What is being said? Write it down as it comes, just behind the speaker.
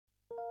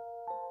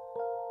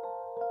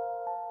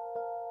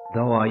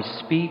Though I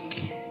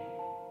speak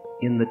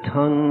in the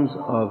tongues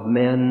of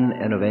men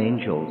and of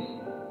angels,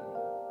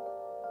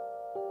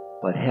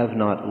 but have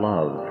not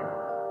love,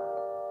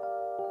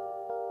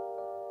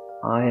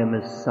 I am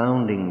as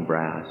sounding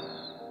brass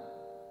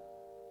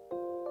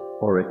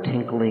or a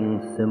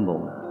tinkling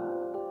cymbal.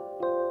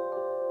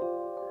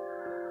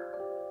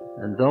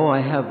 And though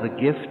I have the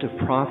gift of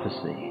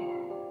prophecy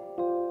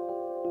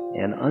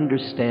and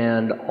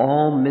understand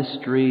all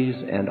mysteries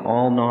and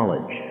all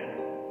knowledge,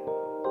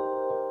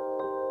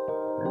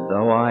 and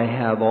though I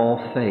have all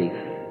faith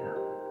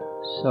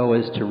so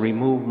as to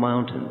remove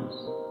mountains,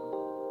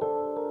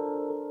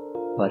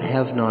 but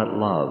have not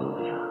love,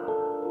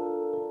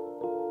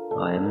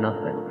 I am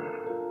nothing.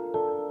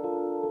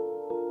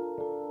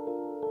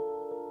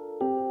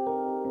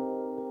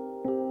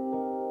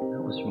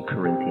 That was from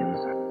Corinthians.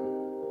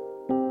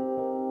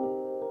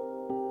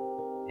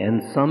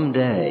 And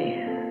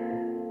someday,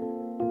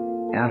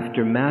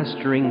 after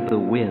mastering the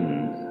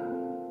winds,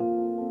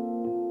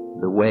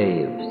 the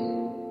waves,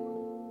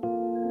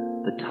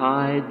 the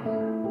tides,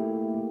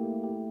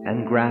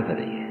 and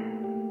gravity,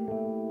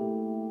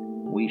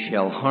 we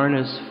shall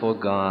harness for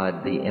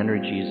God the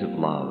energies of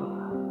love.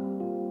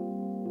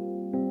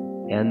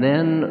 And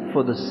then,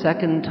 for the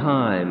second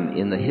time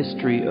in the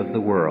history of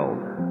the world,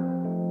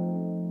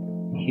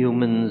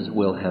 humans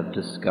will have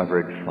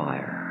discovered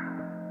fire.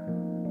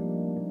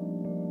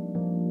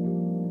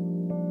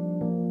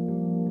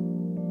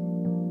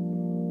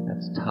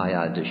 That's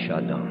Teilhard de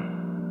Chardin.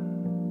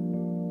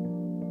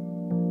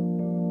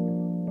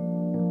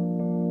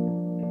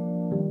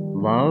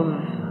 Love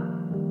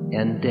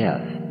and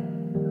death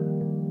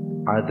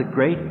are the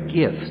great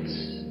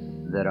gifts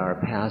that are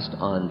passed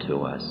on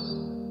to us,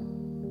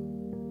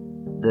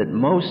 that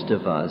most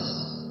of us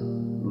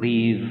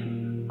leave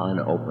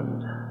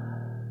unopened.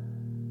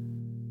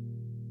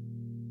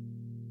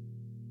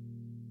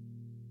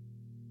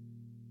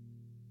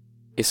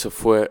 Eso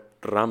fue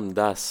Ram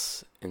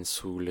Dass en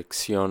su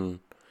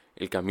lección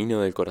El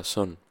Camino del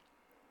Corazón.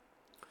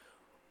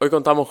 Hoy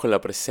contamos con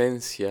la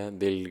presencia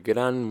del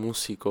gran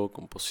músico,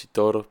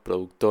 compositor,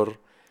 productor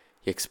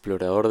y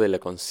explorador de la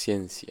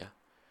conciencia,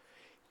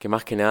 que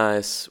más que nada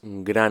es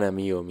un gran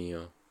amigo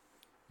mío.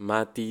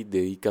 Mati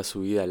dedica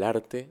su vida al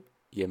arte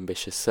y a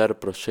embellecer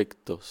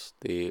proyectos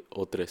de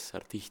otros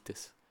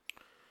artistas.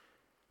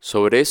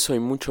 Sobre eso y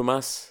mucho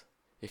más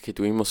es que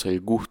tuvimos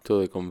el gusto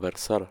de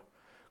conversar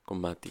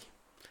con Mati.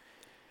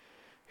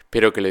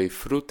 Espero que lo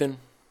disfruten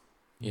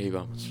y ahí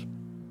vamos.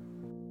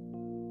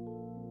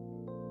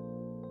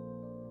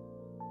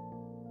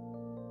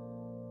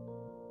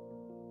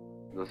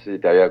 No sé si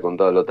te había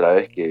contado la otra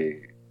vez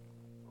que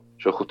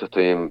yo justo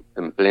estoy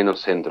en pleno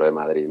centro de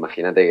Madrid.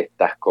 Imagínate que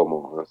estás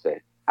como, no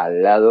sé,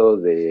 al lado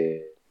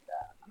de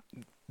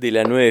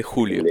la 9 de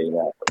julio.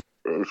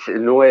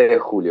 El 9 de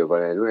julio,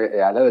 al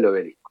lado del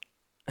obelisco.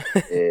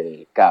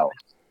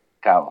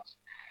 Caos.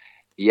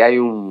 Y hay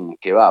un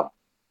kebab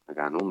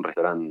acá, ¿no? Un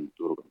restaurante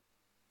turco,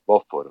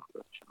 Bósforo,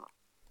 creo que se llama.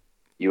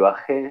 Y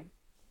bajé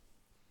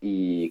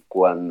y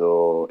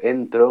cuando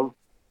entro,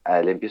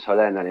 le empiezo a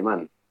hablar en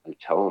alemán, al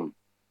chabón.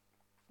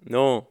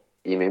 No.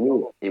 Y me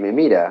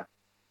mira.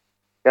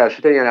 Claro,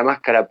 yo tenía la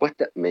máscara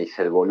puesta, me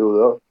hice el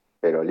boludo,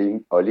 pero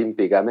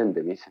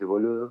olímpicamente me hice el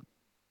boludo.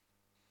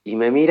 Y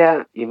me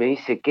mira y me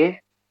dice,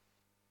 ¿qué?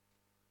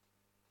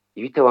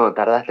 Y viste cuando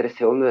tardás 3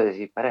 segundos y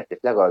decís, para, este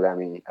flaco habla el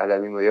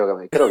mismo idioma que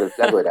me. Creo que el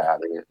flaco era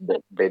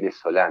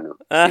venezolano,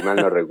 si mal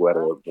no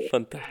recuerdo.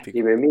 Fantástico.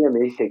 Y me mira y me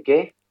dice,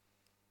 ¿qué?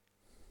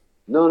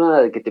 No,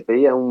 nada, de que te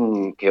pedía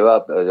un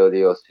kebab, lo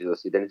digo,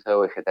 si tenés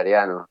algo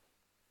vegetariano.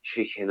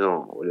 Yo dije,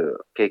 no,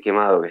 boludo, qué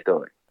quemado que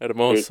estoy.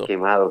 Hermoso. Qué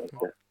quemado que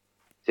estoy.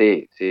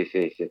 Sí.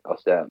 O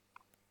sea,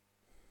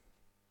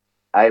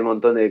 hay un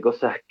montón de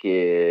cosas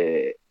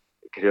que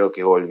creo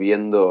que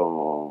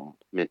volviendo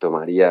me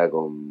tomaría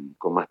con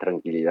más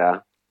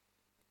tranquilidad.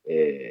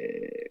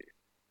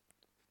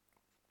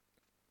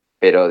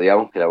 Pero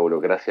digamos que la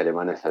burocracia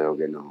alemana es algo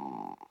que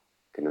no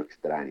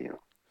extraño.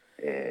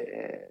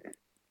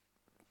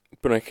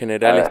 Pero en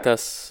general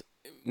estás...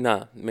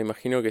 Nada, me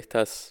imagino que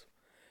estás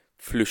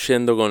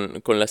fluyendo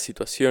con la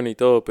situación y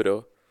todo,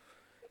 pero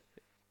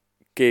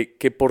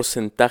 ¿qué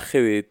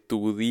porcentaje de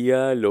tu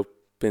día lo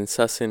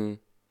pensás en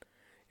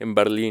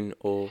Berlín?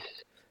 O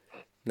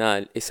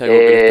nada, es algo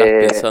que lo estás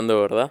pensando,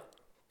 ¿verdad?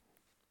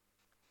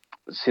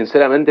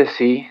 Sinceramente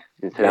sí.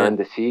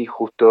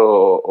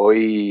 Justo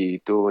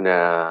hoy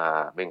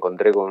me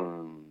encontré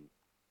con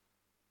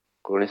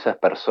esas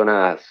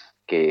personas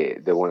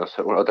de Buenos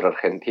Aires, otro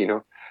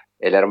argentino,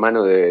 el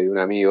hermano de un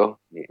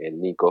amigo,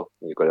 el Nico,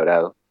 el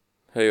Colorado,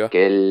 Ahí va.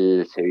 que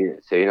él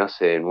se vino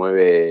hace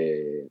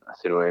 9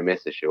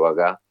 meses, llegó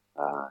acá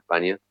a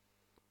España.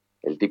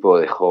 El tipo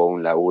dejó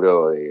un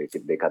laburo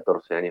de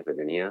 14 años que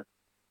tenía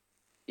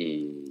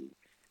y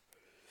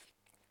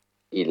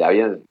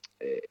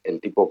el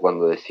tipo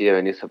cuando decide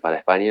venirse para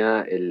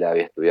España, él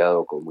había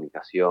estudiado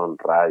comunicación,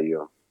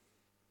 radio,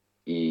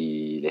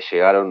 y le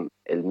llegaron,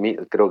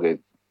 creo que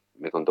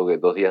me contó que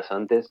 2 días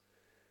antes,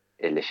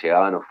 le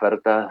llegaban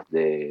ofertas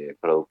de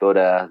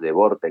productoras de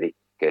Vorterix,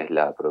 que es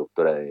la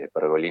productora de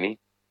Pergolini,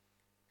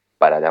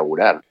 para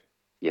laburar.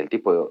 Y el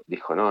tipo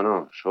dijo,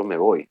 no, yo me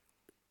voy.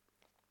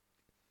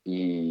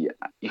 Y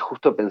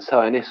justo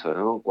pensaba en eso,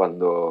 ¿no?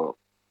 Cuando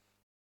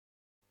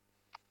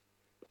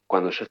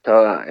yo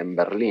estaba en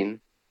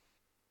Berlín,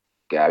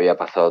 que había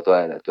pasado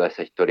toda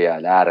esa historia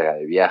larga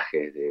de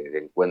viajes, de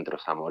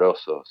encuentros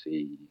amorosos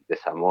y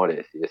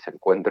desamores y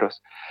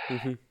desencuentros,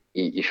 Ujú.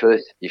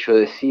 yo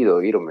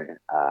decido irme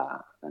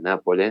a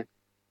Nápoles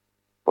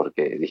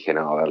porque dije,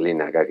 no,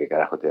 Berlín acá, ¿qué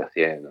carajo estoy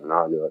haciendo? No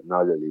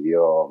hablo el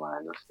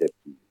idioma, no sé,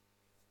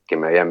 que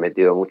me habían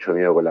metido mucho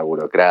miedo con la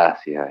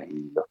burocracia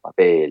y los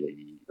papeles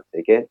y no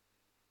sé qué.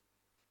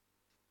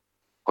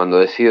 Cuando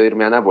decido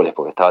irme a Nápoles,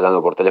 porque estaba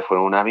hablando por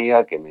teléfono con una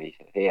amiga que me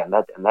dice,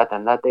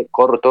 andate,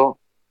 corto,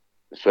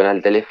 suena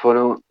el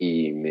teléfono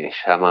y me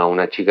llama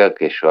una chica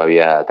que yo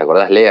había, ¿te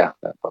acordás, Lea?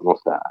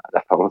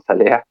 La famosa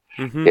Lea,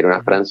 que Ujú, era una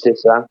ujú.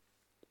 francesa,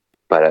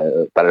 para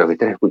los que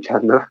estén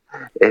escuchando,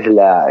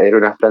 era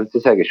una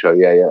francesa que yo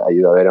había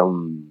ayudado a ver a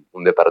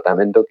un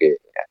departamento que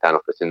estaban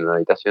ofreciendo una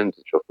habitación,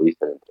 entonces yo fui y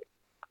se la entregué.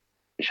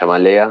 Me llama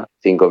Lea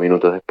 5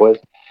 minutos después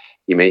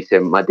y me dice,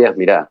 Matías,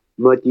 mirá,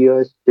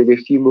 Matías, te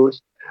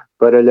elegimos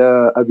para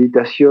la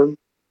habitación.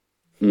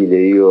 Y le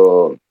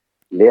digo,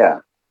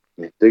 Lea,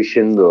 me estoy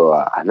yendo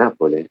a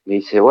Nápoles. Me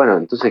dice, bueno,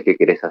 entonces, ¿qué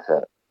querés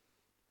hacer?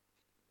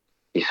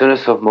 Y son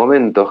esos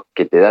momentos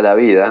que te da la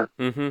vida,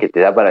 Ujú, que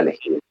te da para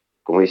elegir.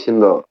 Como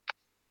diciendo,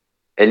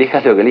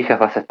 elijas lo que elijas,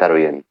 vas a estar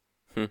bien.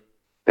 ujú.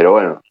 Pero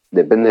bueno,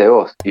 depende de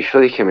vos. Y yo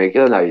dije, me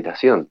quedo en la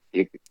habitación.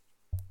 Y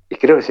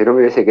creo que si no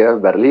me hubiese quedado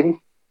en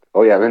Berlín,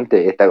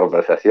 obviamente esta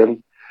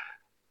conversación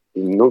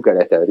nunca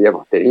la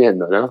estaríamos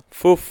teniendo, ¿no?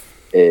 Fuf.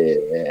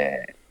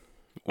 Eh,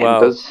 Wow.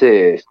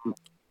 entonces,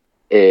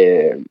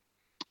 eh,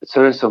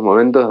 son esos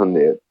momentos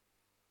donde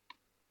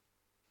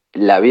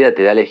la vida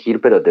te da a elegir,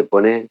 pero te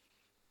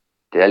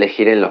da a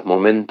elegir en los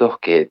momentos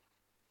que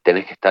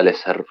tenés que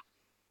establecer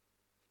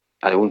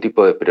algún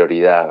tipo de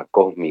prioridad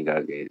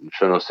cósmica, que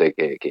yo no sé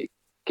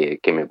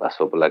qué me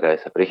pasó por la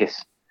cabeza, pero dije,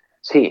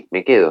 sí,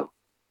 me quedo.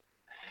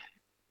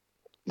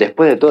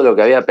 Después de todo lo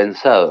que había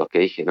pensado, que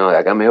dije, no, de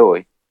acá me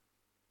voy,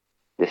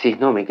 decís,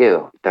 no, me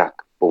quedo,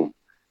 track, pum.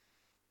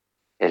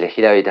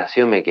 Elegí la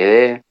habitación, me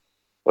quedé,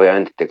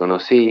 obviamente te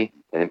conocí,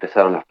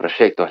 empezaron los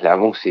proyectos, la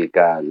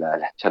música,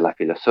 las charlas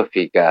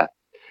filosóficas,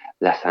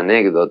 las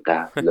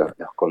anécdotas, los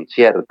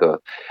conciertos,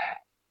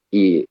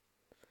 y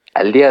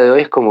al día de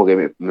hoy es como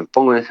que me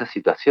pongo en esa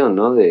situación,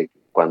 ¿no? De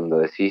cuando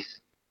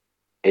decís,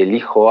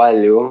 elijo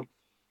algo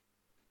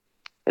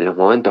en los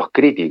momentos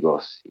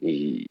críticos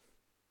y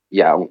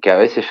aunque a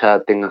veces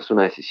ya tengas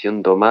una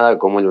decisión tomada,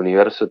 como el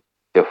universo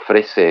te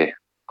ofrece,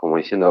 como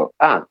diciendo,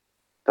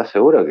 ¿estás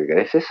seguro que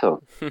querés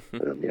eso?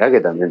 Pero mirá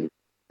que también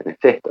tenés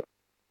esto.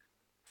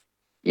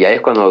 Y ahí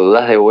es cuando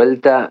dudás de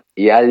vuelta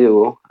y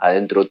algo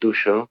adentro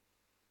tuyo,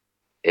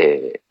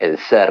 el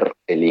ser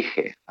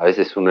elige. A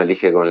veces uno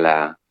elige con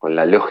la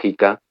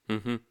lógica,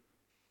 Ujú.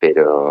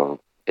 pero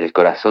el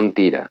corazón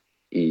tira.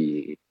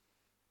 Y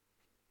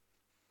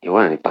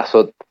bueno, y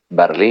pasó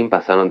Berlín,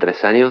 pasaron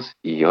 3 años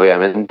y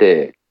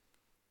obviamente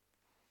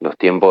los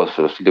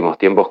últimos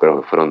tiempos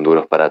creo que fueron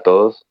duros para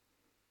todos.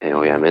 Ujú.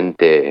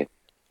 Obviamente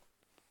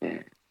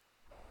eh,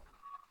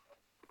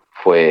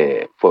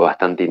 fue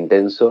bastante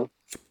intenso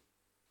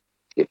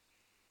y,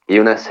 y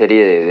una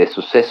serie de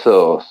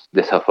sucesos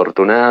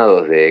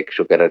desafortunados de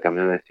yo querer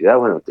cambiar de ciudad,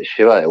 bueno, te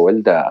lleva de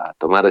vuelta a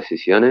tomar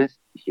decisiones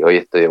y hoy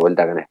estoy de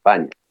vuelta acá en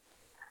España.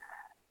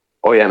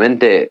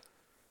 Obviamente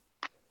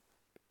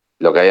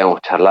lo que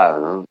habíamos charlado,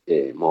 ¿no?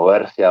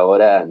 Moverse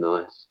ahora no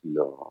es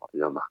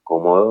lo más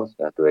cómodo, o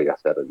sea, tuve que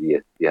hacer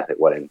 10 días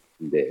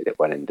de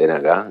cuarentena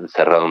acá,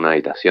 encerrado en una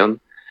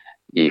habitación,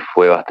 y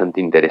fue bastante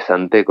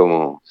interesante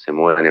cómo se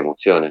mueven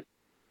emociones.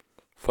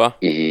 Fa.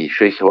 Y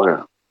yo dije,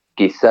 bueno,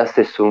 quizás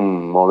es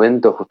un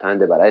momento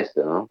justamente para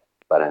eso, ¿no?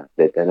 Para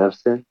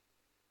detenerse.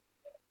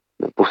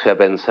 Me puse a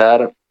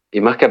pensar,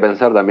 y más que a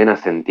pensar, también a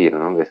sentir,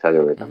 ¿no? Que es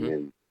algo que Ujú.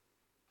 también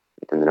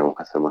tendremos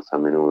que hacer más a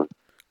menudo.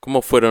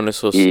 ¿Cómo fueron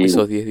esos Y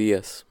 10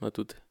 días,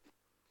 Matute?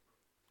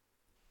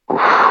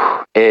 uf,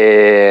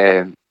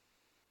 eh,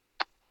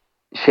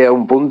 llega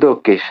un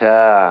punto que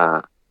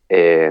ya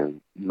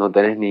no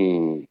tenés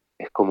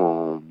es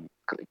como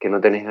que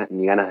no tenés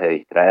ni ganas de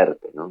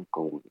distraerte, ¿no?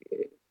 Como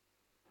que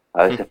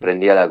a veces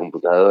prendía la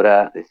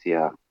computadora,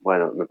 decía,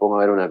 bueno, me pongo a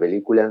ver una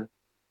película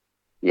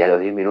y a los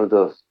 10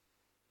 minutos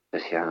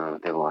decía, no, no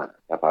tengo ganas,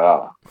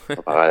 apagaba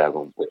la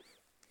compu,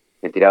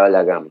 me tiraba a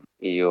la cama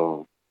y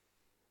digo,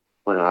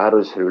 bueno, agarro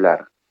el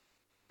celular,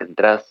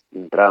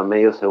 entraba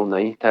medio segundo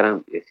a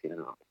Instagram y decía,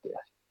 no, ¿qué estoy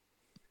haciendo?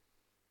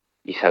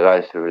 Y sacaba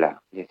el celular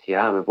y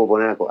decía, me puedo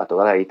poner a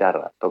tocar la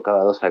guitarra,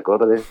 tocaba 2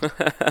 acordes.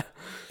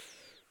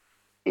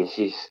 Y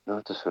decís, no,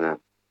 esto es una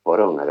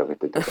poronga lo que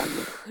estoy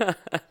tocando.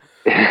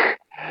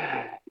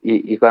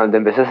 Y cuando te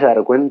empezás a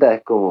dar cuenta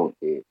es como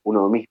que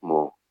uno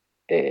mismo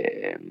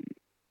eh,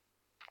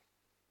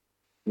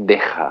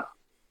 deja,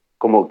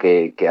 como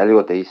que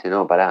algo te dice,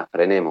 no, pará,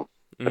 frenemos,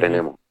 Ujú,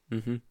 frenemos.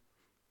 ujú.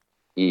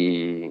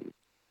 Y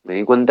me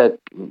di cuenta,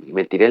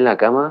 me tiré en la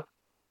cama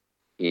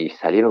y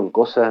salieron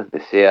cosas,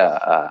 empecé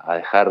a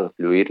dejar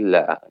fluir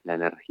la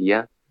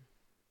energía,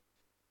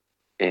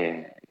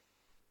 eh,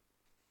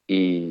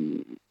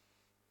 y,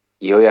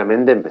 y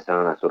obviamente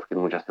empezaron a surgir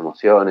muchas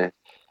emociones.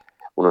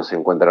 Uno se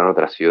encuentra en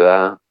otra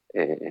ciudad,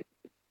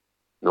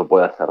 no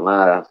puede hacer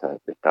nada, o sea,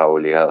 está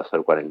obligado a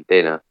hacer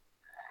cuarentena.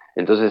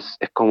 Entonces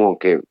es como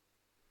que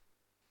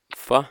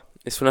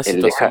Es una el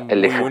situación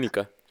el muy dejar,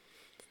 única.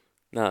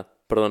 Nada,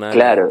 perdona la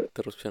claro,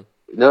 interrupción.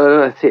 no,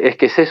 no, sí, es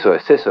que es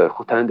eso,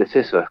 justamente es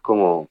eso, es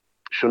como,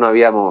 yo no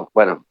habíamos,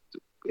 bueno,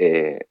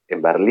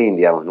 en Berlín,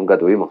 digamos, nunca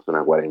tuvimos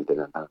una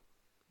cuarentena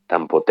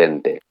tan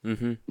potente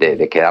Ujú, de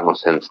ujú,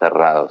 quedarnos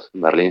encerrados.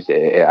 Berlín,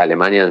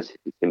 Alemania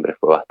siempre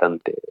fue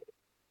bastante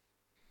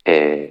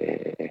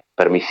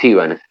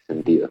permisiva en ese ujú,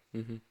 sentido.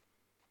 ujú.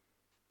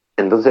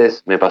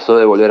 Entonces me pasó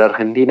de volver a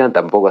Argentina,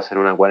 tampoco hacer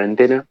una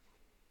cuarentena,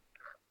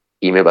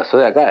 y me pasó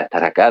de acá,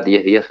 estar acá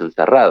 10 días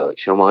encerrado. Y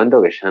llega un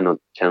momento que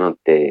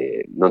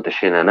no te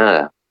llena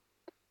nada,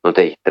 no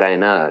te distrae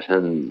nada,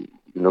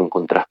 no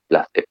encontrás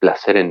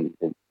placer en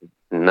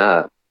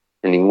nada,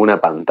 en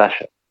ninguna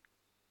pantalla.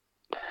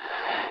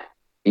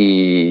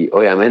 Y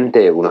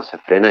obviamente uno se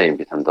frena y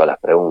empiezan todas las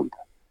preguntas.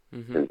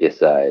 Ujú.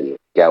 Empieza el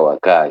 ¿qué hago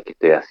acá? ¿Qué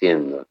estoy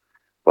haciendo?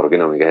 ¿Por qué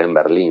no me quedé en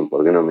Berlín?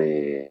 ¿Por qué no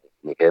me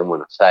quedé en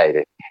Buenos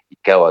Aires? ¿Y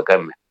qué hago acá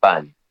en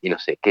España? Y no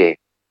sé qué.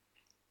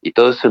 Y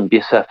todo eso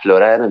empieza a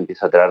aflorar,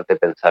 empieza a traerte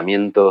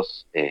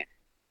pensamientos,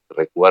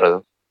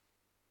 recuerdos,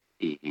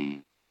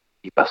 y,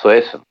 y pasó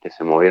eso, que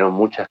se movieron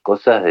muchas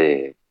cosas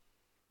de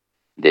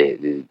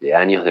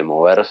años de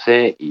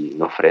moverse y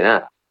no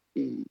frenar.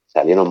 Y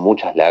salieron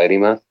muchas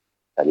lágrimas,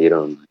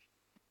 salieron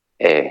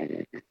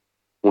eh,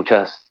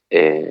 muchas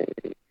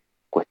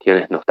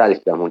cuestiones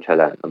nostálgicas, mucha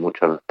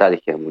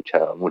nostalgia,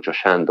 mucho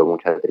llanto,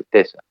 mucha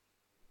tristeza.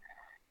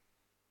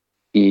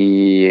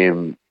 Y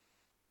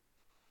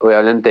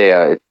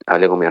obviamente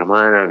hablé con mi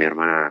hermana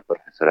es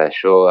profesora de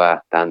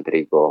yoga,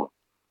 tántrico,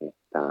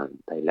 está en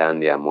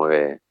Tailandia,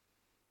 mueve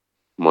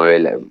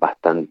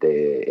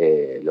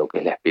bastante lo que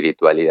es la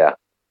espiritualidad.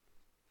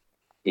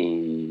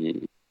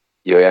 Y,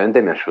 y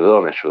obviamente me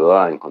ayudó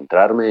a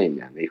encontrarme y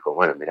me dijo,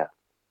 bueno, mira,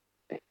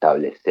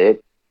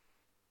 establece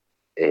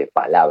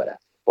palabras,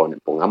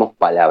 pongamos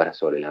palabras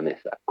sobre la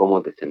mesa,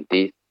 ¿cómo te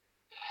sentís?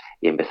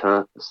 Y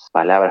empezaron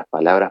palabras,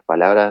 palabras,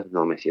 palabras,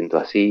 no, me siento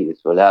así,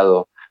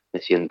 desolado, me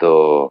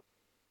siento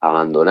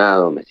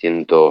abandonado, me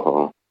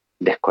siento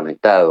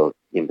desconectado.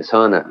 Y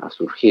empezaban a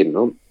surgir,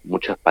 ¿no?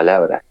 Muchas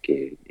palabras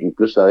que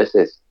incluso a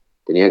veces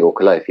tenía que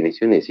buscar la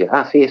definición y decía,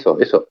 ah, sí, eso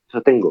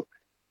tengo.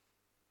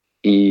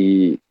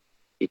 Y,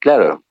 y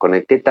claro,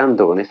 conecté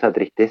tanto con esa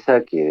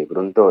tristeza que de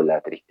pronto la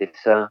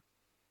tristeza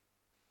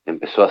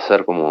empezó a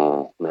ser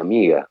como una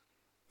amiga.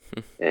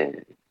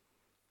 eh,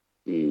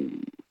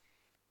 y,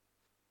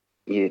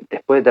 y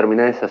después de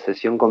terminar esa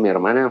sesión con mi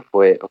hermana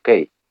fue, ok,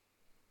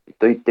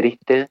 estoy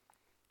triste,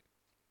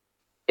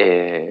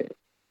 eh,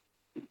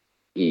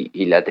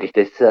 y la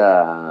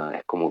tristeza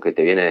es como que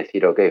te viene a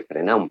decir, ok,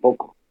 frena un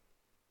poco,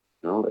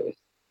 ¿no?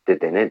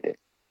 Detenete.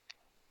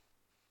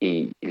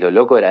 Y lo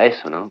loco era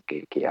eso, ¿no?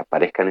 Que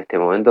aparezca en este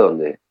momento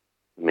donde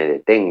me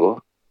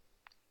detengo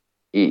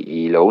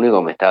y lo único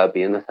que me estaba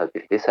pidiendo esa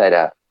tristeza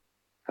era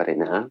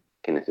frenar,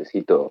 que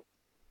necesito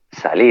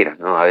salir,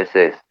 ¿no? A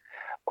veces,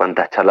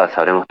 ¿cuántas charlas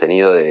habremos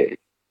tenido de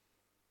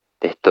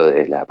esto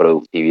de la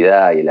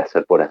productividad y el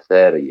hacer por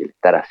hacer y el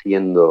estar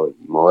haciendo y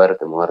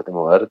moverte, moverte,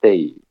 moverte?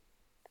 Y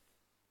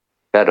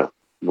claro,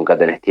 nunca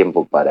tenés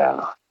tiempo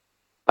para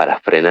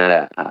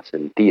frenar a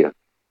sentir.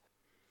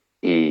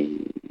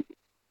 Y,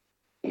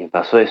 y me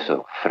pasó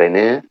eso,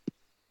 frené,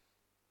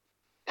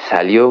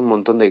 salió un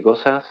montón de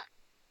cosas,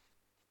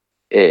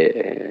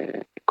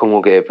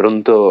 como que de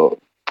pronto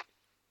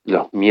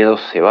los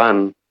miedos se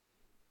van,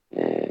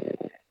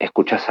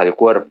 escuchas al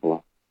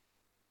cuerpo,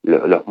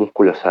 los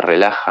músculos se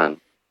relajan,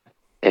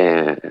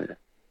 eh,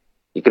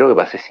 y creo que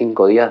pasé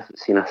 5 días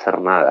sin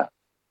hacer nada,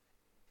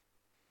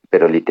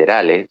 pero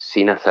literal,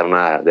 sin hacer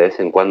nada. De vez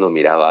en cuando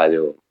miraba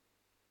algo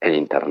en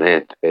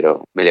internet,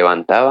 pero me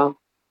levantaba,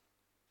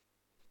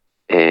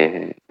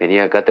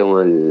 venía acá,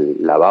 tengo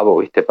el lavabo,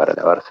 ¿viste? Para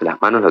lavarse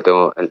las manos, lo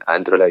tengo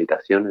adentro de la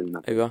habitación, en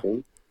una Ahí va.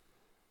 habitación,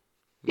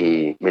 Wow.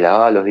 y me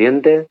lavaba los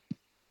dientes,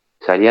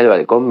 salía al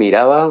balcón,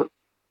 miraba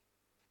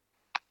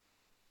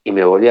y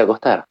me volvía a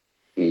acostar.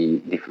 Y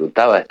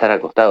disfrutaba de estar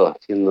acostado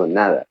haciendo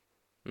nada.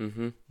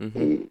 Ujú, ujú.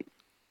 Y,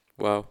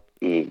 Wow.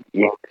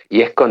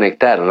 y es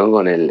conectar, ¿no?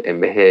 Con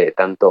en vez de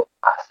tanto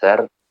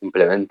hacer,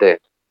 simplemente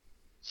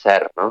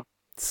ser, ¿no?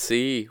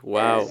 Sí,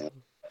 wow.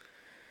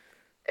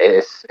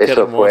 Eh, Qué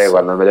eso fue hermoso. Qué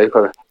cuando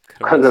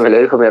hermoso. me lo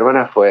dijo mi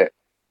hermana fue,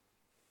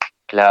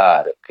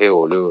 claro, qué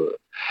boludo.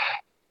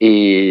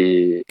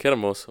 Y, Qué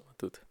hermoso,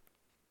 Matute.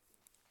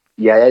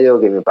 y hay algo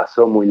que me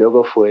pasó muy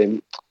loco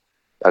fue,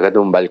 acá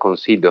tengo un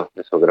balconcito,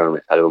 eso creo que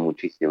me salvó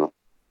muchísimo.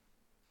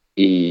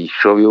 Y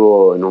yo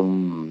vivo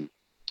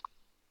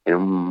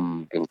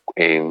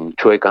en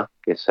Chueca,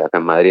 que es acá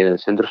en Madrid, en el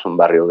centro, es un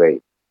barrio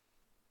gay.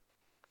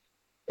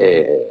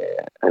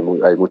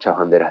 Ujú. Hay muchas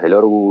banderas del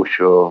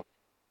orgullo,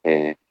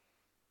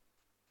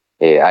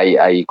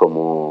 hay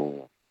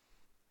como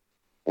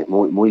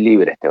muy, muy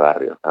libre este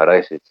barrio. La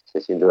verdad que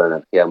se siente una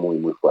energía muy,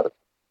 muy fuerte.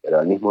 Pero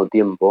al mismo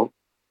tiempo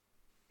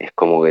es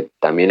como que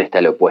también está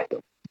el opuesto.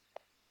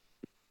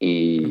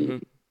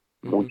 Y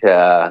Ujú, ujú.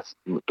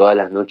 todas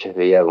las noches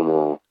veía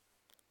como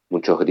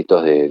muchos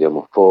gritos de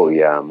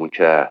homofobia,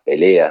 muchas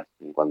peleas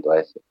en cuanto a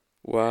eso.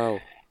 Wow,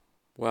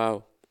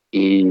 wow.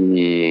 Y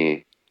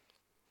Uf,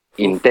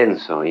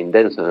 intenso,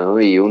 intenso,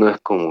 ¿no? Y uno es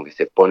como que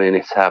se pone en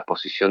esa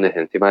posición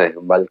desde encima, desde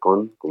un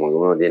balcón, como que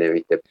uno tiene,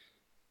 viste,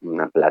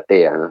 una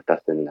platea, ¿no?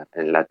 Estás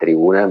en la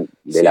tribuna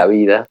de la sí,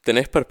 vida.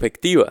 tenés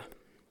perspectiva.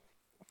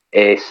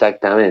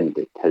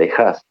 Exactamente, te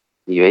alejas.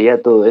 Y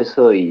veía todo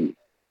eso y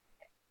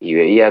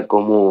veía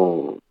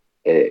cómo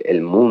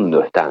el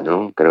mundo está,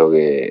 ¿no? Creo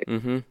que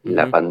Ujú,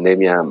 la ujú.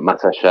 pandemia,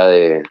 más allá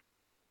de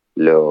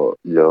lo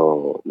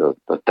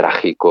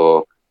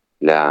trágico,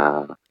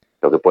 la,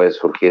 lo que puede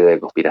surgir de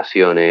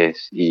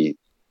conspiraciones y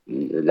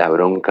la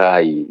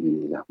bronca y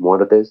las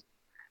muertes,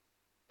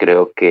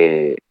 creo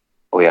que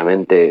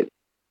obviamente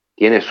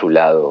tiene su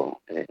lado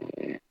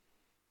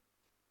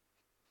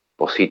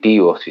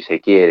positivo, si se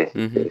quiere,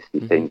 Ujú, si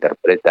se ujú.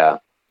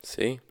 interpreta.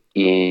 Sí.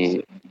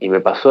 Y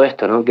me pasó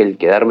esto, ¿no? Que el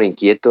quedarme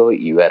quieto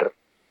y ver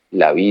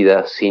la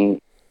vida sin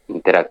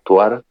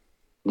interactuar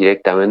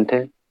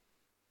directamente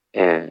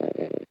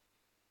eh,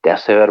 te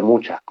hace ver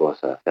muchas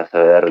cosas, te hace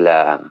ver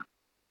la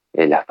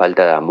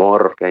falta de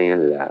amor que hay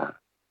en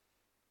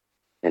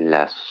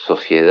la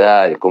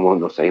sociedad, de cómo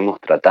nos seguimos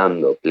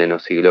tratando, pleno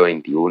siglo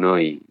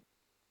XXI,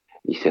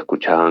 y se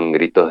escuchaban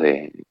gritos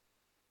de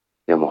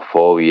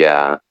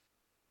homofobia,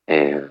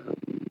 eh,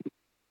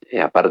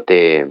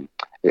 aparte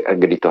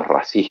gritos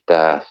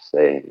racistas,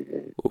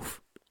 Uf.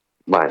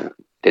 bueno,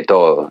 de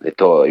todo, de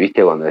todo. Y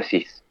viste cuando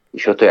decís, y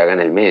yo estoy acá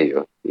en el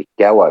medio, ¿y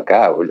qué hago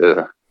acá,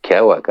 boludo? ¿Qué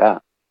hago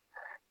acá?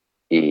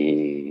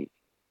 Y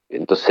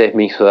entonces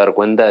me hizo dar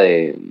cuenta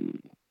de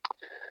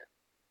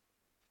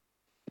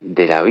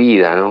la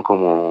vida, ¿no?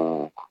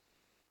 Como,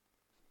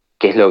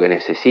 ¿qué es lo que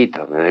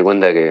necesito? Me doy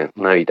cuenta que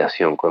una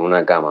habitación con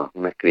una cama,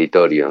 un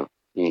escritorio,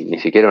 y ni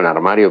siquiera un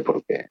armario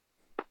porque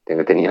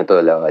tenía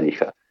toda la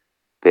valija,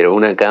 pero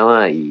una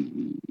cama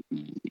y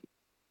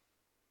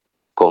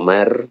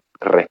comer,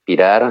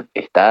 respirar,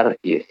 estar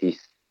y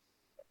decís,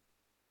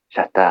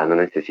 ya está, no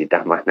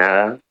necesitas más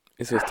nada,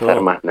 Eso es hacer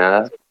todo. más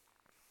nada.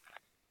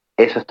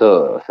 Eso es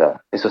todo, o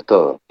sea, eso es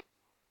todo.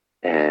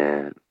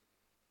 Eh,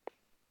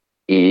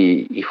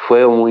 y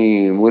fue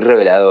muy, muy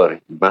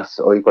revelador, más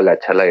hoy con la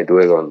charla que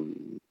tuve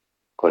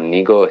con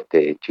Nico,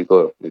 este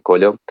chico de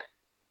Colo,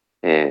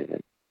 eh,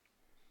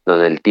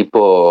 donde el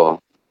tipo,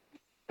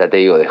 ya te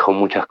digo, dejó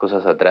muchas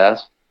cosas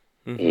atrás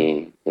Ujú.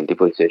 y el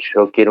tipo dice,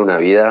 yo quiero una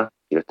vida,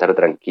 quiero estar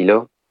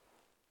tranquilo,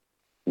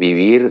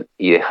 vivir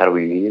y dejar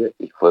vivir,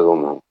 y fue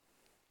como,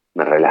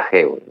 me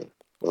relajé, boludo.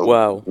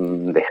 Wow.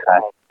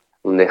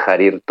 Un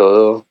dejar ir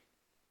todo.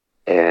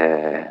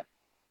 eh,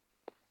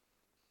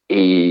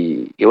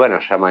 y bueno,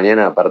 ya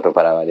mañana parto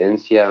para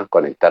Valencia,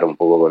 conectar un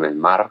poco con el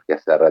mar, que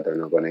hace rato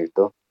no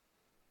conecto.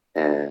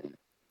 Eh,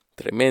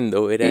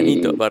 Tremendo,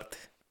 veranito y aparte.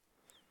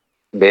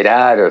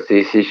 verano,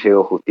 sí, sí,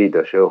 llego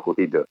justito, llego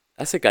justito.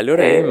 ¿Hace calor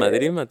ahí en Eh,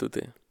 Madrid,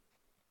 Matute?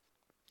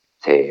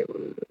 sí,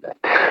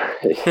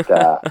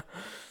 está,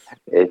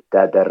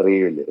 está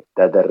terrible,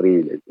 está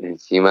terrible.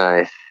 Encima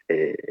es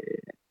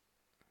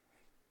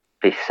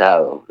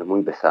pesado, es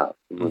muy pesado,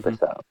 es muy Ujú.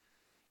 pesado.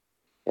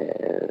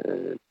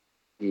 Eh,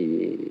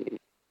 y,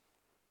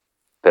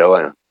 pero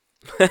bueno,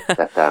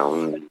 ya está,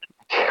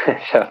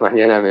 ya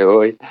mañana me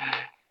voy.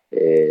 A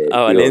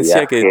Digo,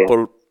 Valencia, que viaje.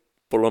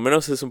 por lo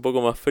menos es un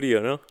poco más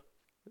frío, ¿no?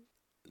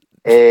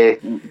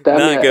 También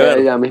Nada que a ver.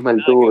 la misma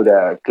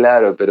altura,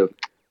 claro, pero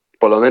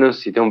por lo menos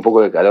si tengo un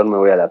poco de calor me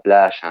voy a la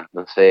playa,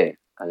 no sé,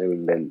 algo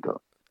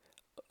invento.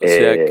 O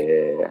sea,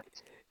 Eh,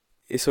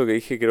 eso que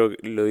dije creo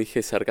que lo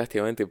dije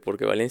sarcásticamente,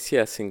 porque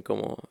Valencia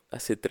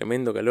hace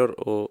tremendo calor,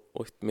 o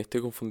me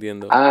estoy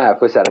confundiendo.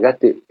 fue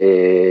sarcástico,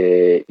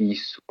 y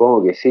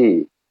supongo que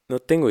sí, No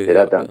tengo idea,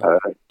 será tan, boludo. a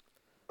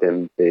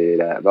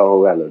ver, vamos a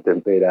buscarlo,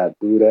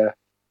 temperatura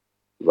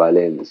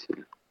Valencia,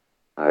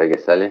 a ver qué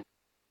sale.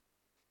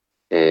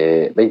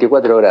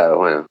 24 grados,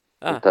 bueno.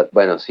 Ah,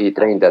 Bueno, sí,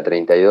 30,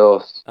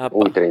 32, apa.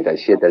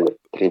 37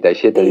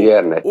 37 el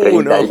viernes, No.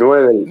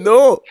 39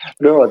 No.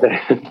 no,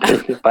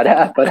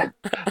 pará, pará,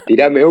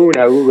 tirame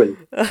una, Google.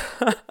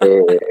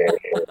 Eh,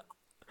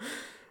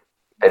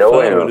 pero Fa,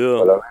 bueno,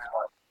 boludo.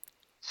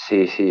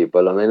 sí, sí,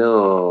 por lo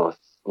menos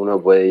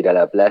uno puede ir a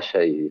la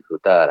playa y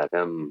disfrutar.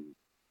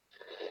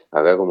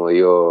 Acá como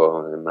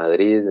digo, en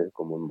Madrid,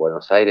 como en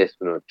Buenos Aires,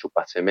 uno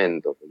chupa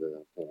cemento,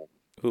 boludo,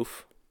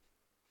 Uf.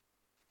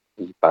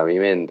 y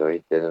pavimento,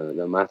 ¿viste?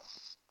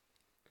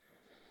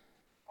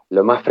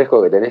 Lo más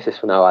fresco que tenés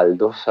es una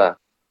baldosa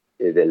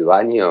del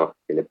baño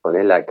que le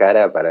pones la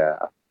cara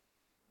para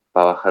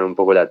bajar un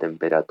poco la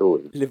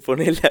temperatura. Le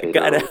pones la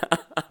cara.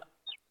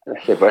 Pero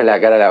le pones la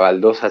cara a la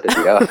baldosa, te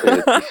tirabas en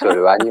el piso del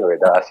baño que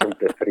estaba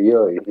siempre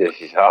frío y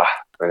decís,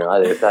 bueno,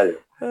 vale, salgo.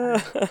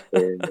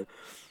 Eh,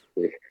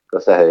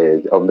 cosas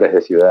de hombres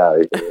de ciudad,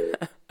 ¿viste?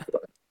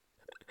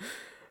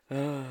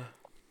 Ah,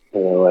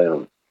 Pero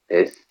bueno,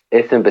 es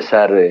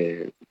empezar.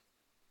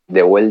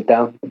 de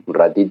vuelta un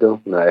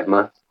ratito, una vez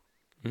más.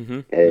 Ujú,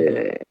 ujú,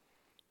 Eh,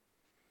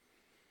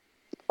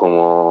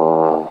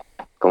 como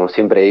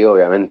siempre digo,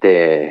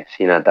 obviamente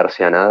sin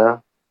atarse a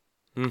nada,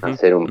 ujú,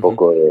 hacer un ujú.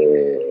 poco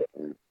de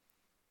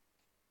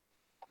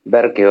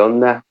ver qué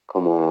onda,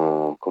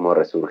 cómo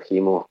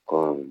resurgimos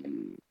con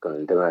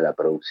el tema de la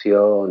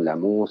producción, la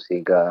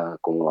música,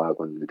 cómo va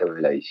con el tema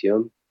de la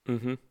edición.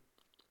 Ujú.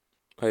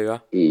 Ahí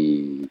va.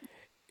 Y,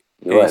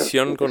 y bueno,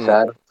 Edición con...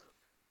 empezar.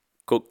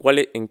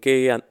 ¿En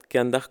qué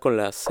andás con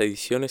las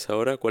ediciones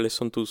ahora? ¿Cuáles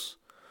son tus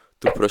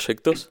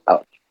proyectos?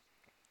 A-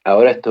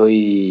 Ahora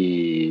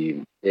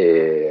estoy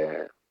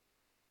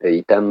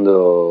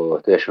editando,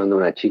 estoy ayudando a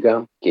una chica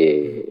Ujú.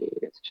 que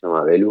se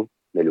llama Belu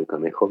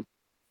Camejo,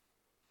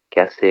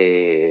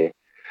 que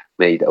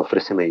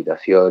ofrece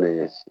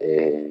meditaciones,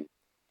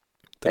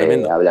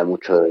 Tremendo. habla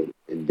mucho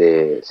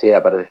sí,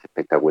 aparte es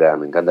espectacular,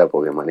 me encanta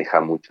porque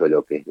maneja mucho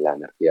lo que es la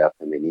energía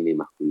femenina y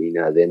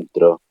masculina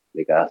dentro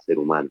de cada ser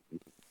humano.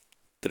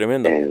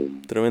 Tremendo. Eh,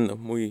 Tremendo.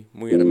 Muy,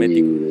 muy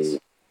hermético y eso.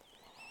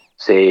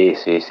 sí,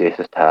 sí, sí,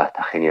 eso está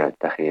genial,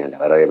 la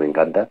verdad que me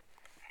encanta.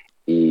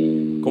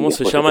 Y ¿Cómo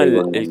se después llama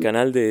estoy el con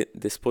canal de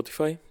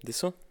Spotify de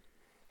eso?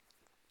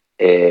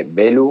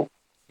 Belu, Ujú.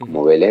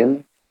 como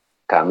Belén,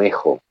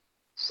 Camejo,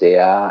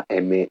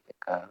 C-A-M,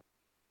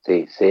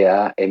 sí,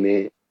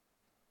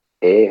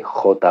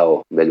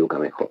 Camejo, Belu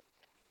Camejo.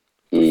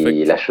 Y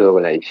Perfecto. le ayudo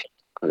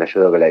le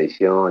ayudo con la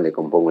edición, le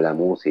compongo la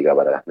música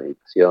para las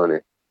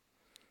meditaciones.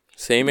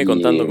 Seguime Y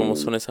contando cómo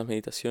son esas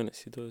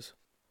meditaciones y todo eso.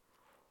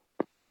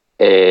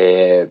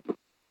 eh,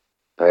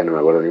 todavía no me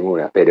acuerdo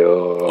ninguna,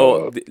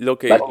 Oh, pero lo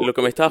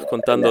que me estabas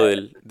contando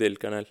la- del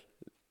canal.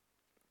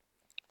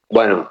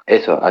 bueno,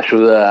 eso,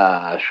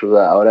 ayuda.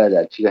 Ahora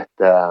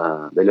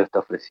Belu está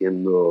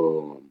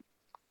ofreciendo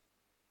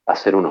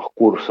hacer unos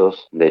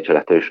cursos, de hecho la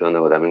estoy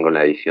ayudando también con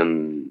la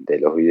edición de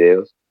los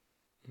videos,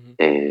 Ujú.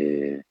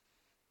 eh,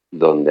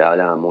 donde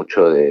habla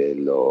mucho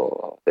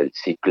del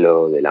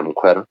ciclo de la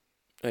mujer,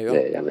 Ahí va.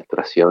 de la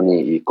menstruación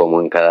y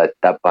cómo en cada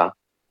etapa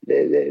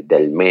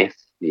del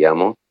mes,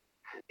 digamos,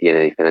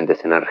 tiene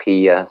diferentes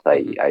energías.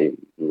 Ujú, Hay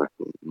un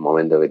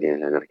momento que tienes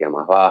la energía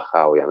más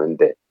baja,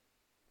 obviamente,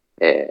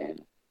 eh,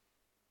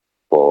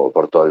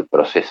 por todo el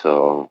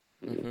proceso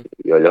ujú,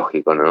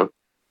 biológico, ¿no?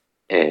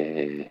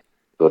 Eh,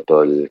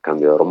 todo el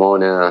cambio de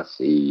hormonas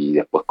y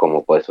después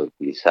cómo puedes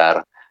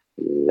utilizar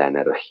la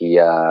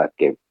energía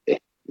que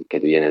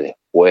viene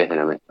después de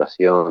la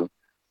menstruación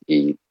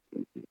y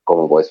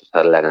cómo puedes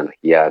usar la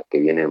energía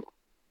que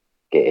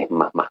es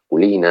más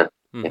masculina,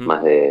 es ujú,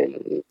 más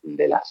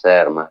del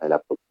hacer, más de la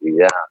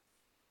productividad.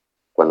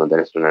 Cuando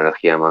tenés una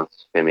energía más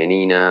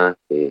femenina,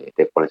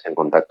 te pones en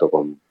contacto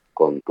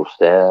con tu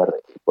ser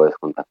y puedes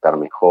contactar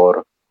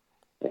mejor,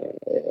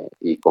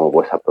 y cómo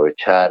puedes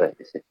aprovechar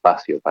ese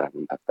espacio para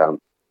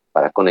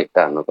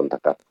conectar, no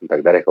contactar.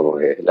 Contactar es como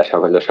que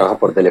lo llamas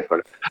por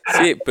teléfono.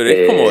 Sí, pero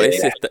es como,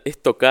 Eh,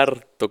 es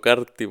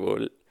tocar, tipo,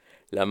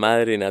 la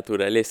madre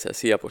naturaleza,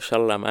 así,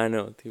 apoyar la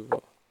mano,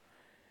 tipo.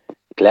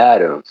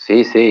 claro,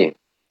 sí, sí,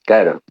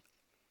 claro.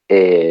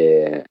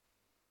 Eh,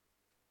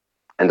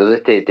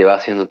 entonces te va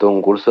haciendo todo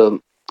un curso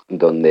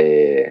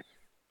donde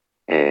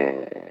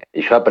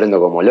y yo aprendo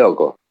como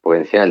loco, porque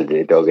encima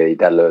le tengo que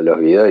editar los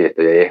videos y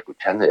estoy ahí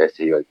escuchando y a veces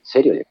digo, ¿en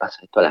serio le pasa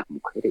esto a las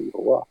mujeres? Y digo,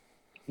 wow,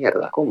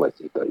 mierda, ¿cómo es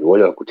esto? Y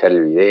vuelvo a escuchar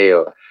el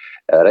video.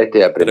 La verdad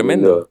estoy Tremendo.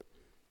 aprendiendo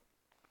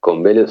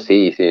con Velo,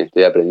 sí, sí,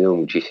 estoy aprendiendo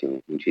muchísimo,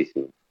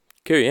 muchísimo.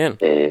 Qué bien.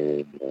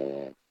 Eh,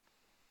 eh,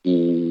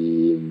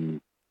 y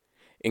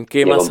 ¿En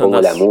qué le más compongo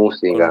la andás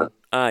música con...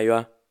 Ah, ahí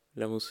va,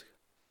 la música.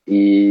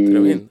 y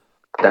Tremendo.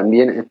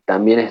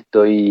 también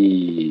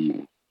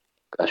estoy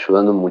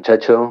ayudando a un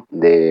muchacho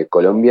de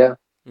Colombia,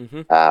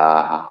 Ujú.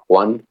 a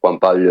Juan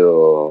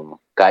Pablo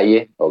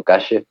Calle, como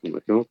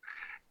decimos,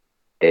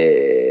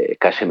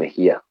 Calle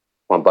Mejía,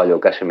 Juan Pablo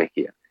Calle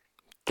Mejía,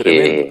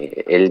 Tremendo.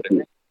 que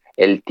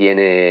él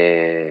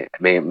tiene,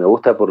 me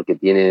gusta porque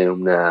tiene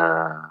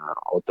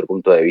otro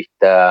punto de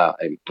vista,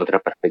 otra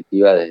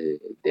perspectiva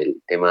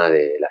del tema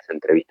de las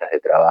entrevistas de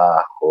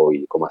trabajo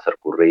y cómo hacer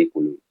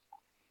currículum,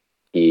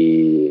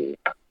 y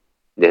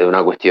desde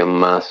una cuestión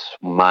más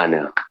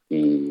humana,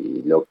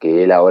 y lo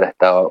que él ahora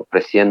está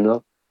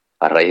ofreciendo,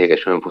 a raíz de que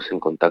yo me puse en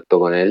contacto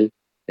con él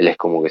es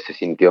como que se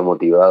sintió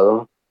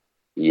motivado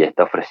y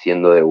está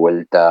ofreciendo de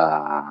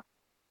vuelta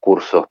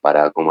cursos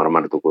para cómo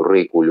armar tu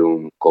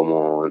currículum,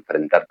 cómo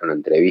enfrentarte a una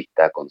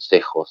entrevista,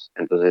 consejos.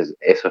 Entonces,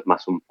 eso es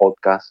más un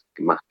podcast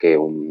más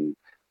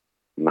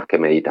que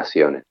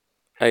meditaciones.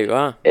 Ahí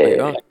va, ahí Eh,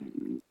 va. y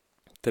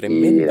la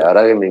Tremendo.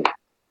 verdad que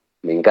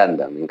me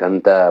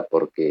encanta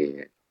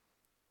porque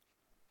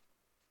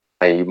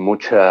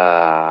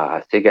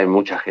sé que hay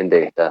mucha gente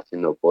que está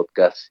haciendo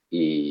podcast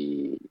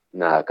y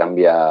nada,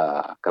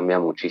 cambia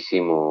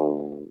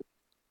muchísimo.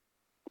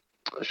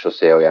 Yo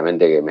sé,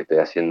 obviamente, que me estoy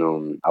haciendo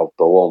un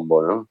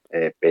autobombo, ¿no?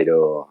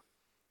 Pero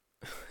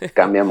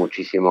cambia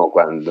muchísimo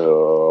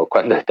cuando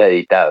está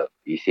editado.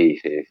 Y sí,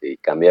 sí, sí,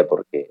 cambia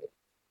porque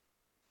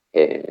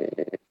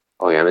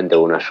obviamente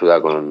uno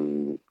ayuda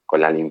con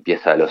la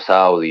limpieza de los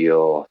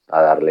audios,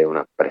 a darle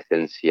una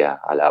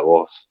presencia a la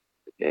voz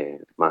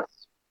más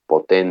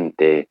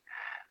potente.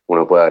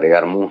 Uno puede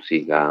agregar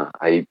música.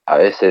 Hay a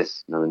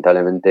veces,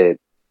 lamentablemente,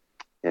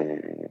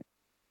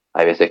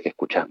 hay veces que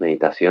escuchas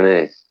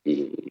meditaciones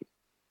y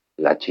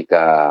la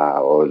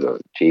chica o los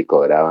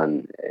chicos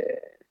graban,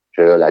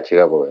 yo digo la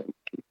chica porque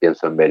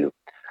pienso en Belu,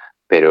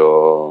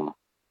 pero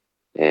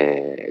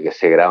que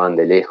se graban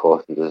de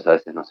lejos, entonces a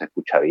veces no se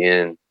escucha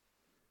bien,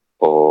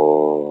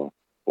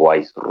 o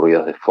hay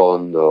ruidos de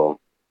fondo,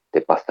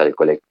 te pasa el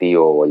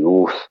colectivo o el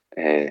bus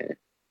eh,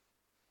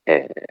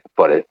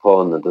 por el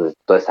fondo, entonces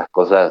todas esas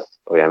cosas,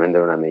 obviamente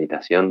en una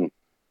meditación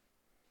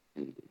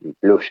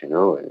influye,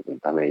 ¿no?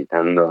 Estás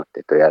meditando,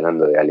 te estoy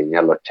hablando de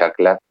alinear los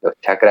chakras,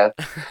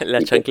 La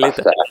y te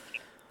chancleta. pasa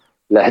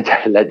la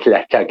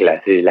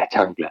chacla, sí, la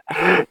chancla.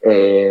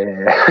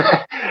 Eh,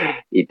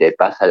 y te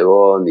pasa el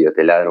bondi o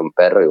te ladra un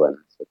perro y bueno,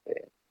 eso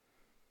te,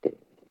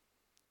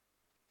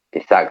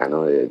 te saca,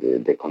 ¿no?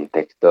 De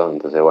contexto.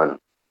 Entonces, bueno,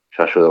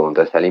 yo ayudo con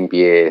toda esa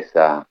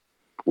limpieza,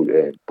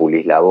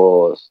 pulís la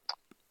voz,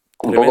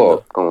 un Tremendo.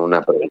 poco como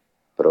una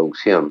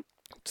producción.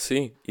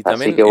 Sí, y Así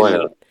también que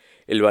bueno,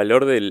 el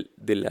valor de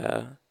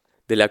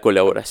la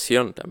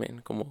colaboración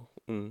también, como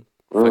un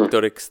mm,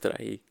 factor extra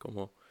ahí,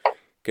 como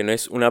que no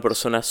es una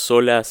persona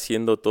sola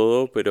haciendo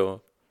todo,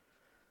 pero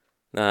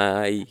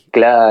nada,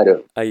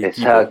 claro, hay equipo.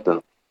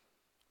 exacto.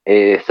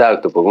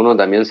 Exacto, porque uno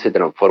también se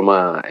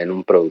transforma en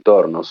un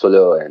productor, no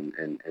solo en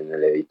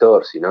el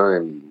editor, sino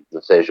en,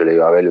 no sé, yo le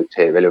digo a Belu,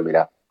 che, Belu,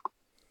 mira,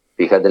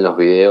 fíjate en los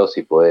videos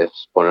si podés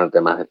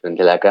ponerte más de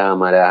frente a la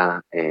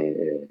cámara,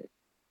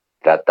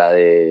 trata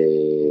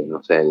de,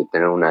 no sé, de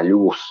tener una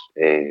luz.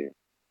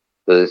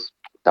 Entonces,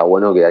 está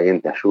bueno que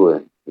alguien te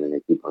ayude en el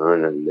equipo, ¿no?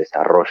 En el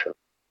desarrollo.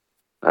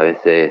 A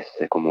veces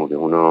es como que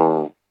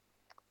uno,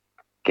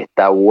 que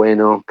está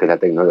bueno que la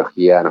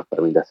tecnología nos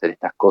permita hacer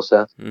estas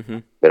cosas,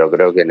 Ujú, pero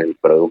creo que en el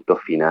producto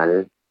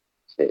final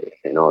se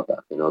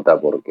nota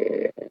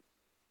porque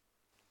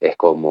es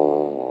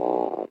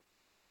como,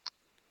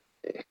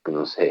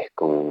 no sé, es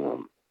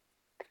como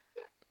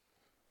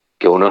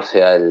que uno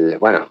sea el,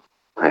 bueno,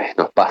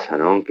 nos pasa,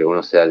 ¿no? Que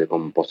uno sea el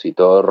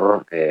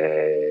compositor,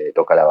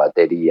 toca la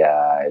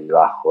batería, el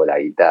bajo, la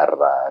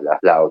guitarra, la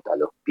flauta,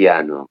 los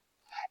pianos,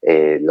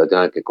 lo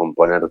tenga que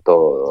componer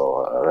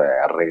todo,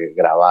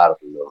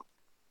 regrabarlo,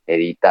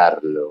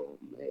 editarlo,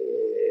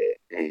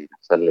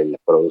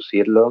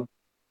 producirlo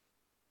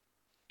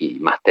y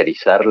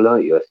masterizarlo,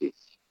 y vos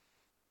decís,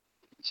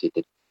 si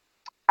te-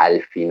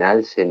 al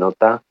final se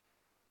nota,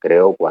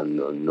 creo,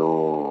 cuando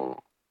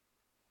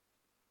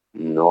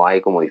no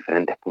hay como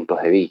diferentes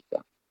puntos de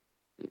vista.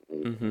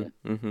 ujú,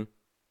 ujú,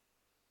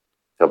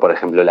 Yo, por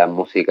ejemplo, la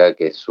música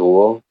que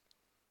subo,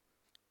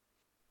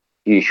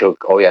 y yo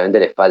obviamente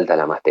le falta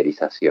la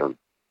masterización.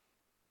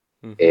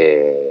 ujú,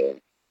 Eh,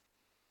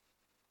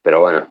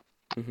 pero bueno,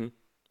 ujú.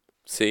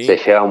 se Sí,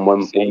 llega a un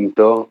buen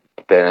punto,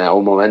 pero en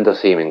algún momento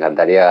sí, me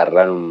encantaría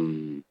agarrar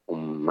un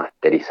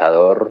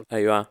masterizador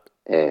ahí va.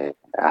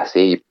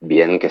 así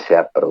bien que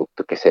sea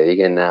producto, que se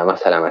dediquen nada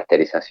más a la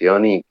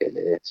masterización y que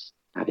le des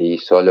ahí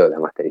solo la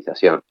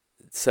masterización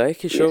 ¿Sabes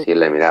que y yo,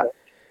 decirle, mira,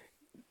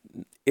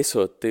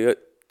 eso,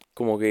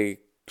 como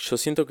que yo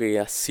siento que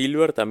a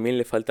Silver también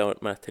le falta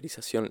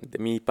masterización de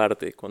mi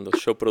parte, cuando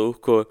yo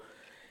produzco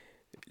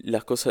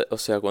las cosas, o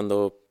sea,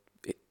 cuando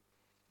eh,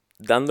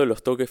 dando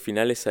los toques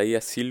finales ahí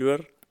a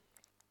Silver,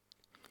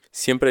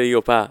 siempre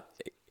digo,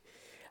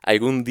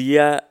 algún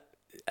día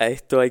a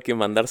esto hay que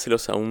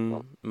mandárselos a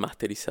un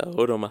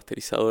masterizador o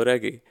masterizadora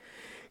que,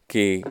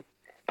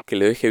 que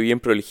lo deje bien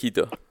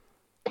prolijito.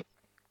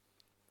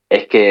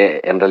 es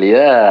que en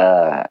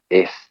realidad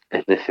es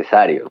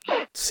necesario.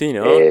 Sí,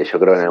 ¿no? Yo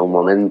creo que en algún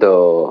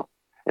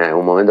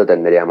momento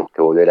tendríamos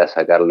que volver a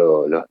sacar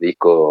los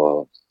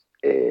discos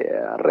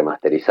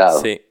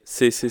remasterizados, Sí,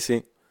 sí, sí,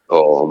 sí.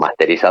 o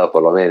masterizados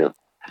por lo menos,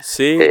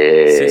 Sí,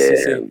 sí, sí, eh,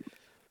 sí.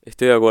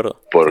 Estoy de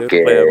acuerdo. Estoy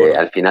re de porque acuerdo.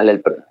 al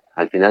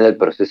final del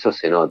proceso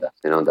se nota,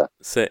 se nota.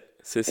 Sí,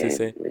 sí, sí, Eh,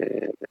 sí.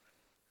 eh,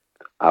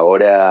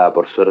 Ahora,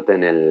 por suerte,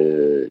 en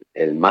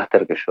el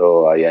máster que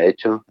yo había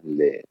hecho,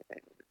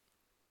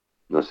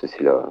 no sé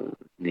si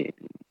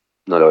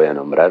no lo voy a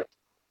nombrar,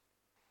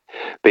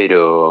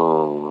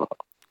 pero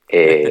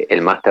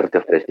el máster te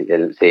ofrece,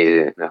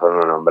 sí, mejor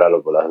no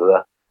nombrarlo por las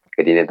dudas,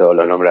 que tiene todos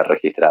los nombres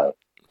registrados.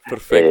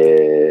 Perfecto.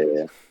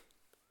 Eh,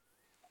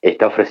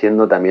 Está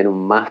ofreciendo también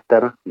un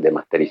máster de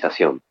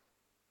masterización.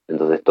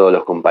 Entonces todos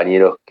los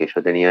compañeros que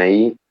yo tenía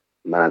ahí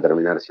van a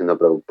terminar siendo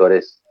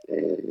productores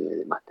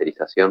de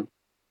masterización,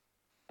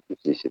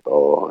 sí, sí,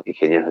 o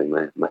ingenieros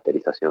de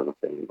masterización, no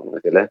sé cómo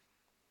decirle.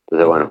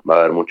 Entonces, Ujú. bueno, va a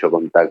haber mucho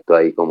contacto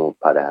ahí como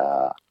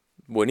para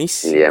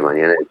el día de Buenísimo.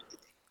 mañana,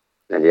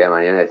 el día de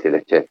mañana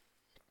decirles, che,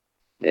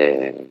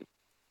 eh,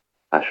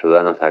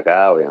 ayúdanos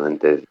acá,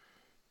 obviamente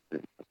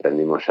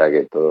aprendimos ya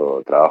que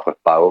todo trabajo es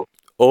pago,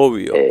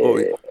 Obvio,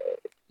 obvio. eh,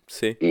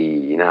 Sí.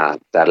 y nada,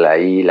 darle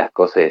ahí las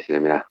cosas y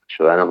decirle, mira,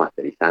 ayúdanos,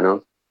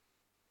 masterizanos,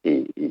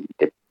 y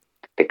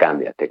te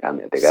cambia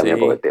Sí.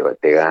 porque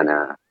te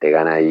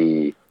gana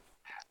ahí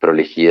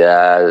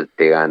prolijidad,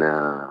 te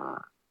gana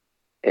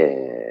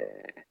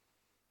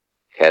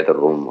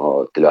headroom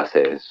o te lo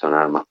hace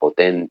sonar más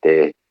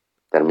potente,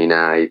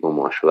 termina ahí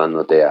como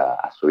ayudándote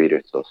a subir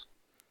esos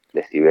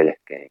decibeles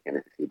que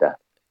necesitas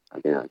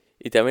al final.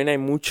 Y también hay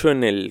mucho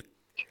en el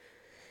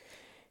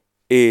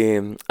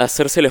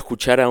hacérselo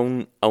escuchar a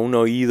un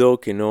oído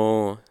que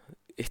no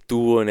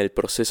estuvo en el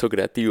proceso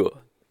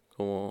creativo.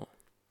 Como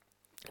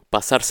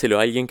pasárselo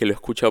a alguien que lo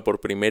escucha por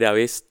primera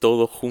vez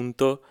todo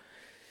junto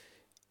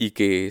y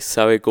que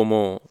sabe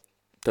cómo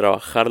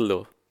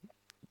trabajarlo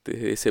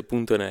desde ese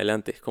punto en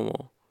adelante.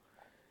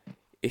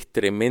 Es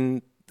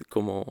tremendo,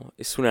 como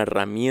es una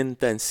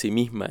herramienta en sí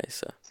misma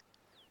esa.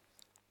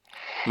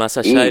 Más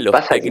allá de Y los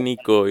pasa que,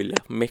 técnicos y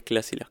las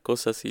mezclas y las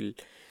cosas y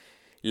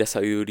la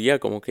sabiduría,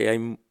 como que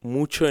hay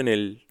mucho en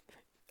el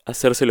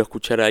hacérselo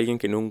escuchar a alguien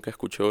que nunca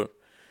escuchó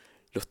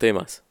los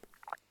temas.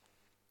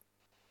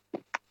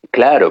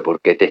 claro,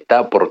 porque te está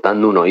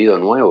aportando un oído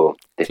nuevo,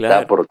 te está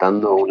Claro.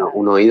 aportando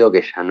un oído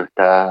que ya no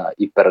está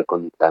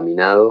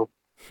hipercontaminado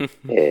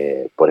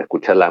por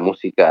escuchar la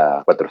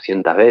música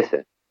 400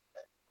 veces.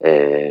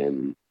 Eh,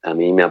 a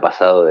mí me ha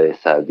pasado de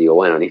esa, digo,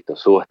 bueno, listo,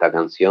 subo esta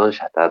canción,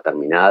 ya está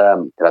terminada,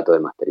 trato de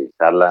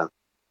masterizarla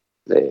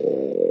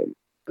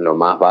lo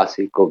más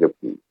básico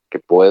que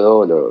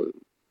puedo,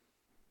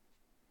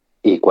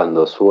 y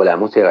cuando subo la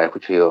música la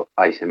escucho y digo,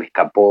 ay, se me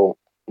escapó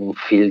un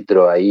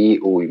filtro ahí,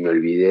 uy, me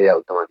olvidé de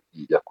automático,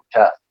 y lo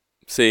escuchás,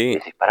 y Sí.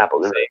 decís, pará,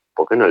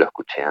 ¿por qué no lo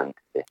escuché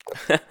antes de esto?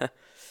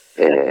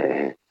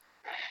 Eh,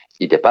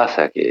 y te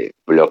pasa que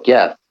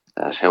bloqueás, o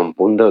sea, llega un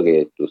punto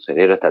que tu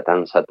cerebro está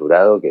tan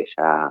saturado que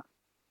ya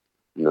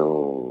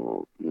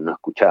no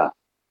escuchás,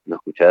 no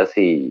escuchás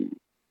y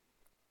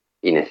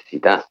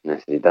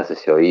necesitas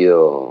ese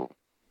oído,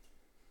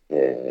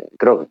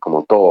 creo que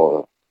como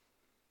todo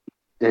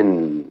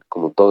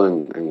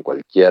en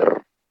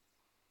cualquier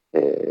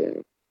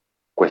eh,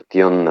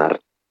 cuestión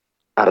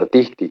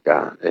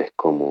artística, es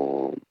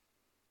como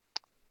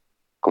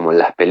en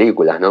las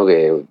películas, ¿no?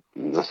 Que,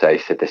 no sé, hay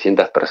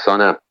 700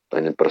 personas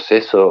en el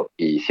proceso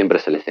y siempre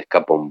se les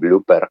escapa un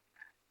blooper.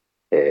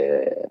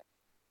 eh,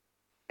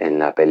 en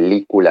la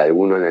película,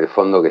 alguno en el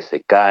fondo que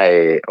se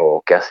cae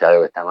o que hace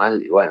algo que está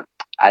mal, y bueno,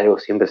 algo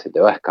siempre se te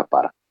va a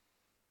escapar.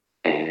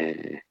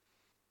 Eh,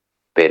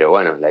 pero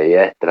bueno, la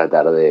idea es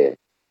tratar de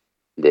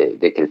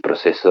que el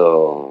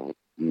proceso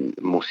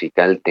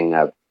musical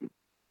tenga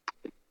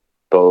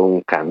todo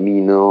un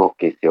camino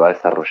que se va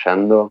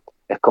desarrollando.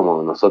 Es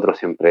como nosotros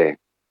siempre,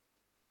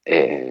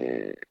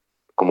 eh,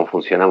 como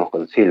funcionamos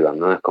con Silvan,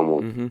 ¿no? Es como,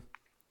 Ujú.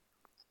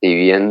 si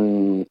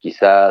bien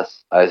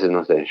quizás a veces,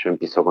 no sé, yo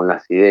empiezo con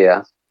las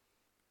ideas,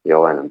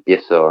 digo, bueno,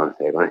 empiezo, no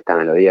sé, con esta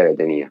melodía que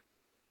tenía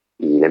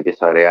y le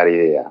empiezo a agregar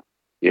ideas.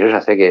 Y yo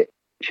ya sé que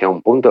llega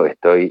un punto que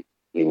estoy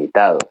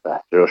limitado, o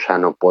sea, yo ya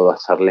no puedo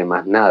hacerle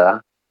más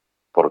nada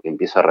porque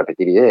empiezo a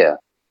repetir ideas.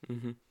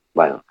 Ujú.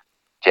 Bueno,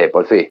 che,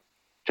 por fin,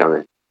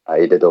 llame,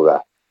 ahí te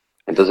toca.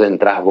 Entonces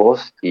entras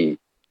vos y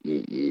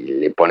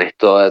le pones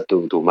toda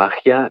tu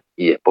magia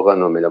y después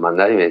cuando me lo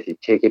mandás y me decís,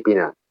 che, ¿qué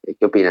opinas?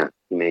 ¿Qué opinas?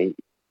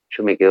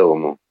 Yo me quedo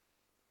como,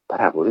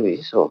 pará, boludo, ¿y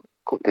eso?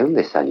 ¿De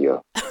dónde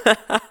salió?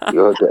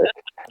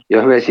 Y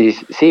vos me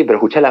decís, sí, pero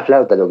escuchá la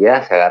flauta, lo que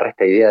hace, agarré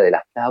esta idea de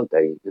la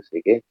flauta y no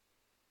sé qué.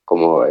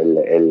 Como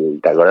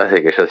 ¿te acordás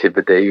de que yo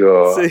siempre te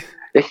digo, Sí.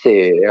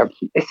 ese,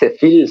 ese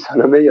Phil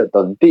sonó medio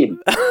tontín?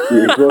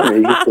 Y vos me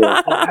dijiste,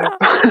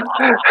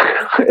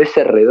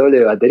 ese redoble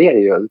de batería,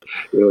 y digo,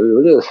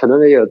 boludo, sonó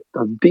medio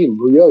tontín,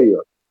 muy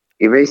obvio.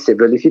 Y me dice,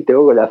 pero lo hiciste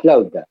vos con la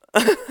flauta.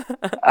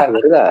 Ah, es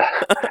verdad.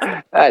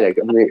 Ah,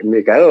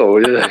 me cagó,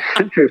 boludo.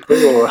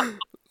 Fue como,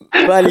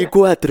 Vale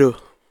 4.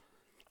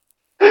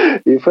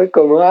 y fue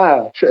como,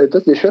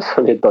 entonces yo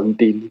soné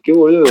tontín. Qué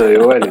boludo.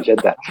 Digo, bueno, ya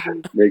está.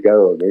 Me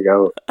cagó, me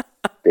cagó.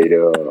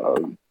 Pero,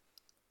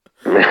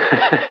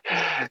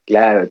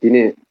 claro,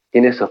 tiene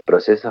esos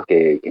procesos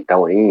que está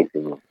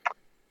buenísimo.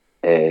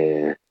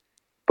 Eh,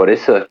 por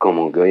eso es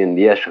como que hoy en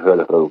día yo veo a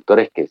los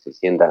productores que se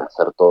sientan a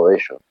hacer todo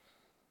ello.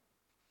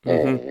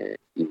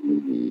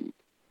 Ujú.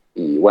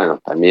 Y bueno,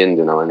 también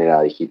de una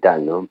manera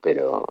digital, ¿no?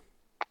 Pero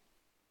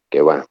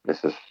que bueno,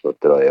 eso es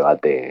otro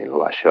debate, nos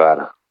va a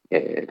llevar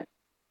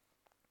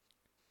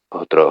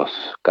otros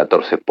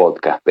 14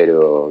 podcasts,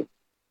 pero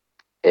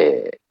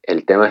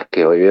el tema es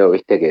que hoy veo,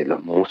 viste, que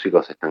los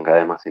músicos están cada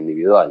vez más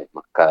individuales,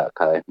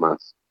 cada vez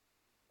más.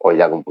 Hoy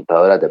la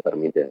computadora te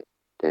permite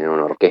tener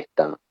una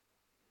orquesta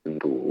en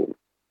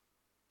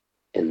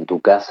tu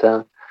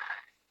casa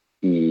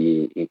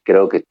y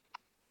creo que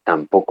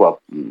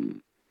tampoco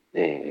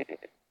eh,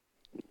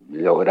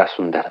 logras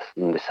un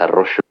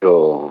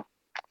desarrollo.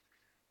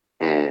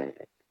 eh,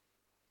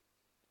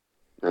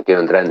 no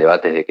quiero entrar en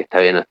debates de que está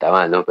bien o está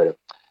mal, ¿no? Pero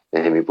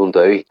desde mi punto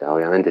de vista,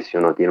 obviamente si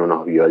uno tiene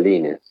unos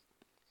violines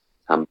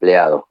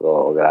ampliados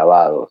o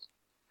grabados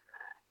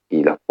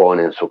y los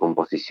pone en su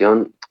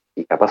composición,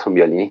 y capaz un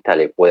violinista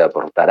le puede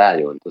aportar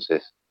algo,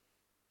 entonces,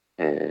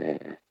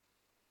 eh,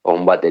 o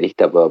un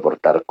baterista puede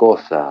aportar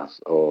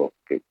cosas, o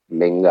que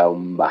venga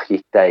un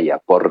bajista y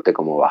aporte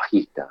como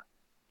bajista.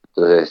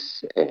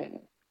 Entonces,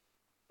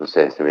 no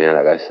sé, se me viene a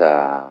la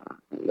cabeza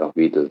los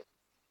Beatles.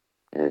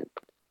 Eh,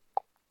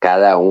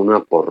 Cada uno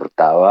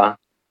aportaba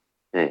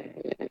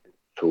eh,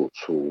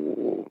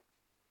 su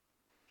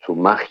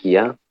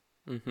magia.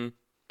 Ujú.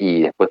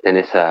 Y después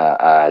tenés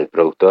al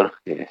productor,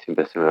 que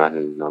siempre se me va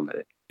el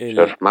nombre,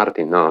 George El,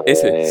 Martin, no,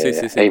 ese, sí,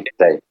 sí, sí.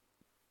 Einstein.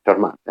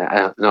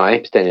 No,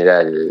 Einstein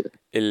era El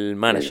el,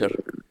 manager.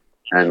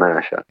 el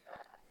manager.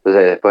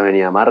 Entonces después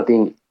venía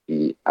Martin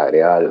y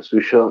agregaba lo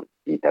suyo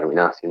y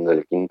terminaba siendo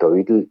el quinto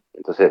Beatle.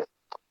 Entonces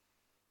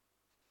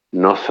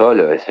no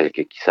solo es el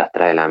que quizás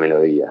trae la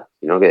melodía,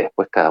 sino que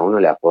después cada uno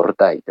le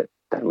aporta y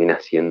termina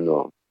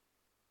siendo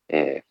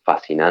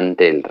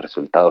fascinante el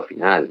resultado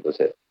final.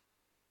 Entonces,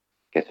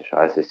 qué sé yo,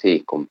 a veces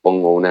sí,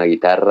 compongo una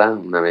guitarra,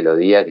 una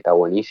melodía que está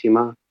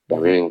buenísima, que a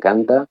mí Ujú. me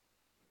encanta,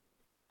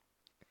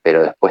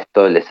 pero después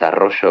todo el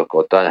desarrollo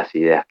con todas las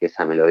ideas que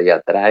esa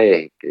melodía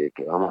trae, que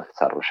vamos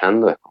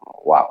desarrollando, es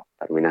como, wow,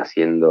 termina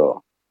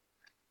siendo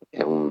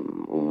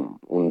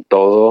un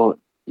todo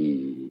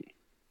y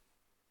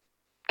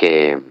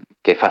que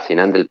es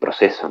fascinante el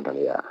proceso en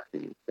realidad,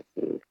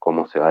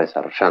 cómo se va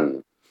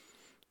desarrollando.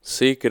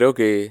 Sí, creo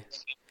que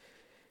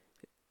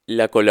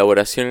la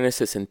colaboración en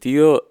ese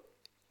sentido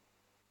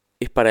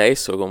es para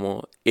eso,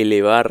 como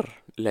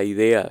elevar la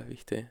idea,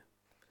 ¿viste?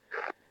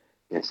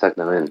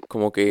 Exactamente,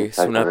 Como que es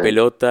una exactamente.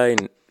 pelota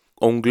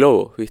o un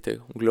globo, ¿viste?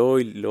 Un globo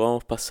y lo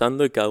vamos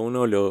pasando y cada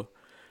uno lo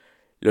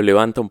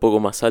levanta un poco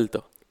más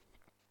alto.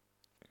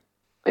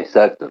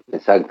 Exacto,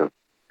 exacto.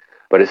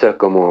 Por eso es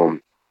como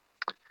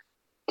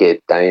que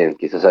también,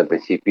 quizás al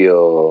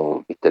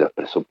principio, viste, los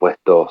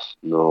presupuestos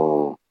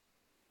no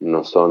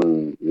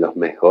son los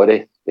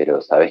mejores,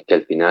 pero sabes que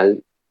al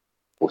final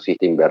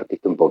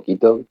invertiste un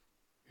poquito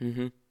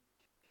Ujú.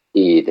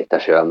 y te está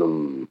llevando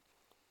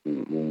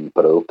un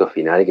producto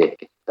final que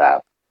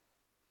está,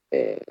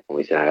 como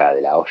dicen acá,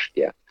 de la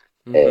hostia.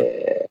 Ujú.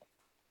 Eh,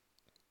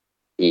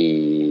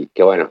 y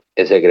que bueno,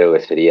 ese creo que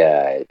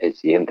sería el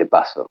siguiente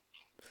paso.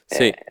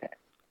 Eh,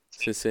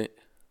 Sí, sí, sí.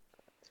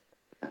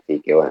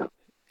 Así que bueno,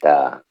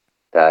 está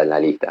en la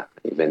lista,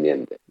 ahí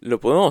pendiente. Lo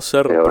podemos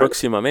hacer Pero bueno,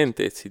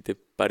 próximamente, si te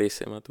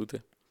parece,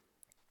 Matute.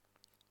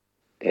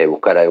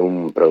 buscar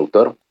algún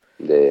productor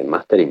de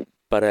mastering.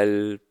 Para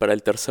el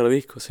tercer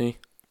disco, sí.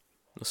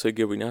 No sé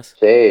qué opinás.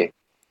 Sí,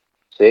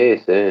 sí,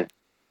 sí,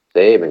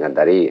 sí, me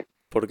encantaría.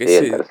 Porque Sí,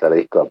 el ese, tercer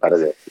disco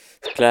aparte.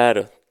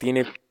 claro,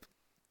 tiene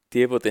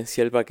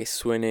potencial para que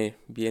suene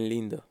bien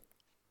lindo.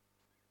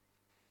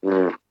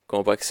 Mm,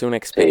 Como para que sea una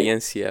sí,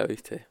 experiencia,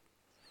 ¿viste?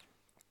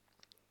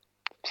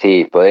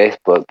 sí,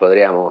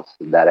 podríamos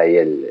dar ahí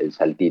el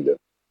saltito.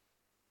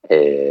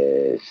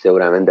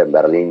 Seguramente en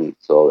Berlín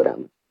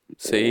sobran.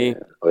 Sí,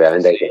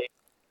 Obviamente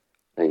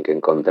hay que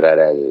encontrar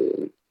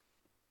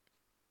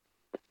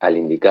al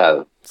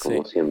indicado, sí,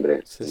 como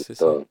siempre, sí, en sí, sí.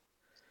 todo,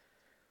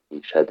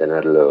 y ya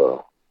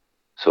tenerlo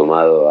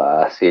sumado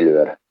a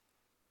Silver.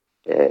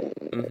 Eh,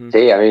 Ujú.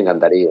 sí, a mí me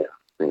encantaría,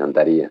 me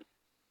encantaría.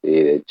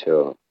 Sí, de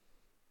hecho,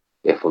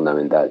 es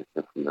fundamental,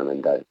 es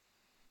fundamental.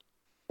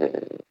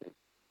 Eh,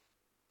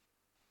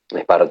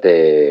 es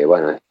parte,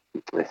 bueno,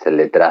 es el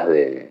detrás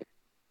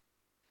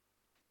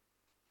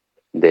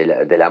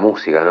de la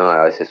música, ¿no?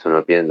 A veces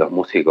uno piensa, los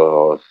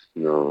músicos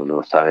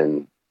no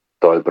saben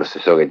todo el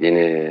proceso que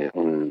tiene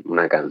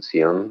una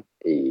canción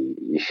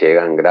y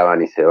llegan,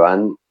 graban y se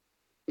van.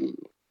 Y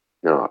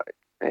no,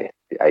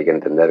 hay que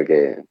entender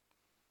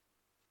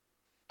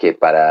que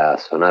para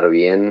sonar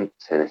bien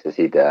se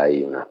necesita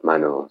ahí unas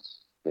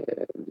manos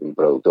de un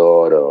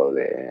productor o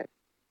de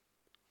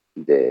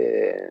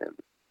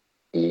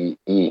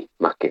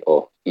más que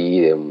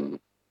de un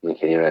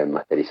ingeniero de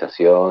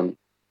masterización,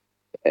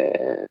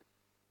 eh,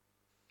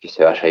 que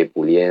se vaya ahí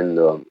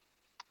puliendo.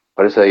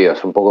 Por eso digo,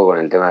 es un poco con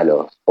el tema de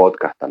los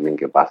podcasts también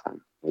que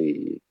pasan.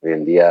 Hoy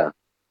en día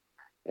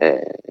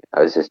eh,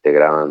 a veces te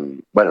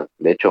graban, bueno,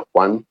 de hecho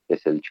Juan, que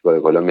es el chico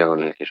de Colombia con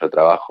el que yo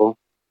trabajo,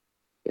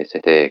 es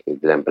de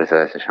la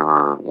empresa que se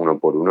llama Uno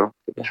por Uno,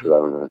 que te Ujú. ayuda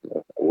con los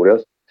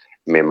seguros,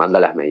 me manda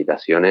las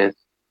meditaciones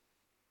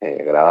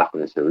grabadas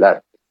con el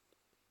celular.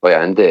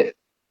 Obviamente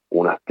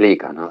uno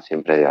explica, ¿no?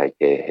 Siempre hay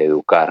que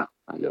educar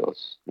a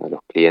los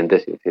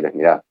clientes y decirles,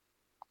 mira,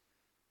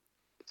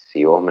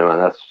 si vos me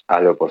mandás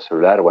algo por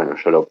celular, bueno,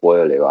 yo lo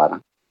puedo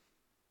elevar,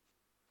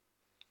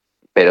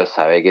 pero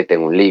sabe que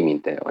tengo un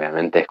límite.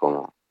 Obviamente es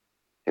como,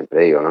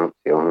 siempre digo, ¿no?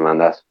 Si vos me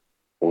mandás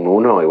un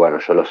uno y bueno,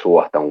 yo lo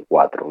subo hasta un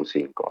 4 un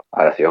 5.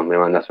 Ahora, si vos me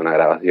mandas una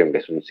grabación que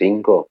es un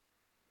 5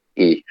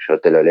 y yo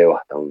te lo elevo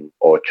hasta un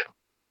 8.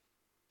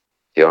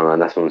 Si vos me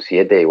mandas un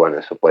 7 y bueno,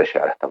 eso puede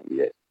llegar hasta un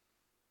 10.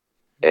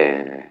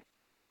 Eh,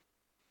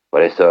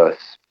 por eso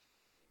es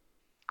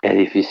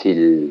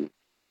difícil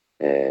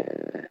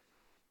eh,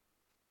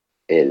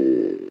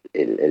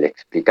 el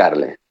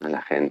explicarle a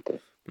la gente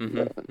lo, Ujú,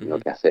 lo ujú.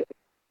 que hace.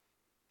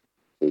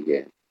 Así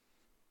que,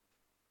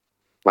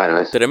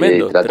 bueno,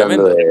 Tremendo, tratando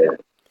tremendo. de.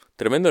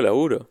 Tremendo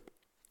laburo.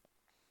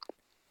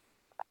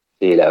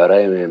 Sí, la verdad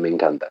que me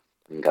encanta,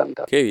 me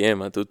encanta. Qué bien,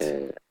 Matute.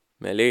 Eh,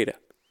 Me alegra.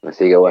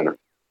 Así que bueno,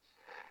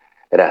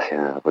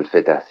 gracias,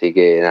 Polfeta. Así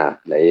que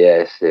nada, la idea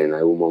es en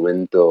algún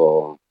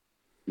momento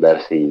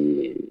ver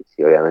si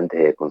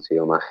obviamente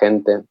consigo más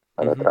gente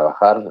para Ujú.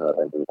 trabajar, la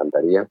verdad que me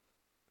encantaría.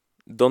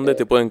 ¿Dónde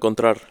te puede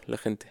encontrar la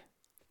gente?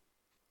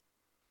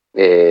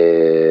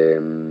 Eh,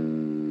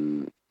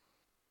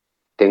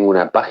 Tengo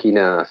una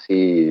página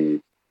así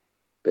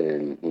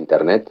en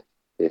internet,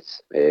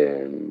 es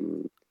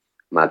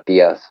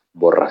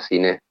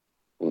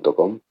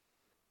matíasborracine.com.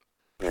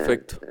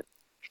 Perfecto.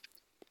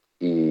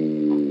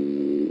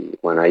 Y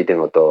bueno, ahí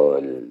tengo todo,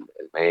 el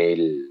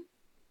mail,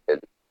 el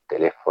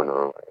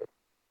teléfono,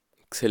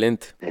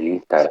 Excelente. el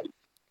Instagram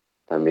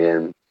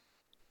también.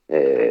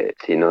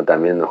 Si no,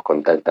 también nos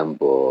contactan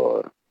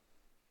por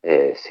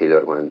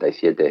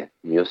Silver47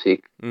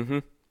 Music,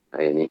 Ujú.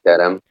 ahí en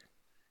Instagram.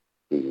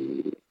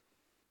 Y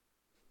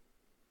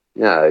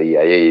nada, y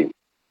ahí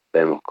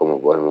vemos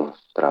cómo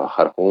podemos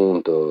trabajar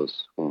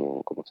juntos,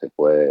 cómo se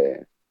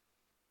puede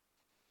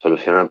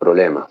solucionar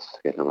problemas,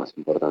 que es lo más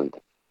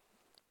importante.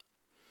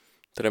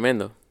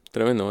 Tremendo,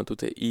 tremendo,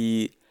 Matute.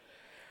 Y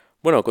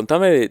bueno,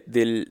 contame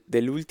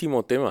del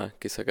último tema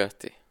que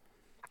sacaste.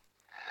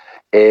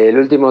 El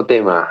último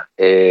tema,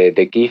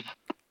 The Gift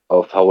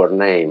of Our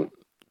Name,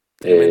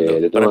 Tremendo.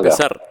 lo Para tengo acá.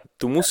 empezar,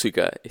 tu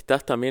música,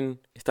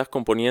 estás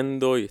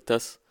componiendo y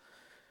estás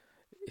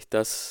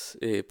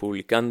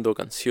publicando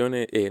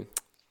canciones,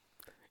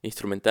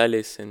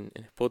 instrumentales en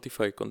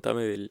Spotify.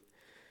 Contame de,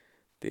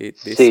 de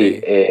Sí, ese,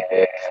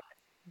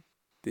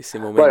 de ese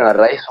bueno, momento.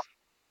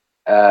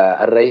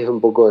 a raíz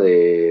un poco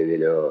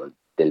del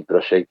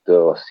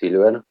proyecto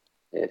Silver,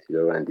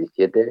 Silver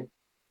 47,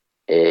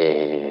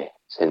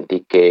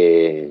 sentí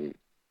que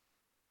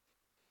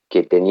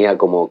tenía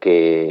como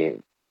que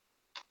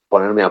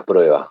ponerme a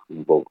prueba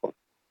un poco.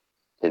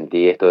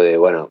 Sentí esto de,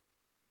 bueno,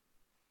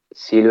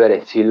 Silver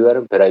es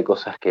Silver, pero hay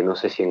cosas que no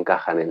sé si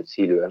encajan en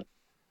Silver,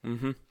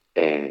 Ujú.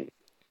 eh,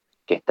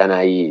 que están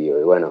ahí, digo,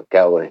 y bueno, ¿qué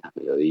hago con estas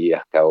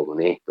melodías? ¿Qué hago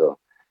con esto?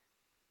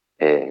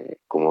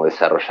 Como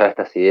desarrollar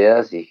estas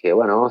ideas y dije,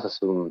 bueno, vamos a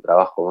hacer un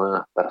trabajo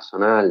más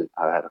personal,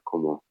 a ver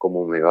cómo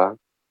me va.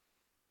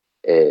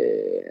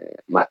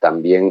 Más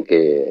también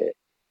que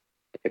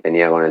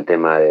venía con el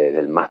tema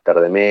del máster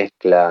de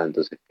mezcla,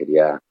 entonces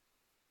quería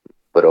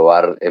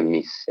probar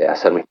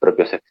hacer mis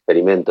propios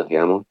experimentos,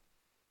 digamos.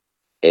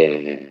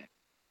 Eh,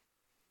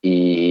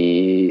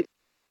 y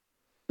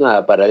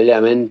nada,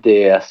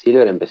 paralelamente a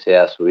Silver empecé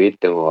a subir,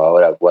 tengo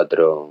ahora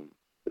 4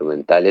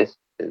 instrumentales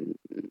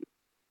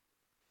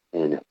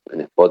en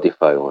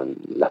Spotify o en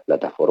las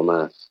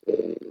plataformas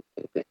de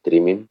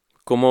streaming.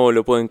 ¿Cómo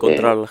lo puede Eh,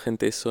 encontrar la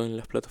gente eso en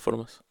las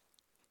plataformas?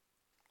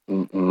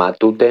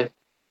 Matute,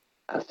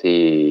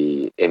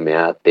 así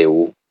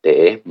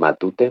Matute,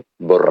 Matute,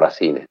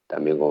 Borracine,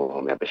 también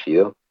como mi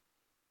apellido.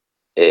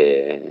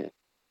 Eh,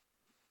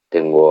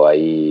 Tengo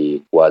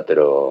ahí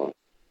 4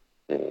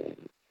 eh,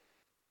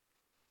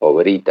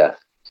 obritas,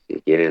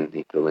 si quieren,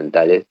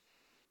 instrumentales,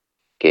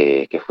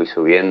 que fui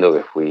subiendo,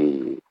 que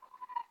fui...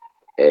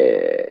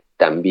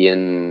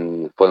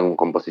 también fueron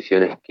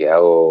composiciones que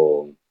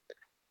hago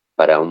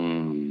para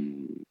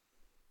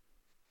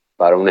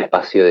para un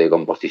espacio de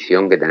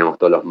composición que tenemos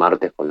todos los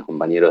martes con los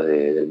compañeros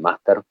del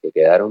máster que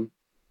quedaron,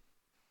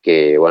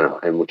 que bueno,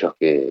 hay muchos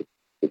que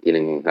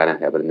tienen ganas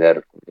de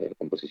aprender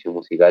composición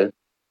musical,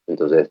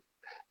 entonces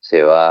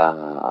se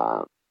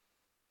va,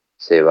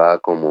 se va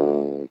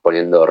como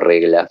poniendo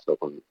reglas o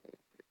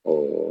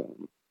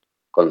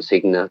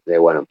consignas de,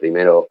 bueno,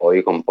 primero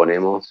hoy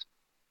componemos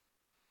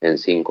en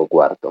 5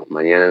 cuartos,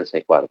 mañana en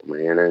 6 cuartos,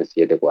 mañana en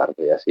 7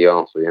 cuartos, y así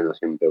vamos subiendo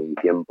siempre un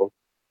tiempo.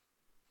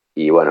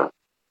 Y bueno,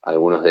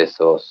 algunos de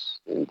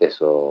esos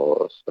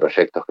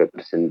proyectos que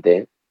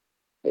presenté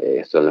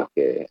son los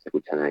que se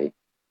escuchan ahí.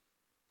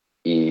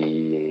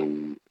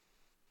 Y,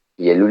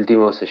 y el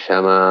último se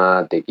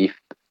llama The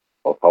Gift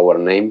of Our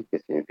Name, que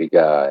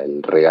significa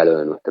el regalo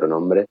de nuestro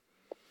nombre.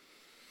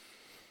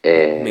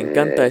 Me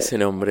encanta Eh, ese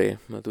nombre,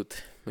 Matute.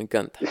 Me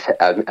encanta.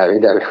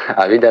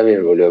 a mí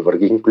también, boludo,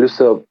 porque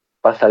incluso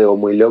pasa algo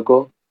muy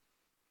loco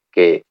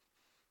que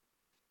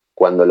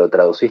cuando lo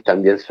traducís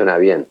también suena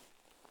bien.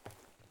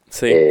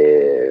 Sí.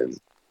 Eh,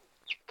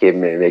 que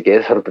me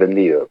quedé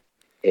sorprendido.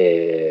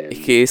 Eh,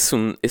 Es que es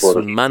por,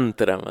 un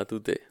mantra,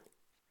 Matute.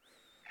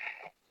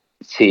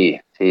 sí,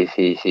 sí,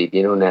 sí, sí,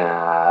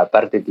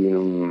 aparte tiene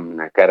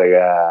una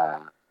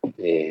carga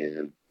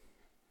eh,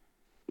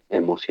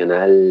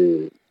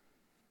 emocional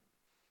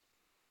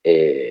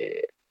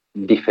eh,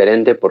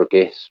 diferente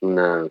porque es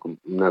una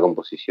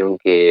composición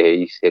que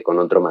hice con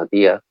otro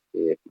Matías,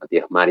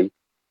 Matías Mari,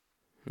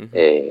 Ujú.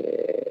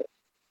 eh,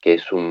 que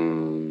es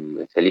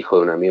el hijo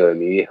de un amigo de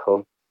mi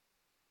viejo.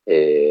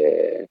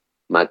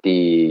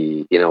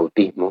 Mati tiene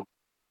autismo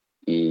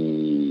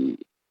y,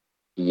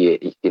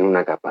 y tiene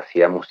una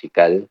capacidad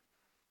musical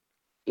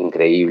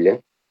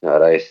increíble, la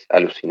verdad es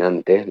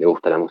alucinante, le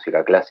gusta la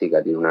música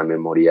clásica, tiene una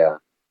memoria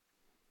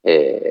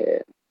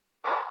eh,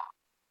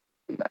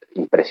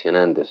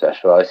 impresionante, o sea,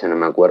 yo a veces no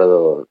me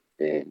acuerdo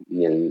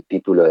ni el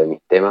título de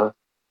mis temas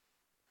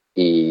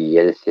y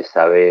él se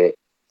sabe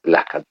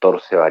las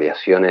 14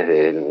 variaciones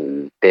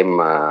del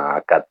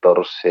tema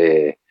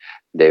 14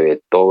 de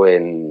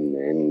Beethoven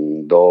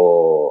en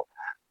do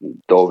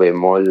do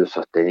bemol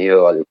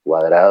sostenido al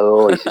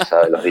cuadrado y se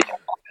sabe los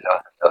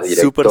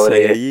Super directores.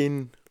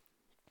 Saiyajin.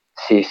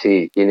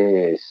 Sí,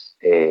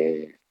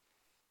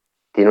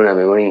 tiene una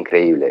memoria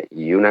increíble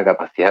y una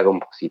capacidad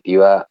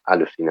compositiva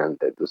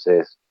alucinante.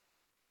 Entonces,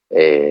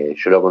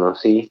 yo lo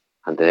conocí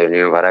antes de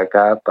venir para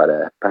acá,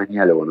 para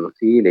España, lo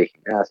conocí y le dije,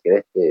 nada, si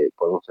querés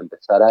podemos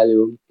empezar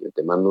algo, yo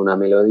te mando una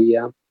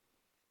melodía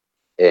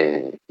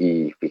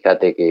y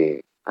fíjate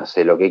que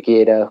hace lo que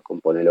quieras,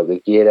 compone lo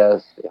que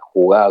quieras,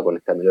 jugá con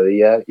esta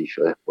melodía y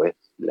yo después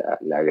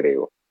la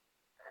agrego.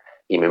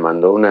 Y me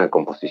mandó una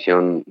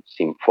composición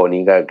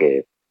sinfónica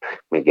que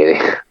me quedé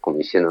como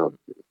diciendo,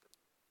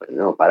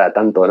 no, para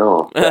tanto no.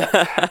 O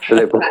sea, yo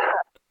le puse,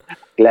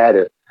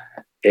 claro.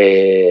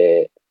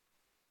 Eh,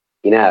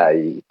 y nada,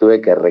 y tuve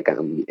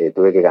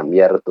que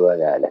cambiar toda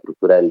la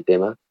estructura del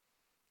tema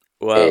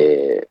Wow.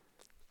 eh,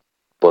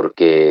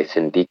 porque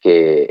sentí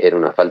que era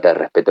una falta de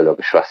respeto lo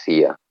que yo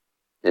hacía.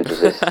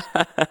 Entonces,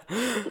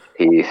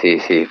 sí,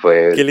 Qué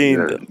fue...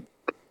 lindo.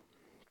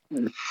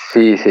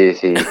 Sí,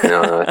 dije,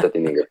 no, esto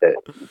tiene que ser,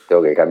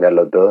 tengo que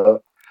cambiarlo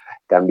todo.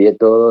 Cambié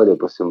todo, le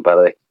puse un par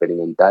de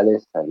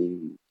experimentales,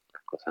 ahí,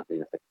 cosas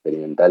medias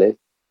experimentales,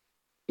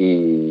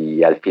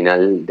 y al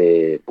final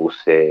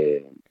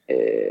puse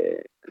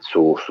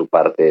su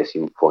parte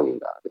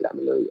sinfónica de la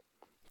melodía.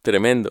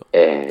 Tremendo,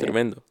 Eh,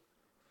 tremendo.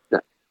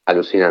 na-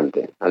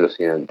 alucinante.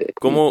 Y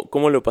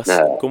 ¿Cómo lo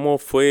nada, cómo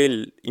fue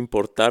el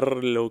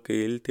importar lo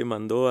que él te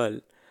mandó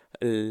al,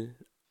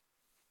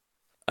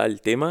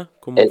 al tema?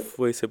 ¿Cómo él-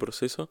 fue ese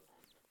proceso?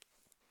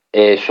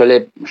 yo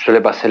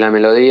le pasé la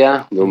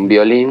melodía de un Ujú.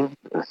 violín,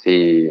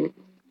 así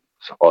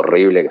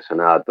horrible, que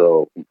sonaba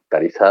todo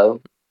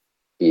computarizado,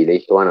 y le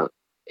dije, bueno,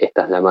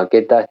 esta es la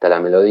maqueta, esta es la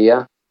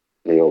melodía,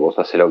 le digo, vos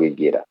haces lo que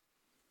quieras.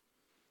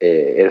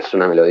 Es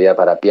una melodía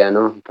para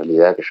piano, en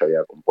realidad, que yo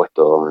había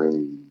compuesto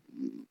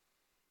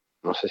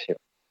no sé si en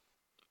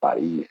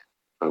París,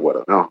 no me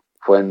acuerdo, no,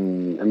 fue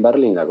en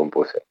Berlín la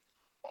compuse.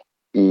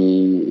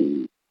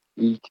 Y,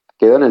 y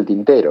quedó en el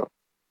tintero.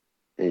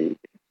 Y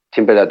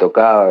siempre la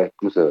tocaba,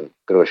 incluso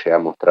creo que llegué a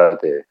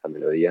mostrarte esa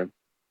melodía.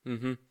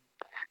 Ujú.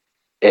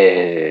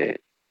 Eh,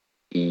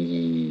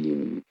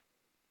 y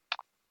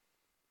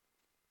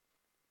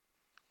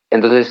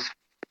entonces,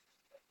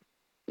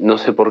 no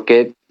sé por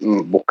qué,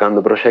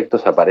 buscando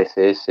proyectos,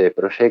 aparece ese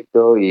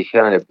proyecto y dije,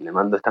 le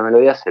mando esta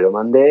melodía, se lo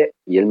mandé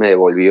y él me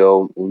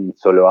devolvió un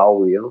solo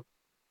audio,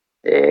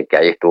 que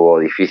ahí estuvo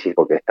difícil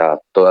porque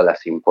estaba toda la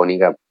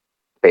sinfónica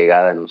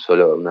pegada en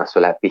una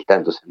sola pista,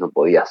 entonces no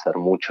podía hacer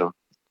mucho,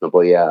 no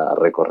podía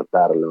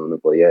recortarlo, no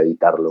podía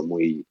editarlo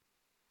muy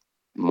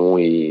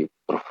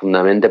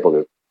profundamente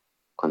porque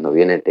cuando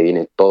te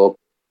viene todo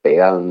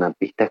pegado en una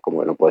pista es como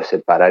que no puedes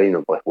separar y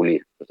no puedes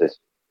pulir.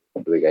 Entonces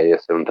tuve que ahí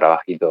hacer un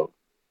trabajito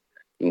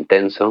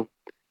intenso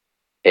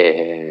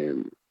eh,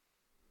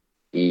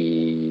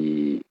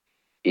 y,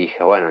 y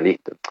dije, bueno,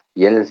 listo.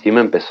 Y él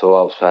encima empezó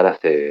a usar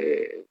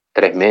hace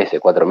 3 meses,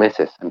 4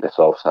 meses,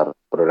 empezó a usar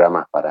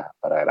programas para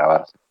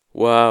grabarse.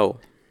 Wow.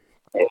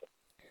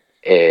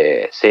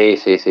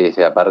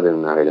 Sí, aparte de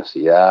una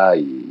velocidad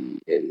y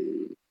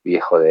el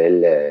viejo de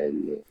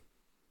él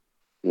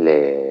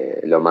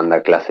lo manda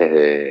a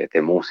clases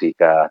de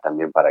música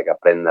también para que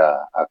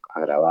aprenda a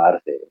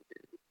grabarse.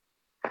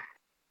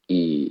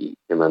 Y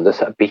me mandó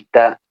esa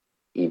pista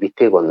y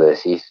viste cuando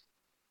decís,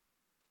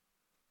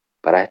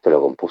 para esto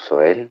lo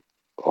compuso él,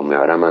 o me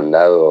habrá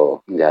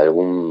mandado de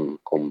algún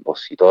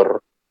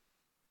compositor.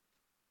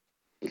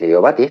 Y le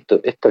digo, Mati,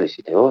 ¿esto lo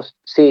hiciste vos?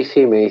 Sí,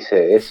 me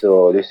dice,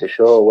 eso lo hice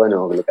yo,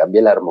 bueno, le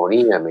cambié la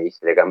armonía, me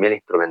dice, le cambié la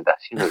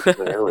instrumentación, y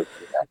yo me hago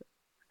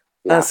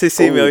Ah, la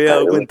sí, me había punta dado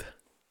de un... cuenta.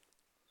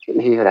 Yo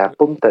le digo, la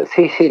punta,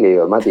 sí, le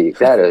digo, Mati,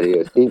 claro, le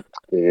digo, sí,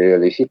 le digo,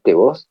 ¿lo hiciste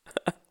vos?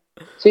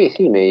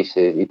 Sí, me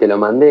dice, y te lo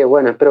mandé,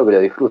 bueno, espero que lo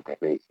disfrutes,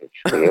 me dice.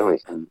 Yo me quedé como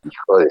diciendo,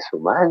 hijo de su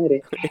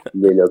madre,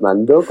 me lo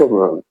mandó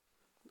como,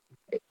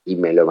 y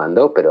me lo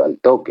mandó, pero al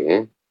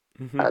toque,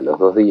 Ujú. a los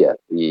 2 días.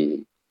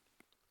 Y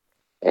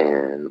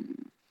eh,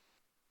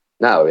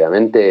 nada,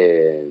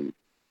 obviamente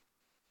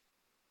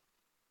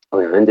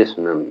es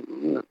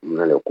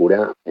una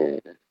locura.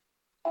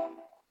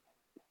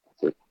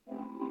 Sí.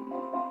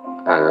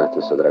 No, esto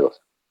es otra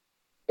cosa.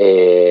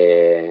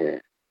 Eh,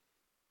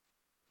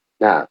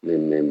 nada,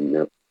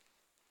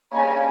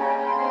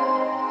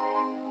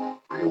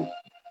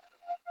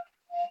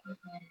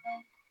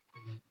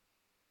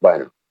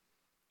 bueno,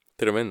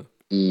 Tremendo.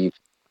 y,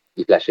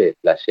 y flashé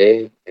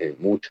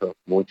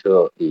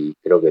mucho, y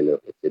creo que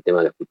este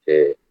tema lo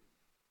escuché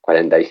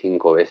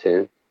 45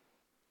 veces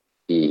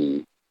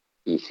y,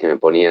 y se me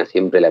ponía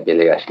siempre la piel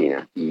de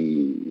gallina.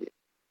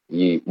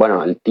 Y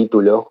bueno, el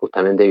título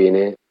justamente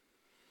viene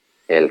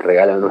el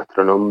regalo de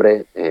nuestro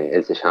nombre,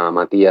 él se llama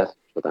Matías,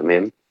 yo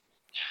también,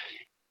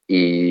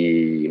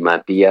 y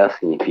Matías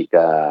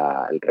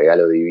significa el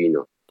regalo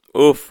divino,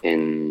 Uf,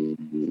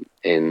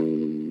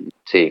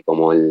 sí,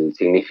 como el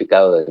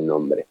significado del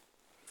nombre.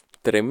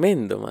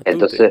 tremendo,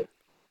 Matute.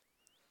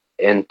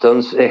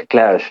 Entonces,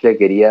 claro, yo le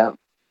quería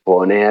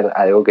poner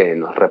algo que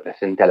nos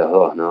represente a los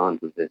dos, ¿no?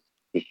 Entonces,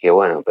 dije,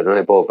 bueno, pero no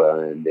le puedo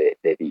poner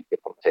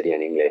 ¿cómo sería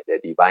en inglés? De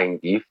Divine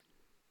Gift,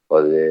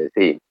 o de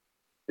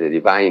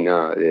Divine,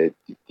 no, de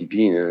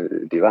Divino,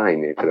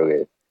 Divine, creo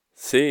que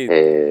Sí,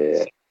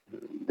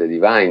 de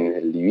Divine,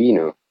 el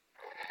divino.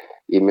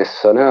 Y me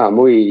sonaba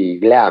muy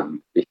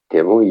glam,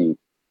 ¿viste? Muy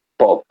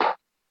pop.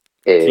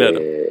 claro.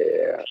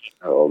 Eh,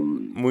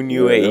 Muy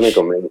New no me Age.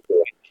 convence.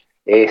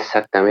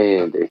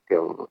 Exactamente, ¿viste?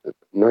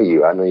 No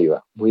iba,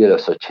 muy de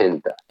los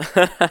 80.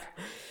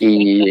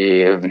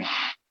 Y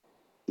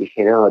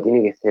dije, no,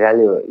 tiene que ser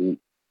algo. Y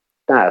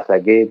nada,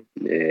 saqué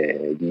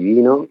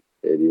Divino,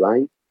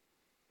 Divine,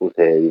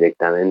 puse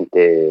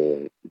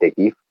directamente The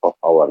Gift of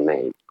Our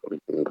Name, como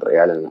un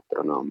regalo de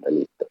nuestro nombre,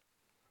 listo.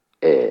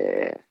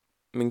 Eh,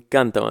 Me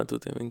encanta,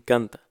 Matute, me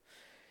encanta.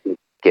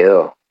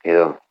 quedó.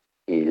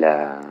 Y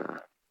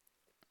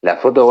la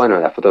foto, bueno,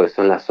 la foto que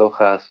son las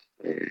hojas,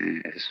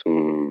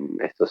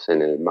 esto es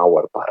en el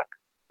Mauer Park,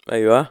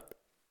 Ahí va.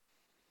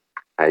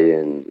 ahí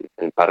en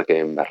el parque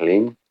en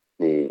Berlín.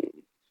 Y es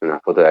una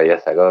foto que había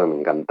sacado que me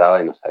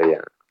encantaba y no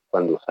sabía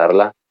cuándo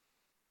usarla.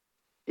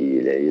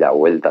 Y le di la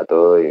vuelta a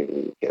todo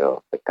y quedó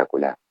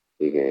espectacular.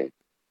 Así que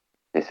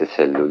ese es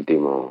el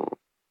último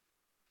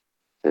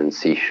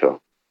sencillo.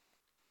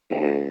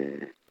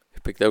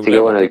 Así que Espectacular,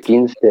 bueno, Matute.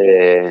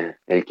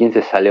 el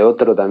 15 sale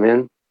otro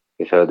también,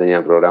 que ya lo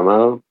tenía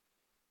programado.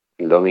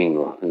 El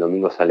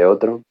domingo sale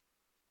otro.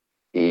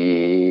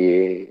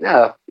 Y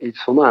nada, ir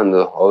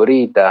sumando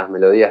obritas,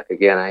 melodías que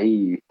quedan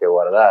ahí, viste,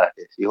 guardadas,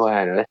 que decís,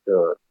 bueno,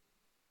 esto,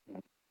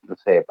 no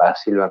sé, para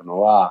Silver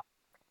no va,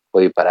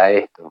 puedo ir para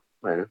esto,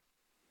 bueno,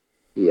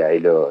 y ahí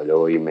lo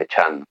voy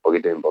mechando,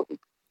 poquito en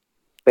poquito.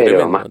 Pero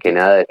Tremendo, más que Matute.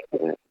 nada,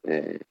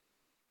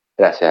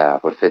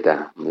 gracias,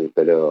 Porfeta,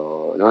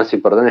 pero lo más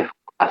importante es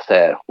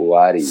hacer,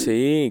 jugar y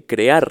Sí,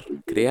 crear,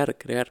 crear,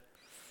 crear.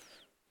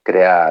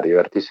 crear,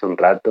 divertirse un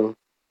rato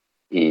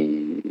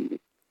y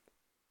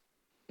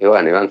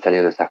bueno, y van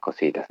saliendo esas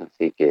cositas,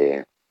 así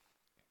que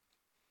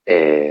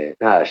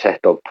nada, ya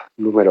es top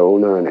número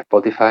uno en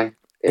Spotify.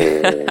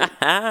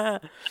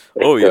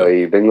 Obvio.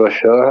 Vengo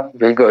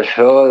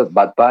yo,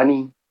 Bad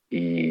Bunny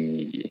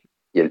y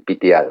el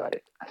Piti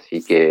Álvarez.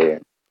 Así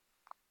que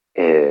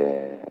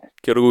eh,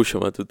 Qué orgullo,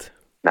 Matute.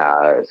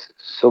 nada,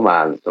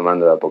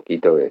 sumando de a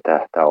poquito que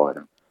está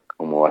bueno,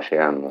 como va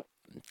llegando.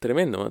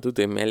 Tremendo,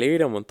 Matute. Me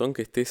alegra un montón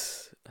que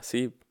estés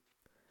así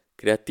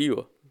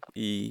creativo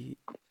y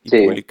Sí,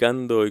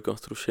 publicando y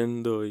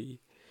construyendo y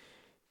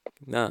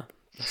nada,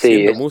 sí,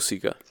 haciendo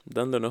música,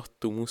 dándonos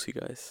tu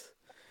música.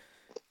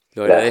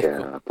 Lo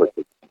agradezco. gracias, pues,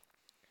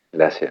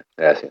 gracias.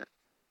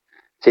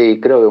 Sí,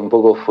 creo que un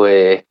poco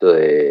fue esto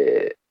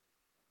de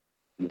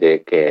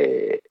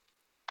que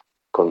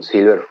con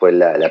Silver fue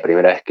la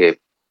primera vez que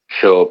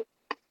yo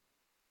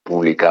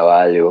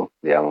publicaba algo,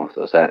 digamos,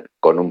 o sea,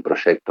 con un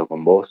proyecto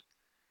con vos,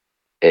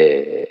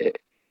 eh,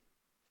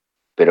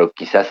 pero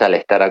quizás al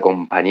estar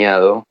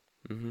acompañado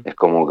Ujú, es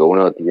como que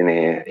uno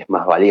es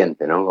más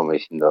valiente, ¿no? Como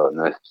diciendo,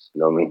 no es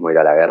lo mismo ir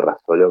a la guerra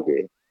solo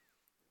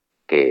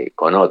que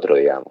con otro,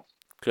 digamos,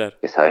 claro.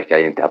 que sabes que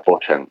alguien te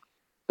apoya.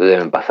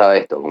 Entonces me pasaba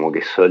esto, como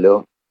que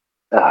solo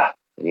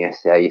tenía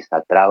ahí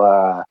esa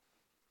traba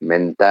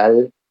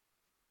mental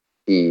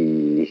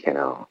y dije,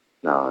 no,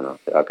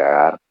 se va a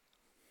cagar.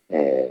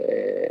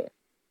 Eh,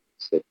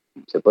 se,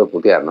 se puede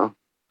putear, ¿no?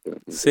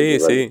 Sí,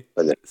 sí.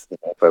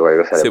 Fue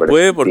cualquier cosa le Se parece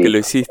puede un porque lo tip.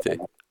 hiciste.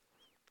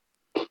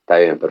 Está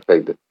bien,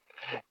 perfecto.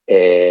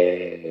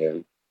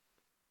 Eh,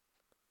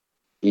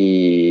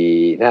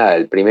 y nada,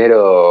 el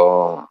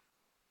primero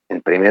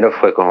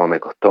fue como me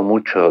costó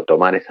mucho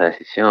tomar esa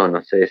decisión,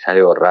 no sé, es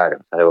algo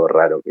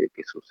raro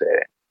que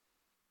sucede.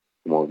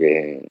 Como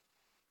que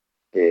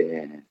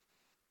eh,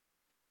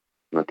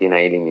 no tiene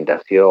ahí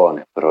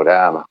limitaciones,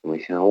 programas, como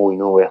diciendo, uy,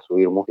 no voy a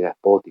subir música a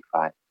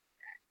Spotify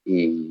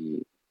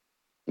y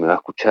me va a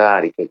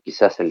escuchar y que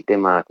quizás el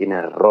tema tiene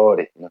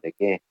errores, no sé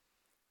qué.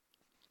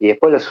 Y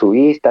después lo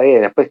subí, está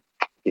bien, después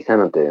quizás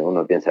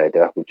uno piensa que te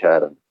va a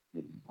escuchar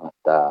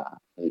hasta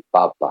el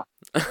Papa.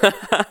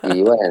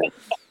 Y bueno,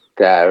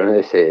 claro, uno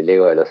es el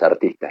ego de los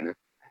artistas, ¿no?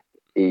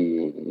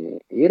 Y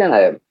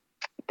era,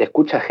 te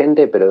escucha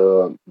gente,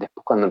 pero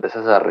después cuando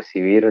empezás a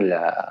recibir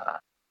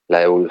la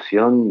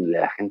devolución,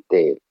 la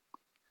gente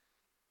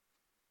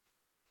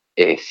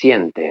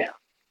siente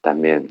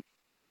también.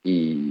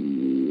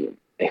 Y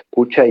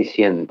escucha y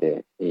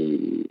siente.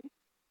 Y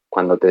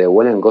cuando te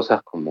devuelven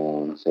cosas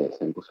como, no sé,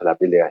 se me puso la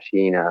piel de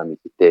gallina, me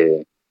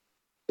hiciste,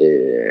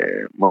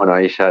 bueno,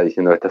 ahí ya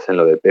diciendo que estás en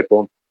lo de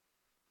Pepo,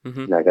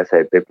 Ujú, la casa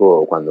de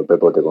Pepo, cuando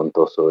Pepo te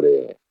contó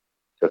sobre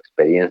su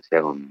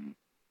experiencia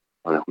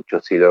cuando escuchó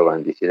Siglo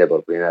 47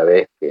 por primera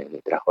vez, que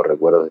le trajo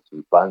recuerdos de su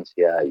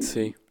infancia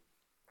sí.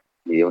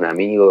 y de un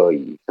amigo,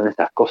 y son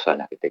esas cosas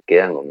las que te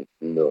quedan como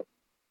diciendo,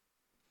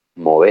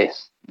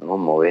 movés, ¿no?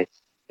 Movés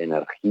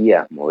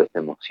energías, movés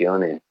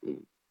emociones, y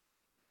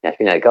al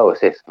fin y al cabo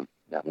es eso,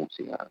 la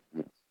música,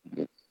 no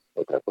es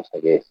otra cosa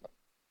que eso,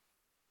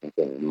 es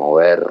que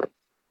mover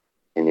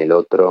en el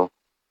otro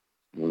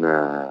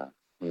una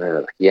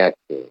energía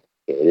que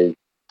él,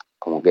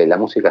 como que la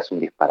música es un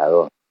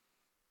disparador.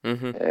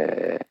 Ujú,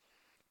 Eh,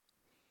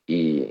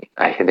 y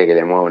hay gente que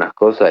le mueve unas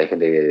cosas, hay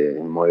gente que le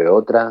mueve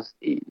otras,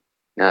 y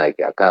nada,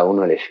 que a cada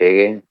uno le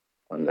llegue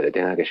cuando le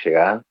tenga que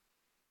llegar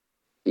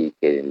y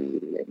que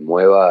le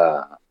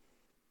mueva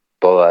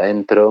todo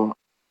adentro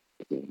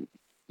y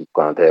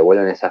cuando te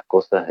devuelven esas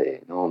cosas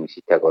de, no, me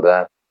hiciste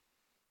acordar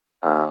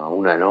a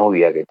una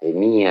novia que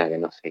tenía, que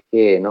no sé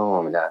qué,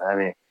 no, la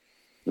verdad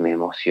me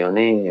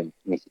emocioné,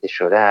 me hiciste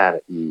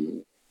llorar,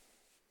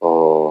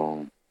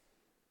 o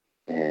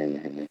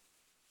eh,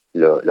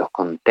 los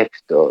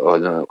contextos,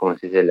 o ¿cómo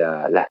se dice?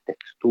 Las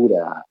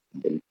texturas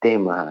del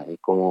tema, y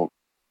cómo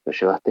lo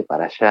llevaste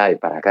para allá y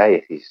para acá,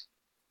 y decís,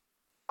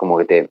 como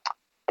que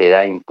te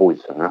da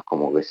impulso, ¿no? Es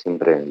como que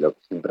siempre, lo que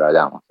siempre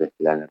hablamos, es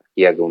la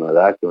energía que uno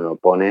da, que uno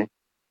pone,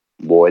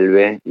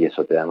 vuelve, y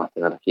eso te da más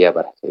energía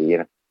para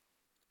seguir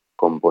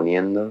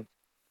componiendo,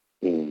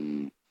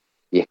 y,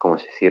 y es como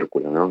ese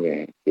círculo, ¿no?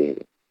 Que,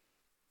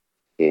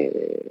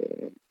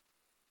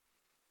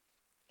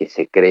 que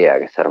se crea,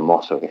 que es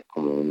hermoso, que es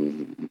como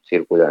un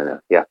círculo de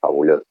energía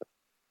fabuloso.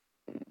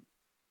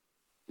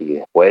 Y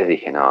después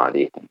dije, no,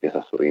 listo, empiezo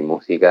a subir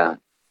música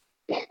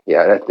y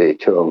ahora estoy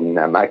hecho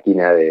una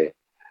máquina de,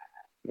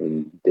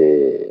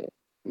 de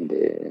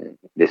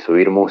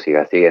subir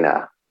música, así que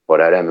nada,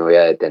 por ahora me voy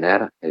a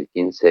detener, el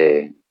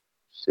 15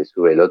 se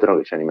sube el otro,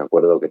 que ya ni me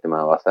acuerdo qué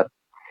tema va a ser,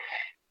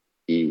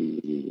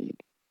 y,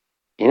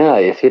 y nada,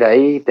 decir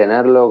ahí,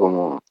 tenerlo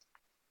como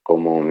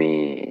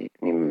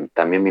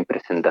también mi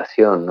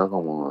presentación, ¿no?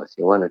 Como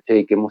decir, bueno, che,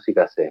 ¿y qué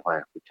música haces?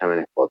 Bueno, escúchame en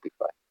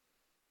Spotify.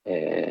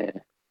 Eh,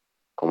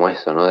 Como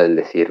eso, ¿no? Del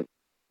decir,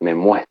 me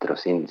muestro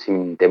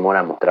sin temor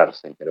a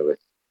mostrarse. Creo que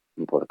es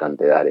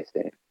importante dar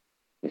ese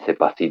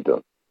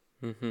pasito.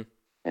 Ujú.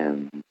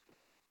 Eh,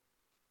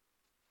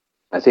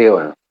 Así que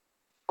bueno,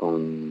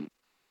 con,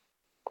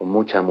 con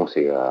mucha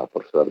música,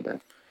 por suerte.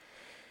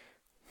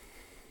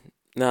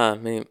 Nada,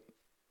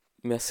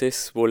 me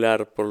haces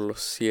volar por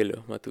los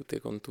cielos, Matute,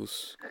 con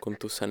tus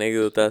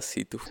anécdotas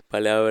y tus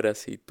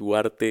palabras y tu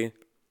arte.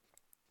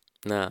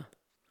 Nada,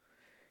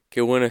 qué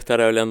bueno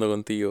estar hablando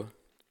contigo.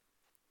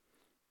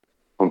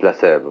 Un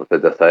placer,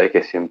 Rosetta. Sabés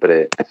que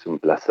siempre es un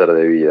placer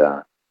de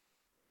vida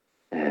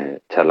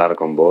charlar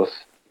con vos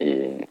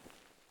y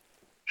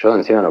yo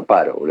encima no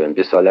paro, boludo.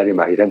 Empiezo a hablar,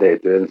 imagínate que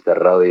estuve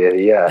encerrado 10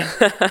 días.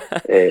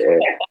 Eh,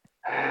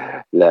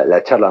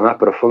 la charla más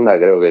profunda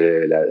creo que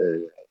la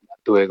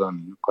tuve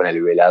con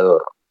el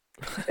velador.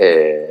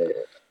 Eh,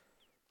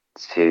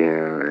 sí,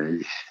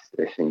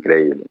 es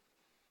increíble.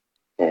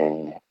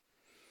 Eh,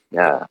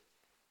 Nada,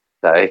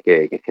 sabés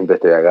que siempre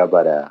estoy acá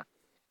para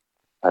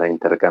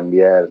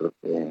intercambiar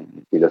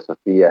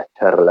filosofías,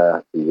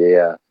 charlas,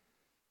 ideas.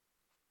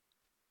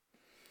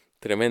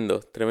 Tremendo,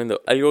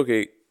 tremendo. Algo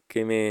que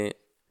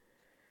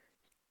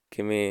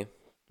me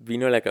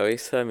vino a la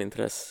cabeza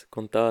mientras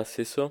contabas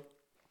eso,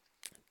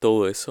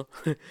 todo eso.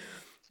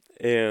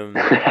 em,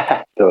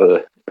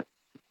 Todo.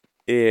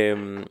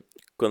 em,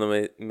 Cuando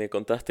me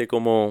contaste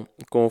cómo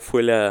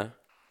fue la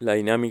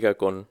dinámica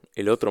con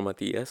el otro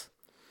Matías,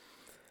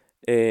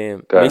 me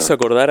hizo Claro.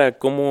 acordar a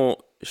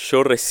cómo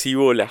yo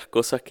recibo las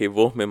cosas que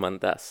vos me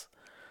mandás.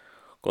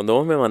 Cuando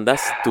vos me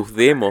mandás tus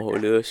demos,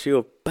 boludo, yo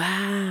digo,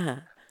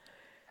 ¡pa!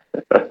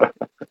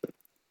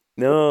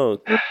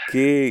 No,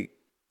 qué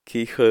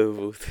hijo de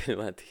puta el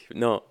Mati.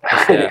 No, o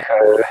sea,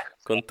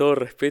 con todo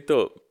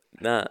respeto,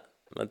 nada,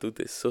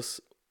 Matute,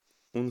 sos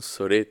un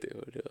sorete,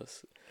 boludo.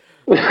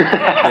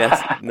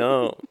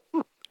 No,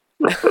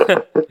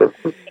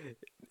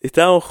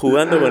 estábamos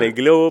jugando con el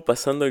globo,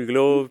 pasando el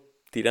globo,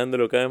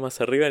 tirándolo cada vez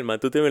más arriba. El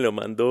Matute me lo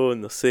mandó,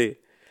 no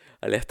sé,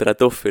 a la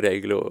estratosfera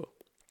el globo.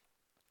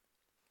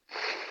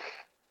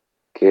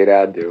 Qué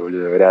grande,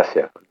 boludo.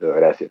 Gracias, boludo.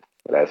 Gracias.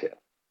 Gracias.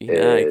 Y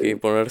nada, hay que Eh,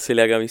 ponerse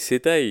la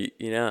camiseta y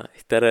nada,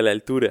 estar a la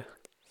altura.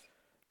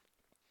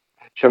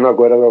 yo me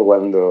acuerdo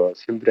cuando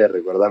siempre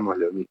recordamos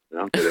lo mismo,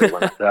 ¿no? Pero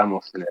cuando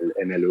estábamos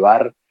en el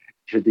bar,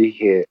 yo te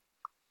dije,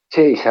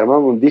 che, y si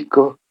armamos un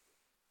disco,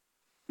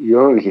 y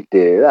vos me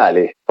dijiste,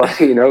 dale, fue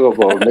así, ¿no?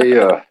 Como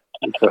medio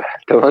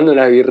tomando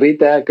una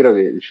birrita, creo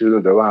que yo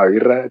no tomaba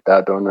birra,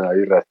 estaba tomando una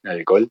birra sin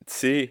alcohol.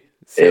 Sí,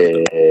 cierto.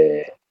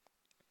 Eh,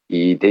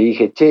 y te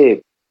dije,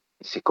 che,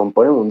 si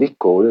componemos un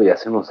disco, boludo, y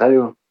hacemos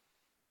algo.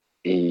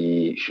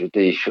 Y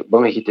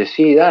vos me dijiste,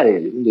 sí, dale.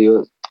 Y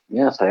digo,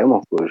 mira,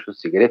 sabemos, porque yo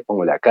si querés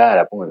pongo la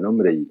cara, pongo el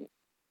nombre y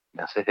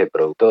me haces de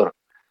productor.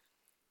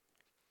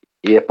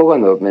 Y después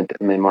cuando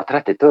me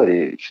mostraste todo,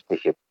 y yo te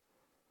dije,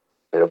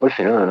 pero por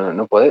fin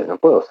no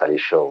puedo salir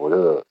yo,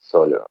 boludo,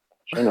 solo.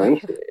 Yo no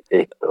hice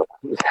esto.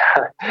 O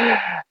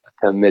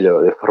sea, me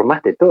lo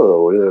deformaste todo,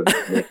 boludo.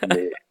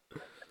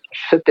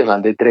 Yo te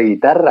mandé 3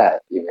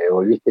 guitarras y me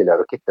devolviste la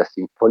Orquesta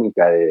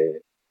Sinfónica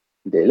de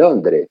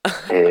Londres.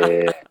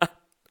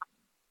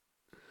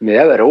 Me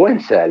da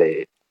vergüenza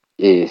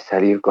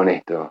salir con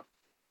esto,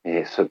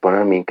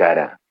 poner mi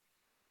cara.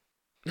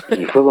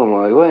 Y fue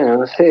como, bueno,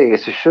 no sé, qué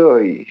sé yo,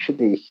 y yo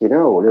te dije,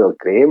 no, boludo,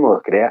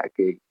 creemos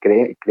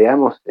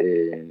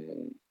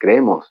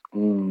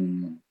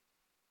un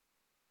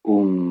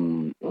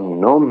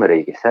nombre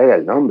y que salga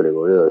el nombre,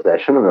 boludo. O sea,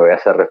 yo no me voy a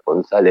hacer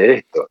responsable de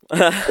esto. O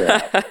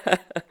sea,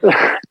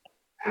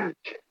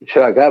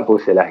 Yo acá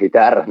puse las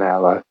guitarras nada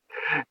más.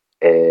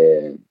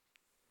 Eh,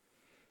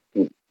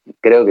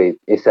 Creo que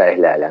esa es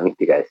la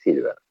mística de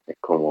Silver. Es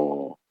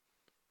como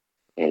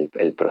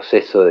el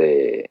proceso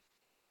de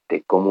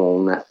cómo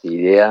unas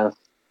ideas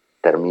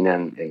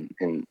terminan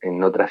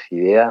en otras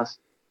ideas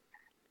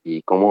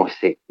y cómo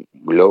ese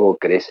globo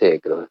crece,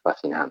 creo que es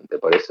fascinante.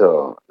 Por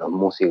eso los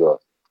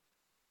músicos,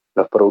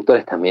 los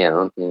productores también,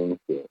 ¿no? Tienen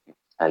que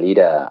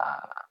salir a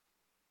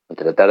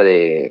tratar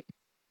de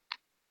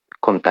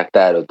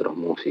contactar a otros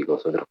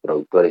músicos, otros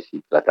productores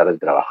y tratar de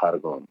trabajar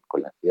con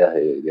las ideas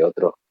de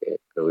otros, que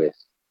creo que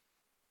es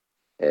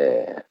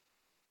eh,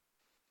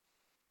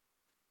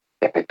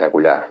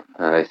 espectacular,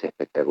 a veces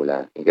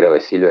espectacular. Y creo que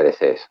Silver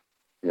es eso.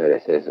 Silver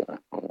es eso.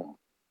 ¿No?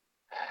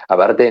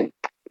 Aparte,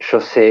 yo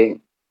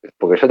sé,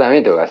 porque yo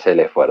también tengo que hacer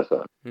el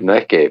esfuerzo. No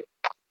es que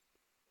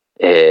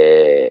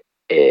eh,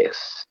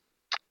 es,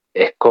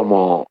 es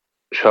como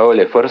yo hago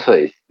el esfuerzo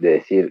de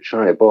decir, yo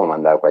no le puedo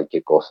mandar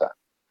cualquier cosa.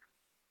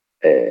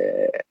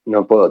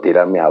 No puedo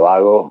tirarme a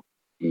vago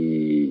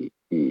y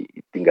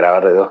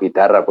grabar de dos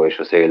guitarras, porque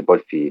yo sé que el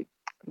Polfi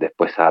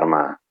después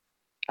arma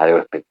algo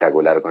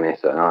espectacular con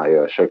eso, ¿no?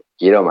 Digo, yo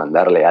quiero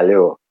mandarle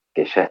algo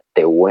que ya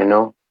esté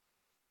bueno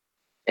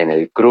en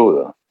el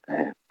crudo,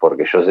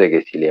 porque yo sé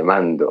que si le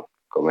mando,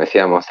 como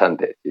decíamos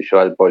antes, si yo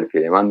al Polfi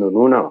le mando un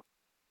 1,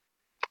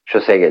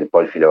 yo sé que el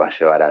Polfi lo va a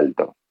llevar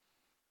alto,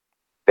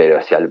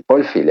 pero si al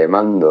Polfi le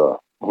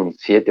mando un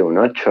 7, un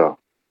 8,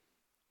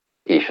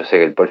 y yo sé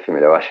que el Polfi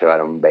me lo va a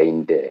llevar un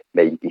 20,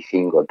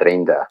 25,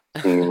 30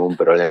 sin ningún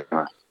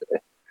problema.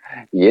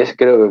 Y es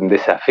creo que un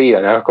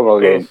desafío, ¿no? Es como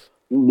que Uf,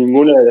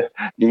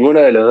 ninguno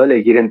de los dos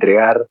le quiere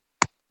entregar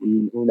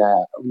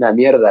una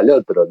mierda al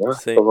otro, ¿no?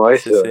 sí, Como sí,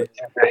 eso. sí.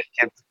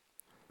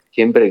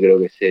 Siempre creo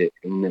que es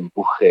un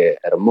empuje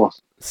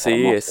hermoso,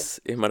 Sí, hermoso.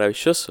 es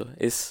maravilloso.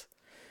 Es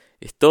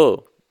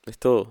todo, es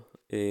todo.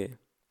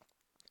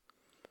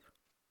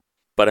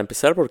 Para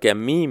empezar, porque a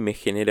mí me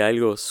genera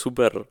algo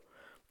súper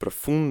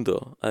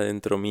profundo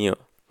adentro mío.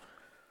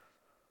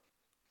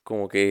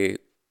 Como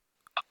que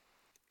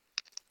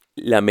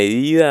la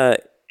medida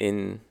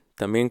en,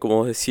 también como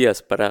vos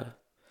decías, para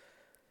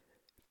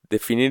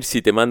definir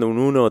si te mando un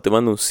 1 o te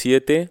mando un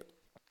 7,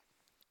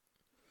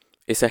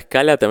 esa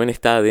escala también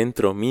está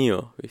adentro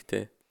mío,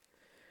 ¿viste?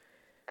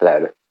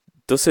 Claro,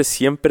 Entonces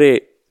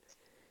siempre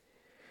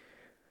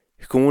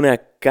es como una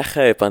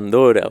caja de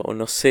Pandora, o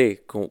no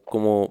sé,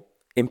 como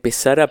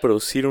empezar a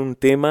producir un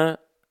tema,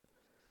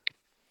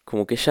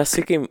 como que ya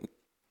sé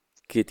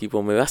que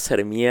tipo me va a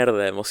hacer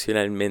mierda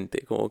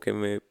emocionalmente, como que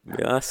me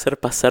va a hacer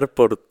pasar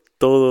por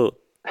todos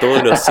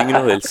los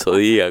signos del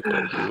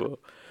zodíaco, tipo.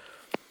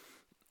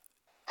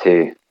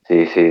 sí,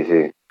 sí, sí,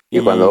 sí. Y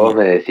cuando vos Y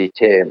me decís,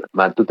 che,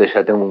 Matute,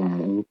 ya tengo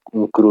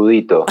un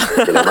crudito,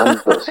 ¿te lo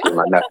mando? Sí,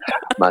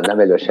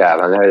 mándamelo ya,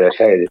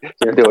 que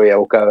si no te voy a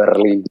buscar a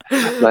Berlín,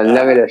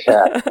 mándamelo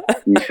ya.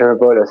 Y yo me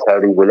pongo los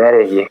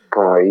auriculares y es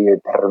como, y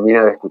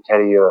termino de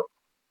escuchar y digo,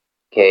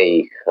 qué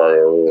hijo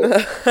de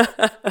puta,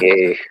 qué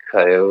hijo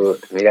de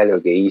puta, mirá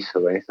lo que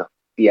hizo con esos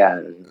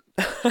pianos.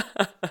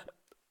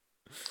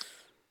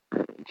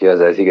 Yo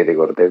ibas a decir que te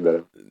corté,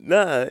 pero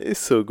nada,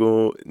 eso,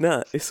 como,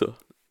 nada, eso.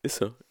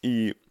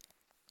 Y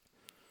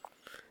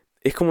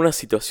es como una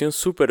situación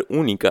súper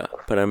única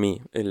para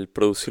mí el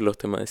producir los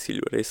temas de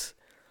Silver. Es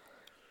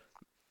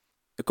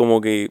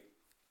como que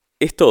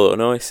es todo,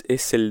 ¿no?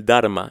 Es el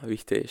Dharma,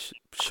 ¿viste?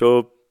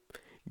 Yo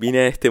vine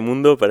a este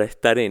mundo para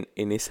estar en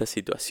esa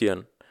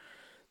situación,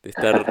 de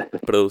estar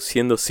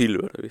produciendo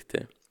Silver,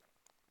 ¿viste?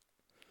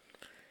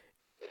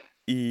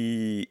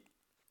 Y,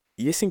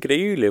 y es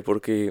increíble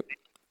porque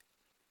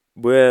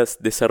voy a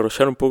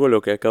desarrollar un poco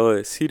lo que acabo de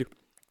decir.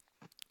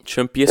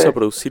 Yo sí, empiezo a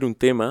producir un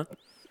tema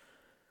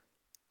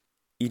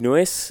y no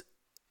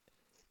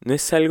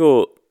es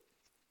algo,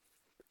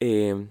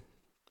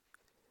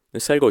 no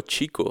es algo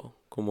chico,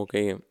 como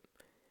que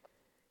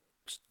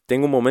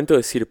tengo un momento de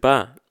decir,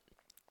 pa,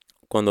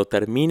 cuando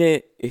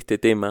termine este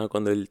tema,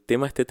 cuando el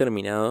tema esté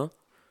terminado,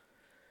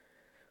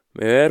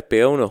 me voy a haber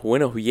pegado unos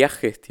buenos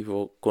viajes,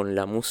 tipo, con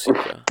la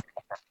música.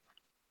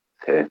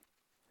 sí,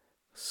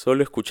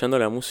 Solo escuchando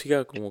la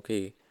música, como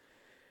que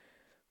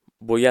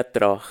voy a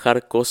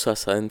trabajar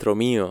cosas adentro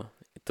mío.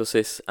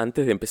 Entonces,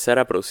 antes de empezar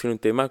a producir un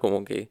tema,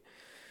 como que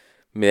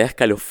me da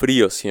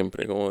escalofrío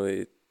siempre, como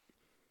de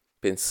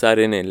pensar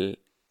en el,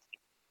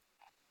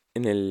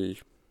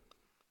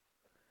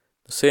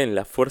 no sé, en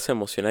la fuerza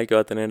emocional que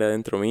va a tener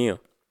adentro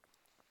mío.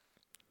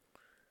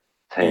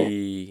 sí,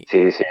 Y,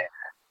 sí, sí,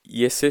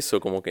 y es eso,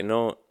 como que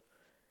no,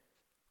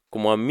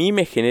 como a mí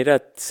me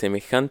genera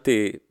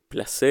semejante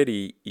placer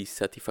y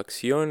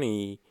satisfacción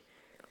y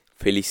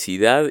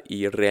felicidad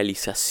y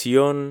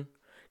realización,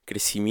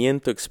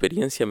 crecimiento,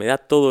 experiencia, me da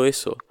todo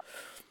eso.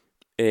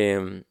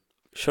 Em,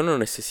 yo no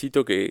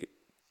necesito que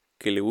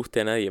le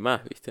guste a nadie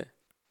más, ¿viste?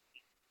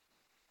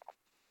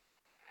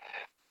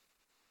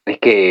 es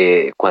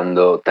que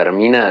cuando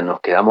termina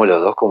nos quedamos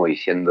los dos como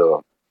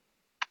diciendo,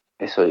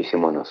 eso lo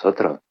hicimos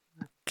nosotros.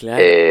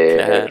 Claro, Eh,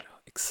 claro,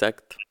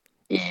 exacto.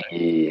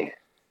 y,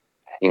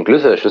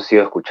 incluso yo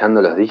sigo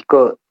escuchando los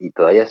discos y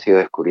todavía sigo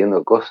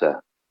descubriendo cosas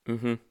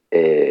Ujú.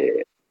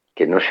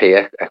 que no llegué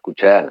a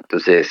escuchar.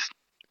 Entonces,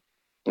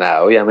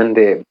 nada,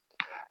 obviamente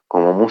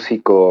como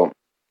músico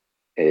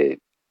eh,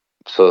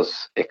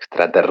 sos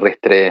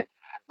extraterrestre,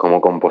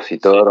 como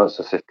compositor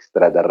sos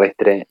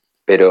extraterrestre,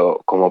 pero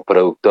como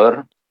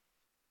productor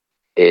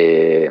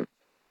eh,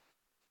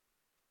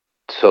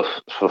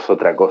 sos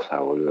otra cosa,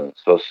 boludo.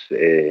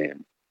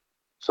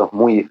 Sos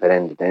muy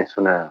diferente, tenés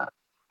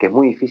que es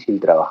muy difícil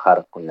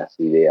trabajar con las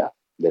ideas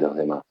de los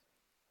demás.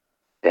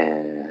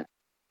 Eh,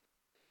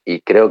 y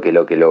creo que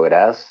lo que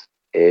lográs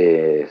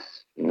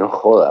es, no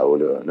joda,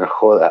 boludo, no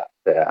joda.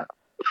 O sea,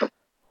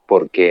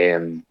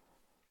 porque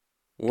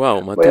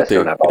Wow, voy a hacer Matute,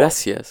 una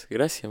pausa.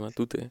 gracias,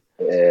 Matute.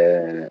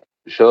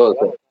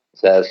 O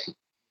sea,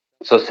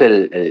 sos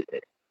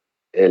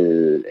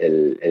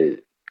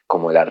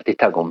como el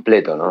artista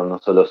completo, ¿no? No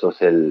solo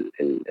sos el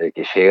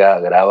que llega,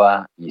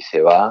 graba y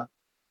se va,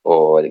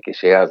 o el que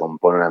llega,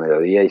 compone una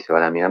melodía y se va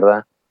a la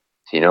mierda,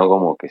 sino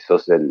como que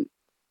sos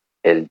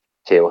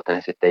che, vos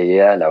tenés esta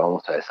idea, la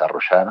vamos a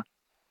desarrollar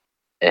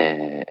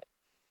eh,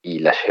 y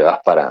la llevas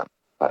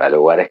para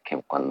lugares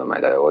que cuando me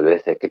la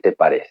devolvés, ¿qué te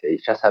parece? Y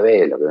ya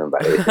sabés lo que me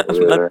parece,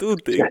 boludo. Ya,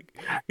 Matute,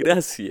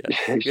 gracias,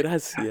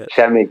 gracias.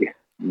 ya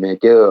me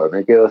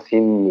quedo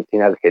sin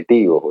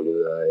adjetivos,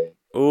 boludo.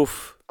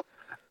 Uf,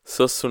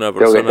 sos una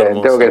Tengo que persona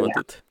estar, tengo hermosa, que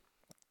Matute.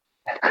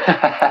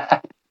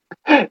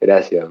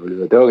 Gracias,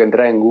 boludo. Tengo que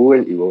entrar en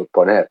Google y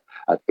poner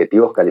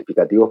adjetivos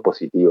calificativos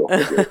positivos,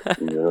 porque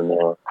si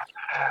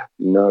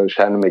no,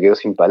 ya no me quedo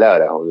sin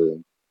palabras, boludo.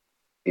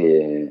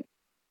 Eh,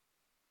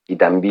 y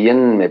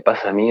también me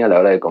pasa a mí a la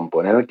hora de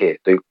componer que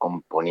estoy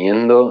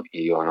componiendo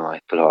y digo, no,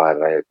 esto lo va a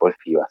agarrar el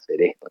Polfi y va a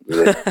hacer esto.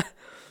 Entonces,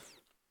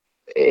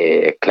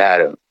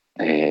 claro,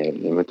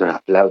 le meto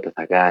unas flautas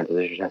acá,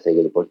 entonces yo ya sé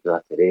que el Polfi va a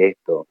hacer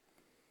esto,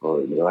 o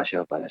me lo va a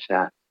llevar para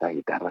allá, esta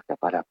guitarra se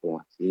para como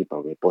así,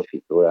 porque el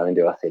Polfi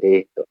seguramente va a hacer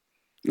esto,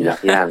 y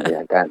las grandes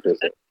acá,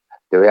 entonces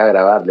le voy a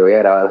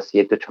grabar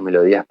 7, 8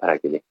 melodías para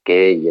que les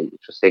quede, y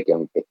yo sé que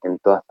aunque estén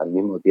todas al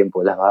mismo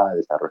tiempo, las va a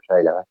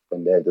desarrollar y las va a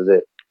extender,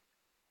 entonces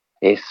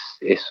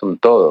es un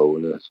todo,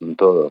 boludo, es un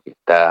todo que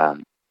está,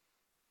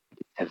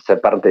 ser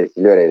parte de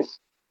Silver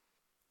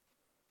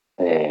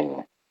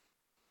eh,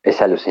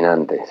 es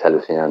alucinante, es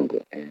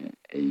alucinante.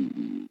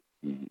 Y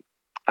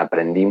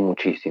aprendí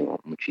muchísimo,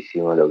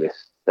 muchísimo lo que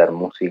es ser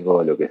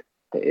músico, lo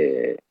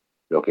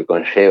que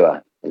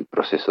conlleva el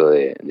proceso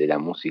de la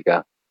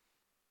música,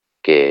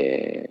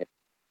 que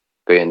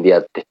hoy en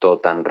día es todo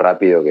tan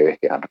rápido que ves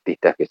que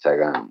artistas que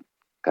sacan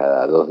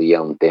cada 2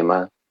 días un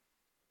tema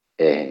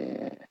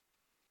eh,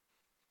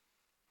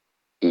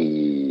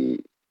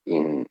 y,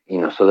 y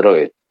nosotros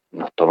que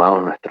nos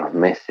tomamos nuestros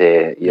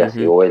meses, idas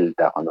y Ujú.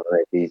 vueltas, cuando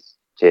decís,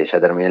 che, ya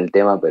terminé el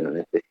tema, pero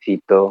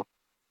necesito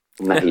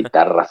unas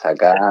guitarras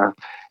acá,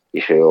 y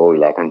yo digo, uy,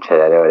 la concha de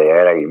la lora,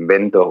 ahora que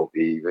invento,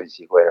 y vos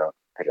decís, bueno,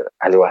 pero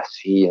algo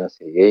así, no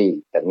sé qué,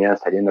 y terminan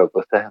saliendo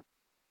cosas,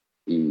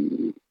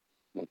 y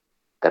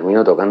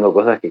termino tocando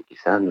cosas que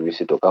quizás no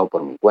hubiese tocado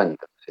por mi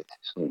cuenta. Entonces,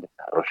 es un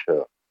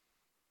desarrollo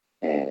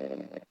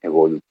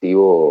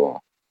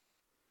evolutivo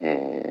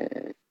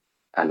eh,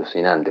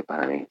 alucinante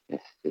para mí.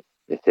 Es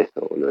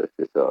eso, boludo, es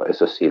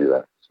eso es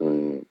Silver.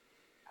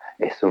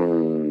 Es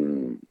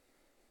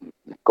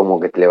como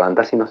que te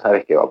levantás y no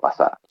sabes qué va a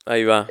pasar.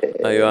 Ahí va,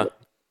 ahí Eh, va.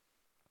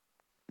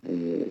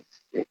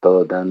 es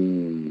todo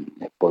tan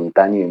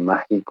espontáneo y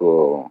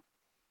mágico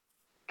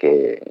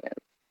que,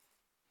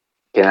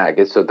 que nada,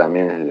 que eso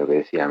también es lo que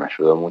decía, me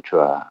ayudó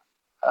mucho a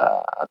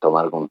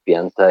tomar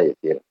confianza y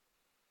decir,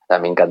 o sea,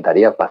 me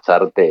encantaría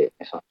pasarte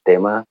esos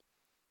temas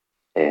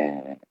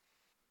eh,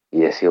 y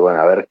decir, bueno,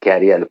 a ver qué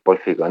haría el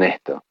Polfi con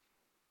esto.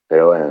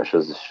 Pero bueno, yo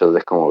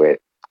es como que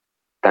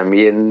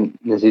también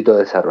necesito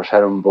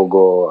desarrollar un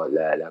poco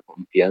la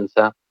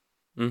confianza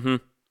Ujú.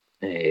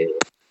 eh,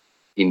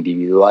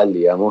 individual,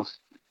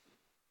 digamos,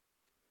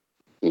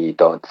 y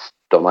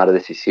tomar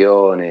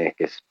decisiones,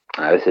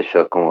 a veces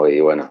yo es como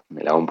que, bueno,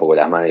 me lavo un poco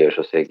las manos y digo,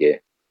 yo sé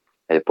que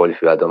el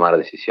Polfi va a tomar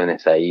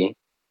decisiones ahí,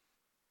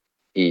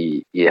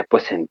 y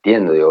después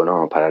entiendo, digo,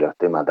 no, para lo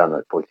estoy matando,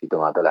 el Polfi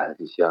toma todas las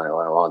decisiones,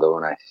 bueno, vamos a tomar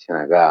una decisión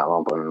acá,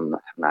 vamos a poner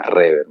una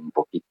reverb un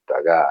poquito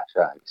acá,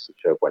 allá, qué sé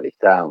yo,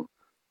 ecualizamos,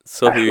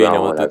 Sos divino,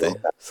 ayudamos con la,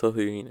 Matute, sos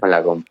divino. con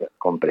la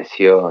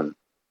compresión,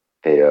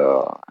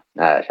 pero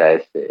nada, ya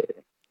es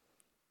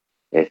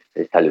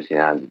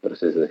alucinante, el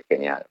proceso es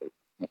genial,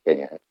 es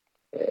genial.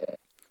 Eh,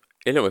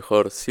 Es lo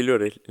mejor,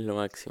 Silver es lo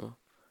máximo.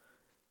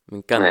 Me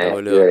encanta, sí,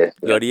 boludo.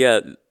 Lo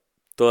haría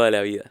toda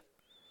la vida.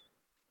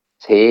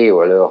 sí,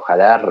 boludo,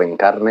 ojalá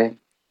reencarne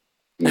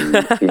y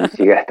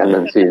siga estando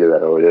en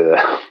Silver, boludo.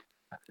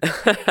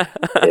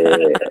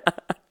 Eh,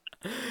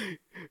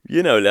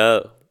 Bien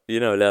hablado,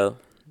 bien hablado.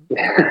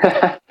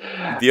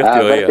 Dios te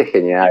aparte oiga. es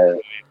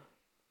genial.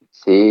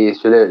 Sí,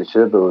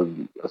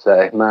 o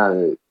sea, es más,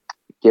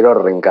 quiero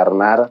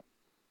reencarnar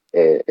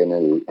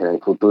en el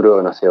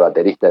futuro, no sé,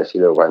 baterista del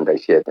siglo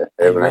 47,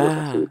 Ahí una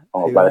cosa así, va,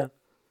 como ahí va.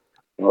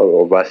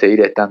 o para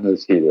seguir estando en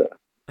Silver.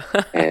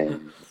 Eh,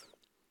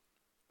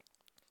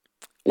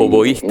 Y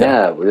Oboísta,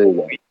 nada,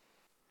 boludo.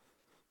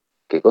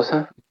 ¿Qué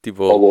cosa?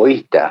 tipo,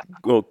 Oboísta.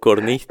 o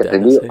cornista, no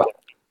Entendí,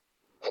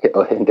 sé.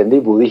 entendí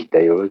budista,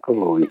 digo,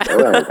 ¿cómo budista?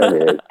 Bueno,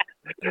 también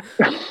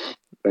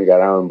me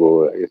encargaba en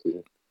Buda, qué sé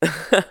yo.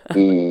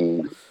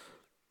 Y,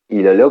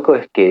 y lo loco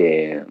es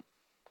que,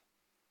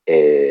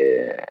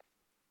 eh,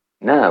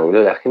 nada,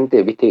 boludo, la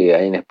gente, viste que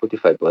ahí en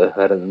Spotify podés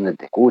ver dónde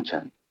te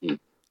escuchan. Y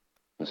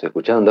nos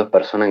escucharon 2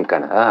 personas en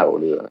Canadá,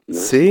 boludo. Y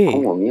vos decís, Sí,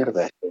 ¿cómo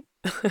mierda?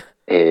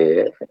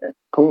 Eh,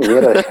 ¿Cómo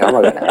mierda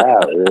llegamos a Canadá,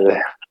 boludo?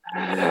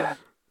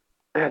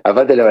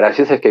 Aparte lo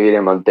gracioso es que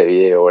viene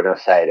Montevideo,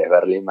 Buenos Aires,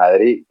 Berlín,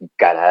 Madrid y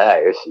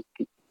Canadá. Y vos decís,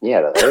 ¿qué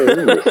mierda? ¿De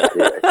dónde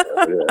salió esto,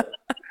 boludo?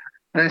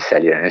 ¿Dónde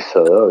salieron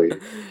esos dos?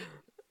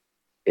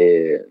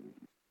 Eh,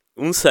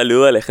 un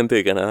saludo a la gente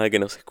de Canadá que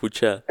nos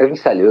escucha. un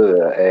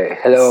saludo.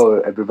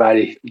 Hello,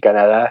 everybody in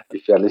Canada.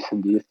 If you're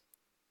listening to this,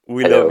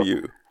 We love hello.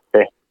 you.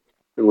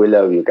 We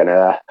love you,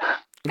 Canadá.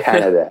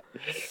 Canadá.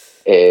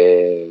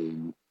 Eh,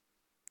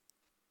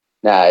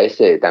 nada,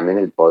 ese también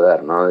el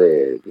poder, ¿no?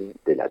 De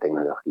la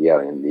tecnología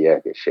hoy en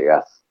día, que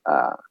llegas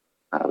a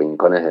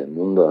rincones del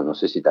mundo. No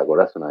sé si te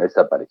acordás, una vez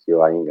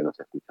apareció alguien que nos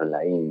escuchó en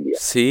la India.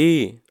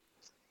 Sí,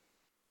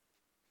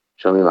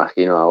 Yo me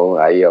imagino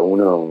ahí a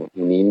uno,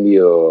 un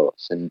indio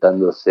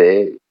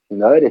sentándose,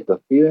 diciendo, a ver estos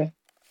pibes,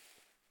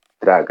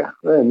 traca.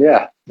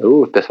 Mirá, me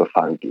gusta eso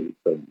funky,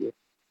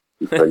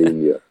 dijo el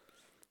indio.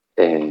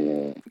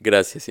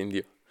 gracias,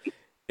 indio.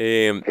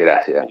 Eh,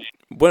 Gracias.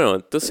 bueno,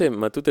 entonces,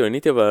 Matú, te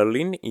veniste para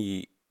Berlín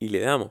y le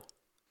damos.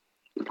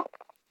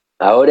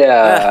 Ah,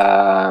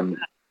 Ahora,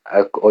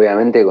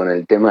 obviamente con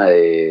el tema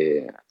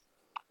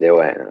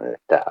bueno,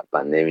 esta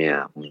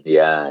pandemia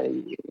mundial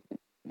y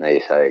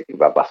nadie sabe qué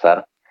va a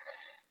pasar.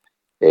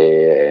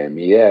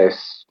 Mi idea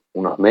es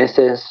unos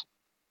meses,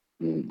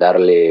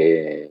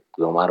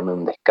 tomarme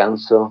un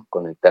descanso,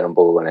 conectar un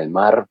poco con el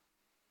mar,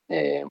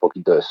 un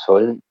poquito de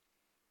sol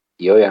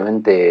y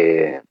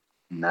obviamente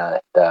nada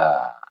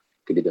está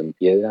escrito en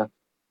piedra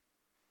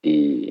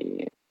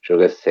y yo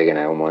que sé que en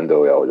algún momento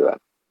voy a volver,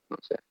 no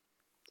sé,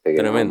 sé que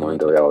en algún tremendo,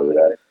 momento voy a Matute.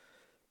 volver.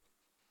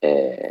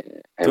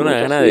 Hay Tengo una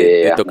muchas gana de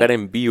ideas. tocar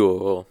en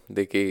vivo,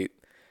 de que,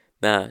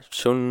 nada,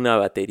 yo en una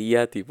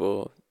batería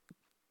tipo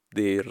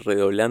de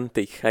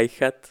redoblante y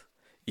hi-hat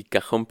y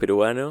cajón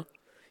peruano,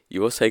 y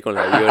vos ahí con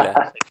la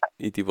viola,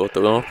 y tipo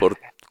tocamos por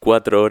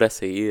 4 horas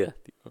seguidas,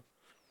 tipo.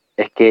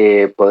 Es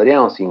que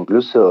podríamos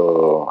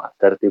incluso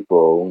hacer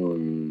tipo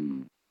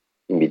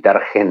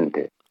invitar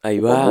gente, Ahí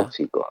tipo va,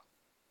 músicos,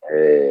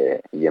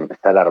 y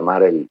empezar a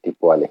armar el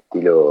tipo al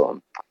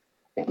estilo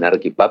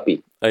Snarky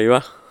Papi, ahí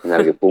va.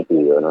 Snarky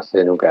Puppy, o no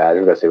sé, nunca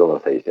sé cómo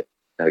se dice,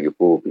 Snarky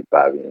Puppy,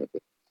 Papi, no sé.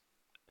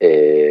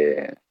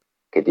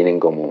 Que tienen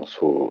como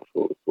su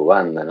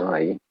banda, ¿no?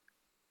 Ahí,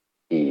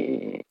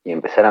 y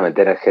empezar a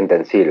meter gente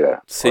en Silver.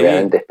 Sí,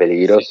 Obviamente es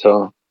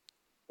peligroso,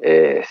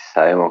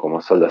 sabemos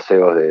cómo son los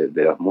egos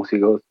de los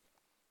músicos,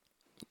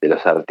 de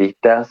los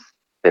artistas,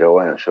 pero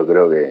bueno, yo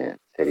creo que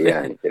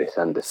sería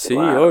interesante sí,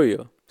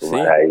 obvio,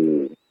 sumar sí.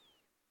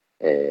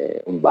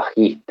 ahí un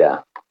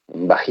bajista,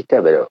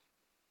 pero Fa.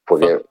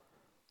 porque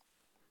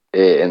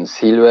en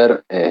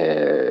Silver,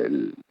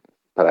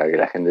 para que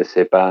la gente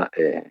sepa,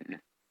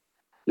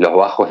 los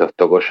bajos los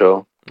toco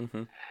yo,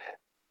 Ujú.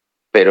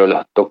 pero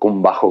los toco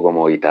un bajo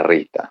como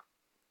guitarrista,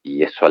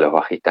 y eso a los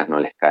bajistas no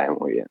les cae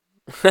muy bien.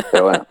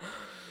 Pero bueno,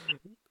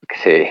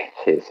 sí,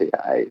 sí, sí,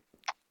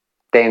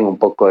 tengo un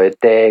poco de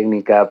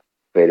técnica,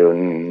 pero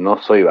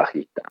no soy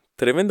bajista.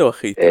 Tremendo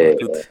bajista, Eh,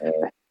 Matute.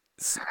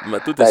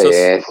 Matute, Está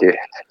bien, sí,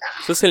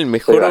 sos el soy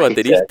mejor bajista.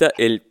 baterista,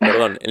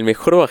 perdón, el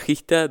mejor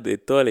bajista de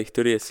toda la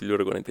historia de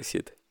Silver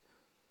 47.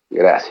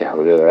 Gracias,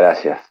 boludo,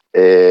 gracias.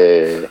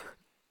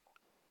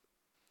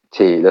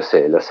 Sí, lo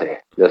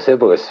sé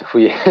porque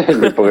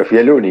porque fui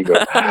el único.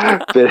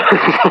 Pero,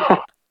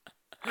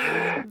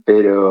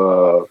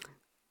 pero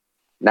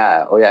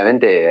nada,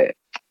 obviamente,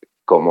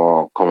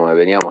 como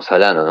veníamos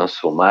hablando, ¿no?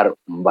 Sumar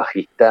un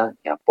bajista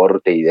que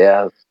aporte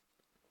ideas,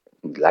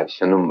 la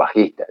visión de un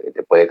bajista, que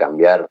te puede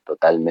cambiar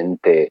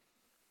totalmente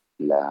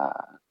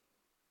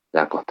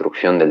la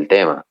construcción del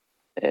tema.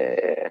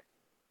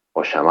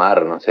 O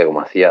llamar, no sé,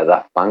 como hacía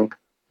Daft Punk,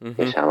 que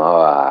Ujú.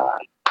 llamaba a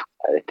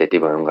este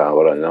tipo, nunca me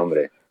acuerdo el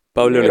nombre, un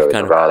Pablo negro que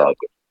Lescano. tocaba,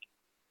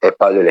 es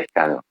Pablo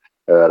Lescano,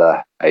 de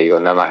verdad, ahí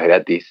con nada más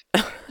gratis.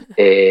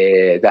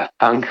 Daft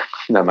Punk,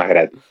 nada más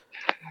gratis.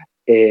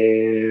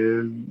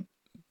 Eh,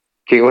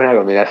 qué buena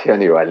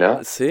combinación igual,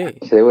 ¿no? Sí,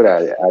 Seguro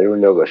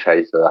algún loco ya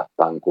hizo Daft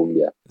Punk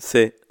cumbia.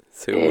 sí,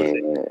 seguro.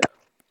 Eh,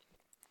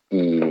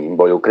 y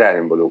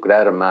involucrar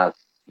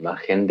más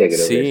gente creo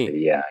que Sí,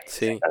 sería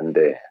sí.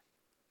 interesante.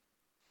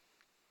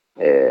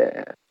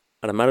 Eh,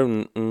 Armar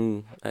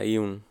ahí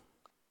un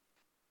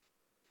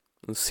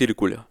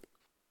círculo.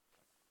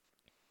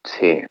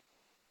 sí,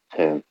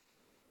 sí.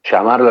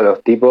 Llamarlo a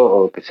los tipos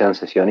o que sean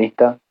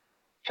sesionistas,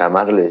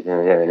 llamarle y decirle,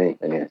 "Mira, vení,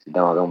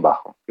 necesitamos acá un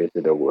bajo, ¿qué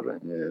se te ocurre?"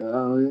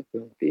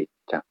 Sí,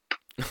 chao.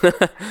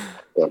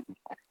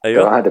 Ahí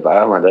va. Te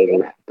pagamos,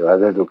 te vas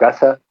de tu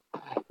casa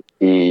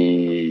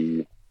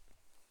y,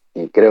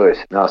 y creo que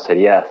no,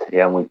 sería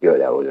muy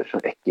piola, boludo.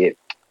 Es que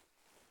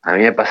A mí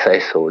me pasa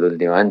eso, boludo.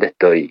 Últimamente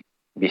estoy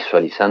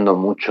visualizando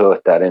mucho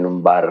estar en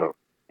un bar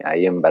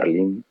ahí en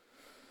Berlín,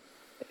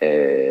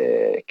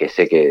 que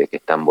sé que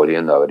están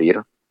volviendo a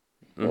abrir.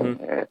 Ujú.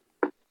 eh,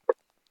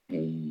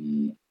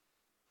 y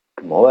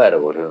mover,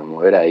 boludo.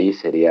 Mover ahí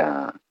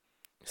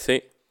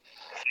Sí,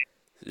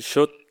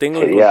 yo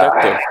sería,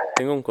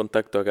 tengo un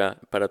contacto acá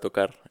para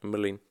tocar en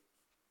Berlín.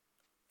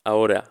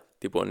 Ahora,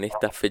 tipo en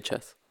estas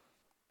fechas.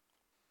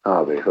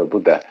 no, pero hijo de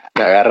puta,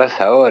 me agarras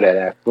ahora,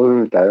 la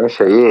puta, no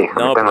sé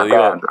viejo, me No, estás pero digo,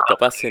 matando.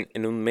 capaz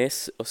en un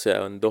mes, o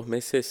sea, en 2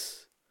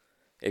 meses,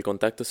 el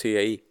contacto sigue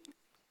ahí.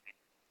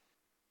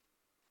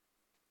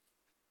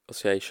 O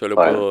sea, y yo lo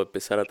Bueno, puedo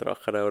empezar a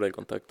trabajar ahora el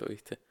contacto,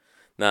 ¿viste?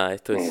 Nada,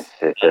 esto es,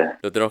 sí, sí,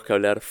 lo tenemos que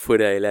hablar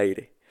fuera del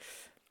aire.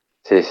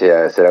 sí, sí,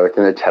 será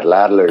cuestión de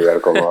charlarlo y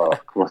ver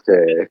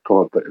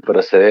cómo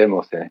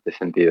procedemos en este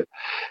sentido.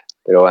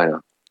 Pero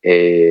bueno,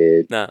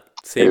 Nada,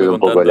 esa seguime es un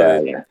poco contando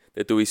la,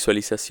 de tu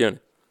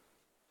visualización.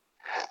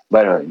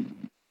 Bueno,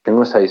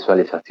 tengo esa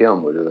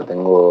visualización, boludo.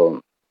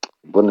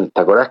 Bueno,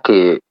 ¿te acordás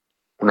que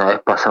una vez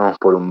pasamos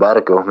por un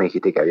bar que vos me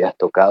dijiste que habías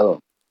tocado,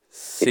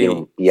 que tiene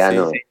un Sí,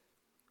 piano? sí, Sí.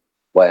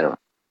 Bueno,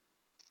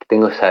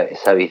 tengo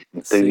estoy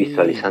sí.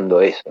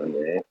 visualizando eso,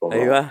 ¿entendés?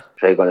 Ahí Como va.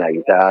 yo ahí con la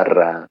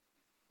guitarra,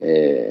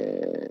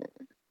 eh,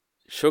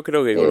 Yo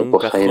creo que con un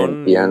vos ahí en el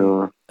cajón y un...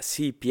 piano.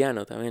 Sí,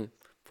 piano también.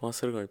 Podemos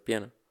hacer con el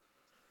piano.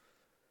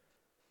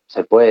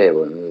 Se puede,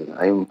 boludo.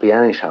 Hay un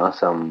piano y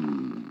llamás a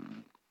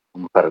un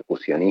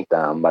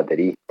percusionista, a un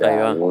Ahí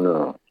baterista, a va,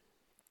 alguno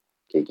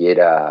que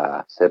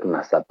quiera hacer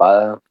una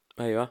zapada.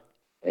 ahí va.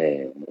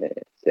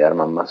 Se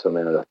arman más o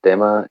menos los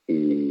temas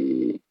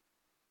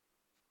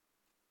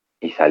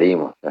y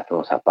salimos,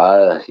 hacemos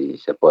zapadas y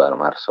se puede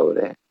armar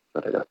sobre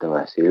los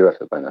temas de Silver,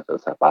 se pueden hacer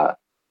zapadas.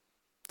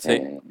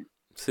 Sí, Eh,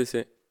 sí,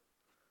 sí.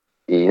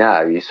 y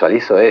nada,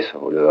 visualizo eso,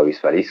 boludo,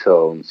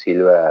 visualizo un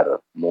Silver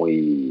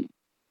muy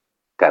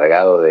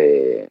cargado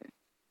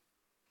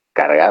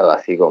cargado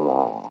así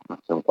como, no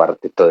sé, un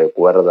cuarteto de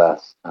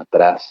cuerdas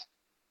atrás.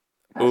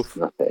 Uf,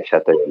 No sé, ya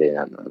estoy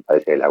delirando, me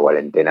parece que la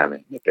cuarentena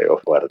me pegó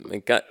fuerte. me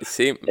encanta.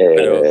 Sí,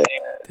 pero Eh,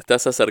 te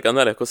estás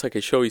acercando a las cosas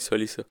que yo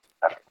visualizo.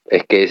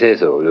 es que es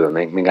eso, boludo,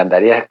 me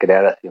encantaría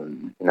crear así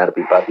un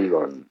Arpi Papi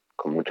con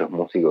muchos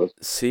músicos.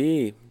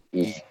 Sí,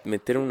 Y y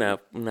meter una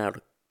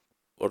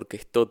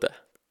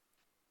orquestota.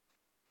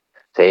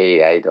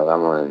 sí, ahí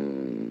tocamos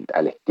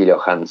al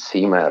estilo Hans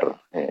Zimmer,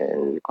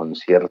 el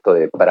concierto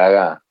de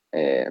Praga.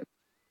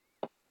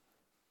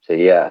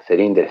 Sería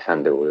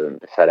interesante, boludo,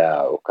 empezar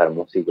a buscar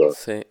músicos.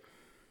 Sí,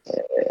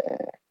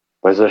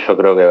 Por eso yo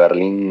creo que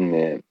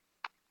Berlín,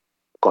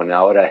 con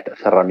ahora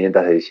estas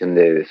herramientas de edición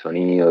de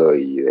sonido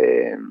y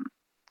de,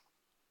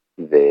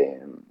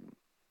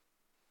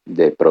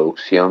 de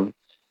producción,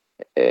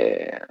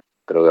 eh,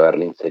 creo que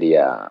Berlín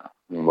sería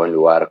un buen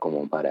lugar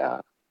como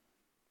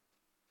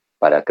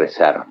para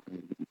crecer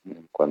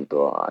en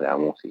cuanto a la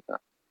música.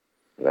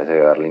 Me parece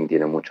que Berlín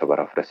tiene mucho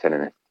para ofrecer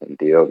en ese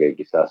sentido que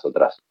quizás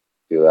otras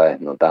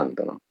ciudades no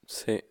tanto, ¿no?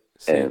 sí,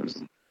 Eh,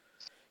 sí.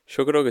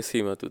 Yo creo que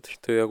sí, Matute,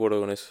 estoy de acuerdo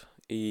con eso.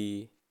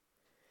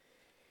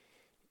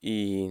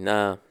 Y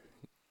nada,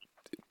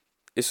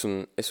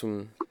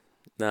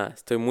 nada,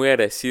 estoy muy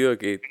agradecido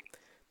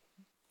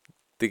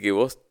de que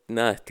vos,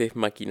 nada, estés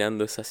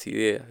maquinando esas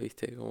ideas,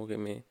 ¿viste? Como que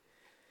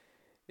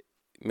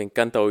me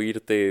encanta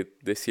oírte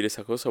decir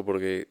esas cosas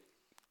porque,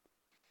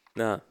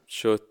 nada,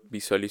 yo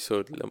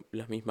visualizo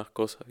las mismas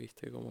cosas,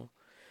 ¿viste? Como,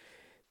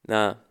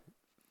 nada,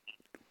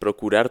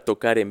 procurar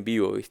tocar en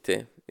vivo,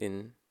 ¿viste?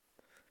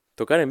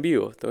 Tocar en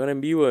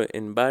vivo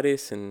en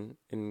bares,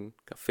 en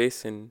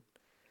cafés, en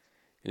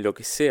lo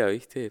que sea,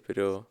 ¿viste?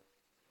 Pero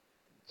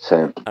sí,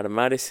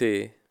 armar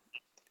ese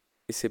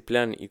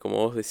plan y como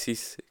vos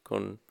decís,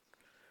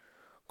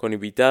 con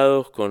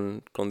invitados,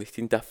 con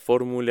distintas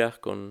fórmulas,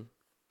 con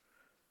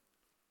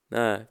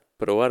nada,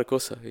 probar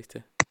cosas,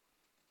 ¿viste?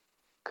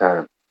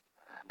 claro.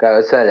 Claro,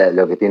 eso es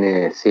lo que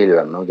tiene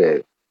Silver, ¿no?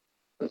 Que,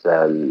 o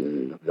sea,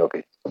 lo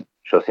que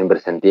yo siempre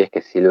sentí es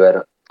que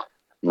Silver,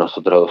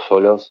 nosotros dos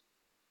solos,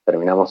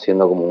 terminamos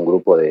siendo como un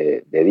grupo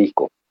de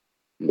disco,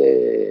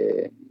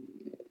 de,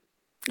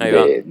 Ahí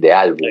va. de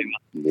álbum,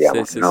 Sí,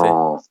 digamos, sí, sí.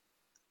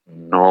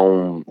 no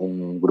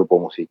un grupo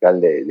musical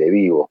de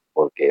vivo,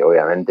 porque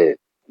obviamente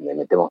le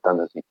metemos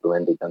tantos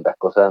instrumentos y tantas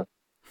cosas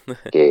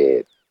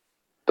que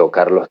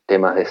tocar los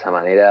temas de esa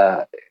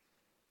manera,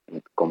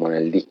 como en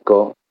el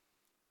disco,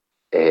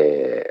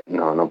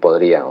 no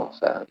podríamos, o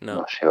sea, No.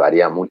 nos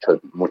llevaría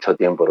mucho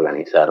tiempo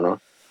organizarnos.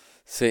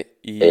 Sí,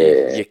 y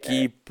Eh,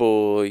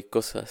 equipo y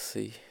cosas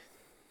así.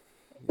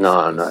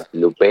 Esas no, cosas.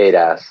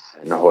 luperas,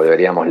 nos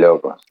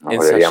Ensayar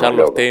volveríamos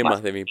los locos.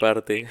 temas de mi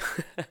parte.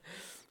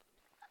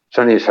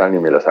 Yo ni ya ni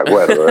me los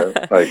acuerdo, ¿eh?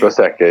 Hay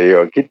cosas que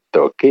digo, ¿qué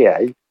toqué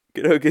ahí?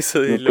 Creo que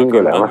eso No es lo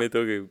tengo que la más más. me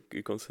tengo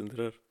que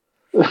concentrar.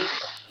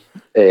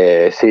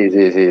 Sí,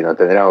 sí, sí, nos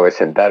tendríamos que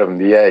sentar un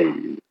día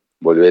y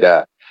volver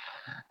a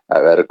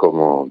ver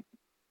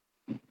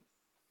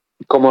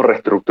cómo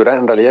reestructurar.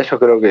 En realidad yo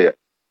creo que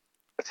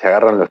se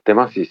agarran los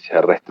temas y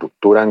se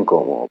reestructuran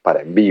como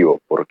para en vivo,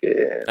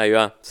 porque Ahí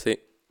va, sí.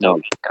 No,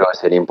 creo que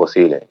sería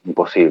imposible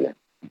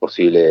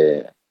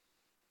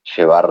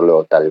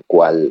llevarlo tal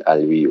cual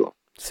al vivo.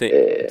 Sí,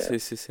 Eh,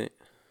 sí.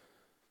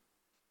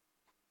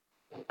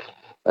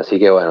 Así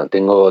que bueno,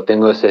 tengo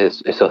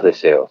esos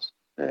deseos.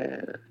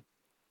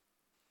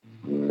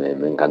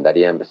 Me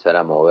encantaría empezar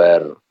a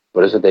mover.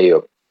 Por eso te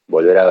digo,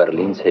 volver a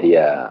Berlín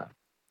sería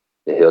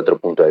desde otro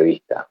punto de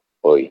vista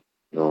hoy.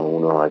 ¿No?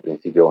 Uno al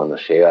principio cuando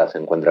llega se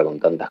encuentra con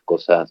tantas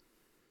cosas,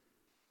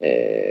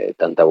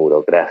 tanta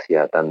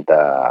burocracia,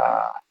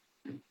 tanta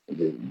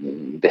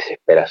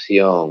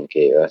desesperación,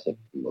 que a veces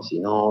si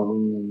no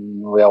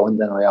voy a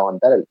aguantar, no voy a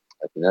aguantar,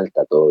 al final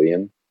está todo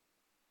bien,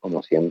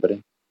 como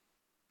siempre.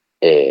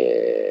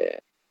 Eh,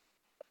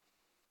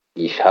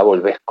 y ya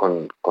volvés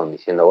con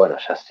diciendo, bueno,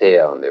 ya sé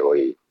a dónde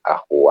voy a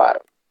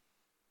jugar,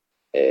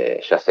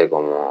 ya sé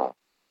cómo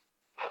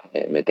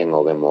me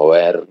tengo que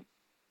mover,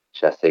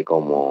 ya sé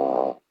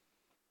cómo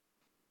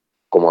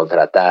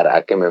tratar,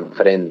 a qué me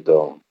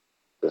enfrento,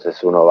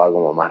 entonces uno va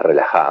como más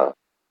relajado.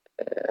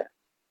 Eh,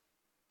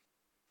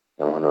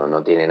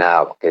 no tiene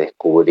nada que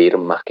descubrir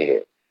más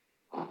que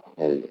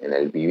en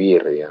el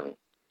vivir, digamos.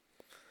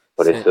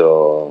 Por Sí,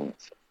 eso,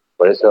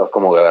 por eso es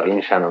como que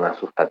Berlín ya no me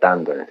asusta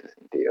tanto en ese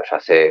sentido. Ya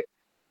sé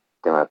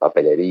tema de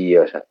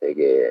papelería, ya sé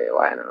que,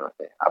 bueno, no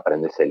sé,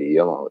 aprendes el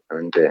idioma,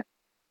 obviamente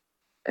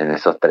en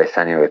esos 3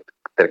 años,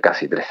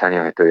 casi 3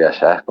 años que estuve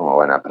allá, es como,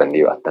 bueno,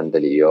 aprendí bastante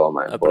el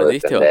idioma, me puedo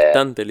aprendiste defender.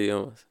 bastante el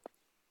idioma.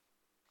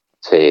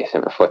 Sí, se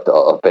me fue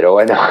todo, pero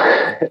bueno,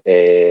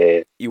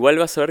 Igual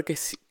vas a ver que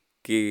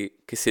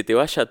se te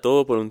vaya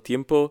todo por un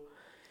tiempo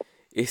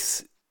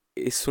es,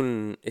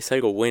 es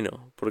algo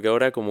bueno, porque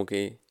ahora como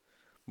que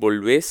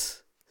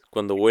volvés,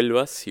 cuando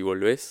vuelvas, si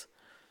volvés,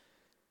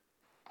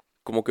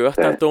 como que va a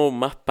sí. estar todo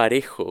más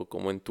parejo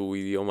como en tu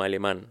idioma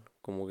alemán,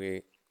 como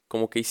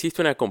que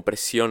hiciste una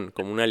compresión,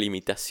 como una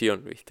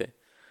limitación, ¿viste?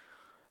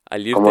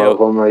 Al irte a...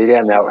 Como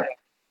diría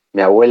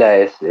mi abuela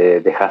es,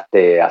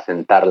 dejaste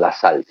asentar la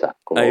salsa, Ahí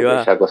como que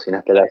va, ya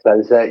cocinaste la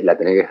salsa y la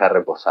tenés que dejar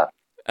reposar.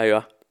 ahí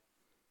va,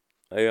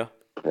 ahí va.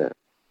 Eh,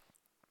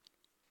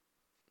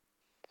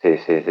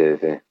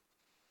 sí.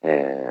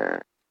 Eh,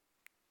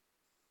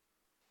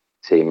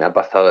 sí, me ha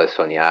pasado de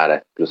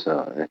soñar,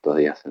 incluso en estos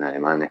días en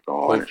alemán, es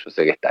como, bueno, Uf, yo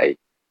sé que está ahí.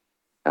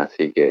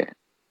 Así que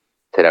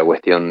será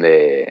cuestión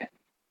de,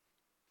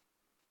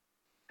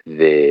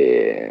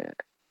 de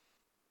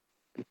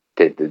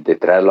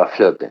traerlo a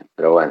flote.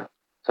 Pero bueno,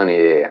 son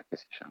ideas, qué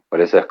sé yo.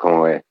 Por eso es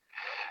como que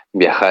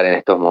viajar en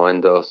estos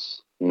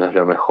momentos no es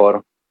lo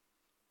mejor.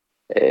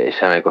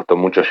 Ya me costó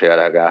mucho llegar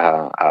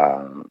acá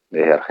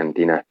desde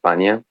Argentina a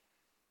España.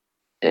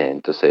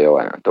 Entonces,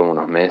 bueno, tomo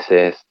unos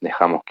meses,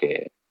 dejamos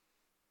que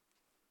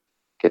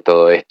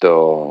todo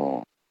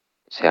esto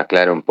se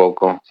aclare un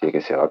poco, si es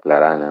que se va a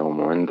aclarar en algún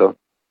momento.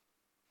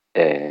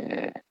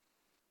 Eh,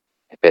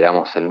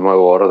 Esperamos el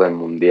nuevo orden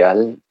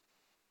mundial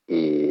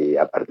y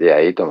a partir de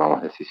ahí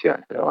tomamos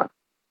decisiones. Pero bueno,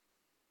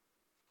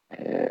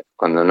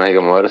 cuando no hay que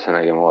moverse, no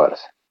hay que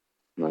moverse.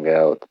 No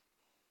queda otra.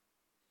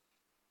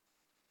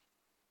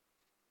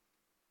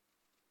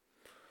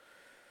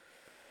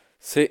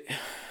 sí,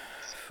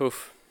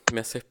 uf,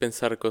 me haces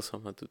pensar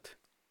cosas, Matute.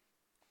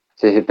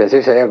 Sí, sí, pensé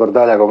que se había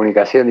cortado la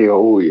comunicación, digo,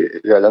 uy,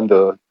 estoy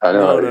hablando. Ah, no,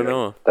 No, no, digo,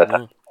 no, está.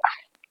 no.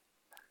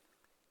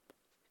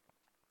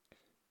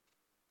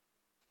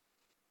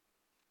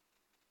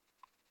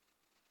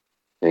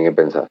 Tienen que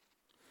pensar.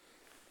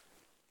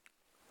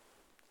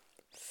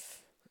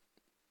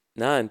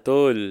 Nada, en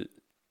todo el...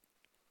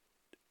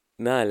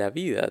 Nada, la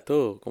vida,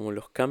 todo, como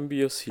los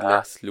cambios y Ah,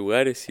 los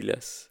lugares y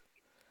las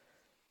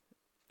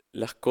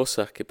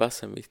cosas que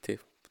pasan, ¿viste?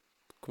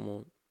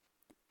 Como...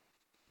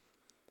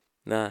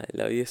 Nada,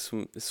 la vida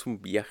es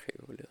un viaje,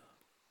 boludo.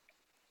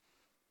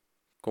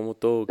 Como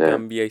todo eh,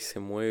 cambia y se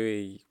mueve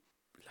y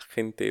la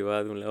gente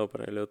va de un lado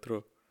para el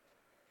otro.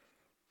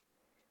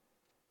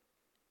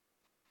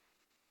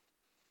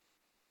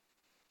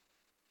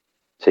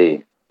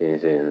 sí,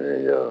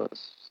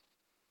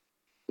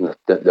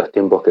 los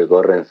tiempos que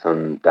corren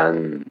son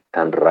tan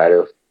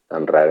raros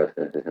en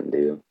ese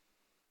sentido.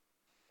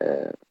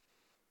 Eh,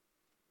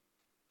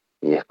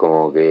 y es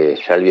como que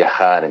ya el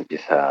viajar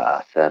empieza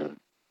a ser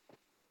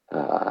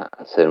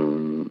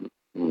un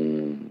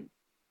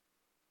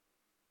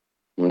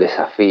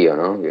desafío,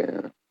 ¿no? Que,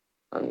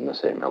 no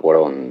sé, me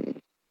acuerdo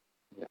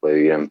después de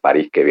vivir en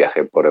París que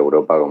viajé por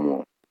Europa,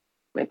 como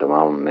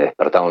me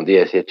despertaba un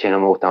día y decía, che, no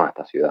me gusta más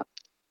esta ciudad.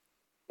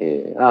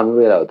 Me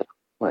voy a la otra.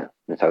 Bueno,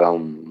 me sacaba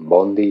un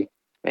bondi,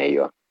 me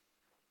iba.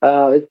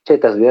 Che,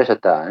 esta ciudad ya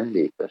está,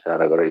 listo, ya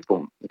recorrí,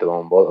 pum, me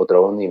tomaba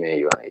otro bondi y me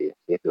iba. Y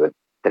así estuve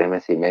 3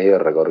 meses y medio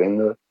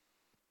recorriendo.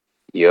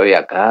 Y hoy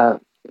acá,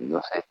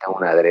 no sé, está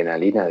una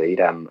adrenalina de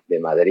ir de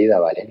Madrid a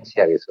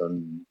Valencia, que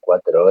son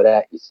 4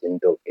 horas, y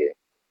siento que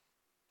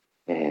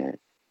eh,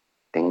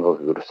 tengo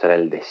que cruzar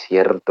el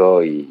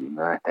desierto y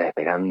me van a estar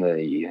esperando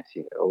y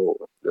decir, oh,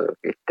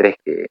 qué estrés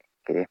que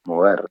querés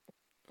mover.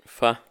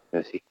 Fa,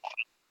 Decís,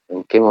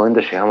 ¿en qué momento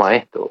llegamos a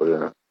esto,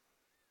 boludo?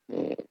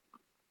 Eh,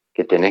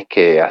 que tenés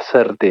que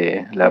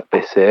hacerte la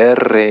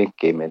PCR,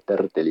 que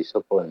meterte el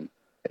hisopo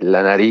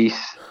la nariz.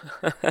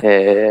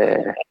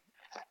 Eh,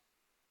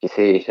 y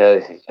sí,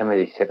 ya me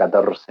dice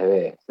 14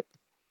 veces.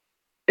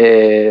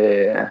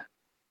 Eh,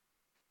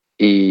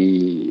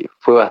 y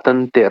fue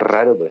bastante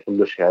raro, por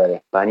ejemplo, llegar a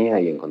España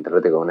y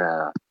encontrarte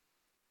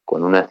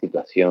con una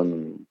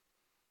situación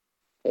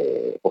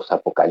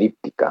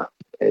posapocalíptica.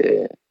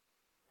 Eh,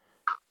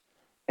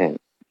 en-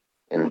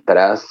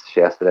 Entrás,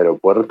 llegas al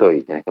aeropuerto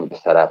y tenés que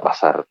empezar a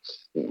pasar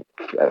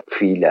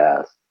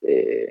filas,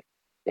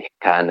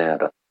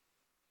 escáner,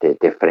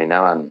 te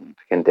frenaban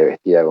gente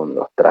vestida con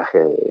los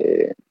trajes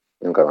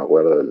nunca me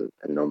acuerdo el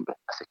nombre,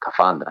 las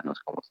escafandras, no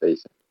sé cómo se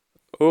dice.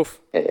 Uf,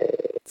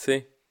 Eh,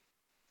 sí.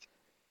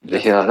 Las,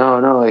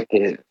 Diciendo, no, es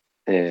que...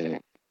 eh,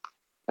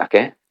 ¿las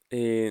qué?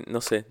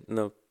 no sé,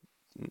 no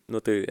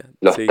te idea.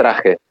 Los Sí,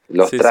 trajes,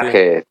 sí,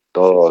 sí.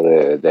 todo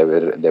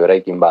de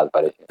Breaking Bad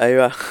parece. Ahí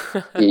va.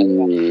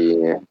 Y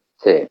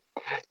sí,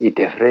 y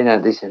te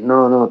frenan, te dicen,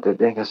 no, te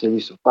tenés que hacer el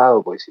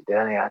hisopado, porque si te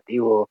da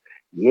negativo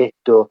y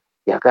esto,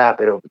 y acá,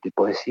 pero te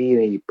podés ir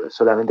y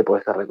solamente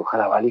podés recoger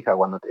la valija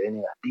cuando te dé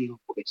negativo,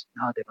 porque si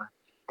no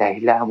te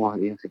aislamos,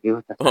 y no sé qué,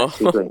 vos estás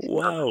así, Oh, todo, y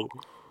wow.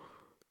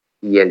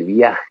 y el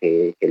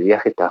viaje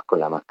estabas con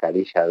la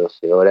mascarilla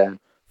 12 horas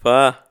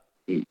Fa.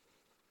 y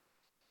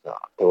no,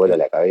 te vuela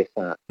la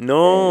cabeza,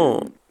 No,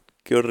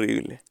 qué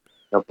horrible.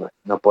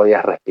 no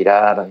podías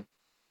respirar.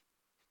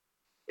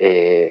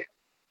 Eh,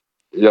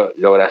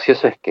 lo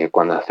gracioso es que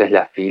cuando haces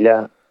la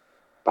fila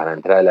para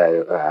entrar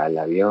al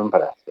avión,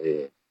 para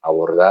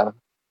abordar,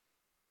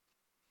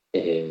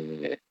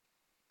 eh,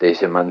 te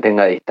dicen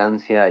mantenga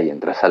distancia y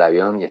entras al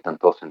avión y están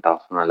todos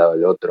sentados uno al lado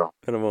del otro.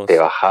 Te Hermoso.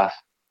 bajás,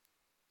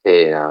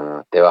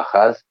 no, te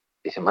bajás,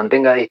 dicen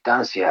mantenga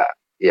distancia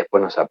y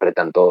después nos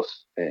apretan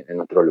todos en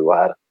otro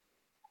lugar.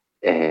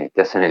 Te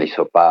hacen el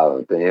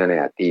hisopado, te dio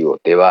negativo,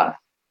 te vas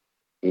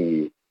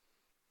y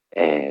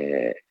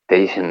te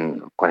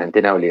dicen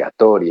cuarentena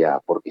obligatoria,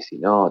 porque si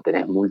no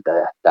tenés multa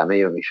de hasta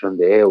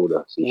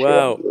 $500,000 si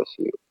llegas Wow.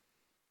 inclusive.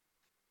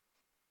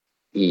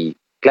 Y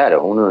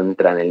claro, uno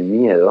entra en el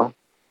miedo,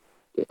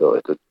 que todo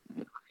esto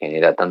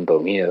genera tanto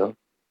miedo,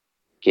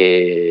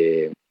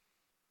 que,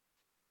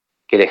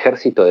 que el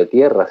ejército de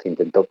tierra se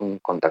intentó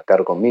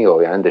contactar conmigo,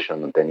 obviamente yo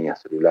no tenía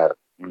celular,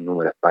 un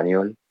número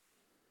español,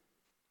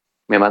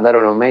 me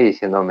mandaron un mail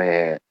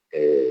diciéndome,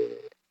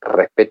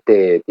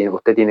 respete,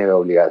 usted tiene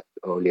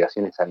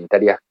obligaciones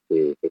sanitarias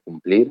que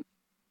cumplir,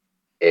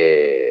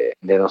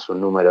 denos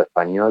un número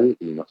español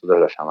y nosotros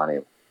lo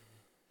llamaremos.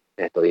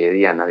 En estos 10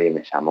 días nadie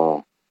me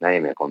llamó,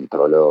 nadie me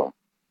controló,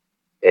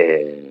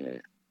 eh,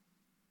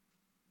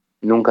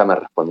 nunca me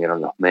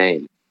respondieron los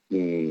mails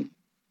y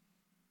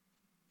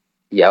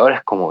ahora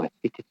es como,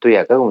 ¿viste? Estoy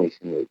acá como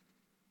diciendo,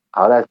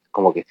 ahora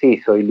como que sí,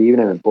 soy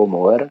libre, me puedo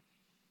mover,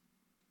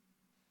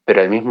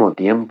 pero al mismo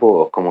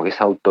tiempo como que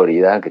esa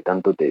autoridad que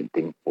tanto te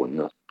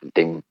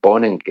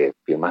imponen que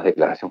firmás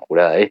declaración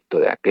jurada de esto,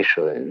 de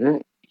aquello,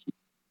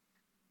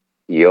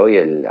 y hoy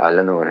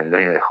hablando con el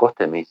dueño de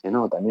hostel me dice,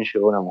 no, también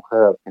llegó una mujer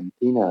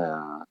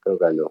argentina, creo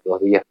que a los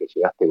 2 días que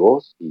llegaste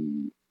vos,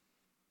 y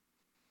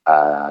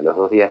a los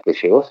 2 días que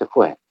llegó se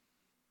fue.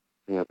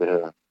 Digo,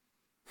 pero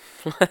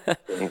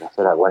tenés que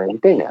hacer la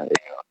cuarentena.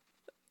 Digo,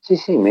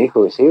 sí, me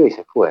dijo que se iba y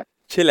se fue.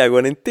 Che, la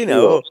cuarentena,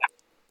 Digo, vos.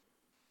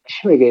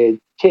 yo me quedé,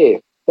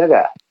 che, de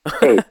acá,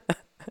 hey,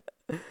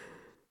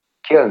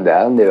 ¿qué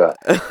onda? ¿A dónde va?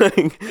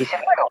 Y se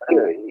fue,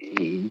 boludo,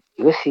 y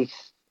vos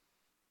decís,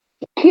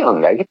 ¿qué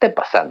onda? ¿Qué está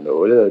pasando,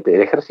 boludo?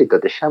 El ejército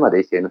te llama, te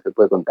dice que no se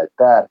puede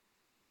contactar,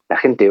 la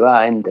gente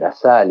va, entra,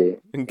 sale.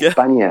 ¿Qué?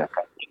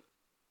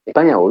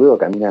 España, boludo,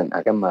 caminan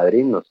acá en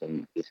Madrid, no sé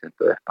si es en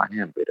toda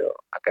España, pero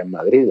acá en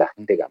Madrid la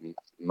gente camina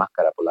sin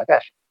máscara por la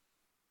calle.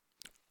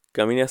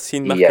 Caminas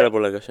sin Y máscara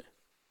por la calle.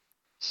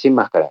 sin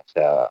máscara, o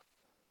sea,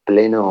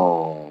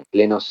 pleno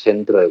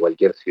centro de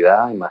cualquier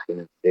ciudad,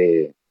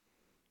 imagínense,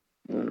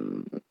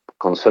 mmm,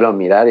 con solo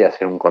mirar y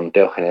hacer un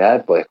conteo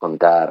general, podés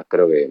contar,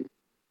 creo que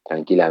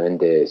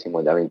tranquilamente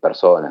 50.000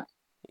 personas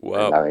en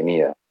Wow. la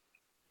avenida,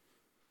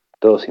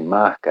 todos sin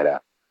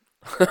máscara,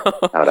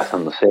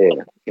 abrazándose.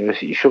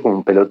 Y yo como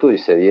un pelotudo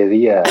hice 10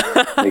 días,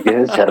 me quedé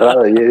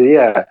encerrado 10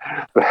 días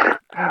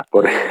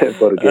por-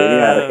 porque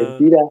venía de Ah.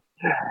 Argentina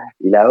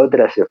y la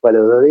otra se fue a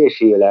los 2 días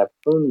y yo digo, la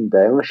punta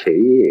de molle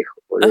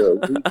viejo,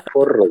 boludo, qué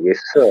forro que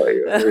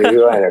soy, boludo. Y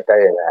bueno, está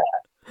bien,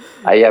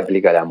 ahí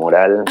aplica la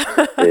moral,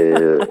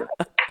 eh,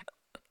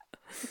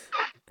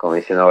 como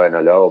diciendo,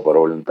 bueno, lo hago por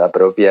voluntad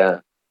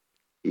propia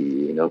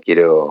y no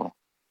quiero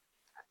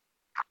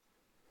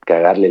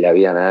cagarle la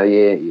vida a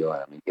nadie y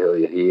bueno, me quedo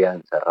 10 días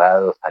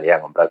encerrado, salí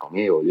a comprar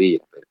comida y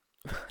volví.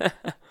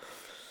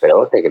 Pero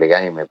vos te crees que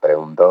alguien me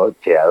preguntó,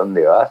 che, ¿a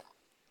dónde vas?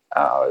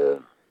 Ah, boludo,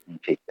 un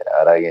chiste, la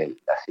verdad que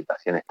la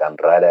situación es tan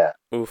rara.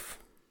 Uf,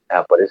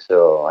 Por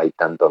eso hay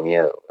tanto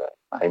miedo.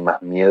 Hay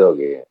más miedo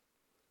que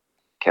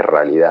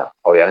realidad.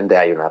 Obviamente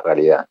hay una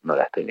realidad, no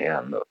la estoy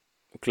negando.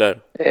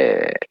 claro.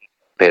 Eh,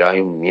 pero hay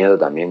un miedo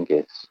también que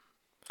es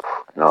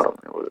enorme,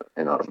 boludo,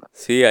 enorme.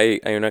 Sí, hay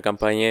una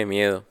campaña de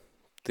miedo.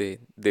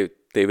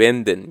 Te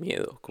venden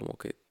miedo, como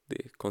que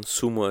de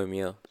consumo de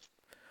miedo.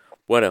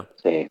 Bueno,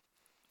 Sí,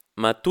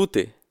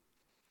 Matute,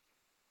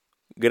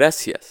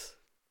 Gracias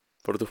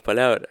por tus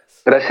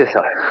palabras. Gracias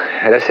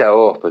a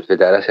vos,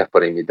 Pulseta, gracias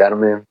por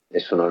invitarme.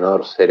 Es un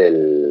honor ser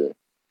el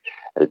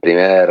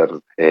primer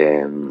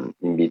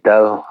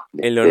invitado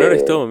de El honor es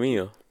este. todo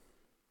mío.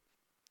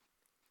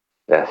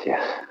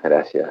 Gracias.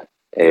 Gracias a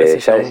 ¿Ya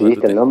vos,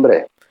 decidiste el Matute.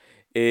 nombre?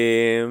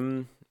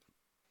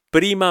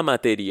 Prima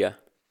materia.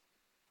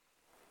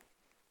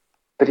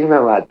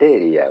 Prima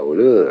materia,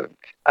 boludo.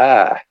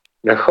 Ah,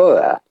 no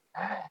joda.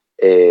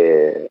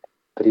 Eh,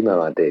 Prima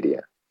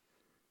materia.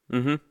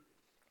 Ujú.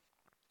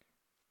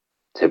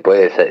 ¿Se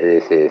puede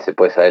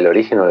saber el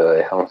origen o lo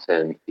dejamos en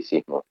el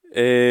misticismo?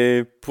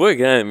 Puede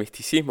quedar en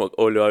misticismo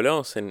o lo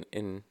hablamos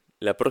en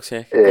la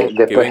próxima vez que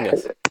Después,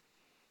 vengas.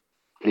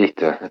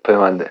 listo.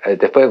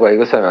 Después de cualquier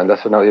cosa me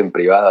mandás un audio en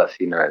privado,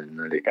 así no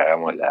le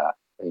cagamos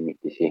el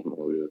misticismo,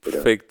 boludo. Pero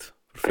Perfecto,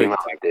 prima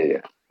perfecto.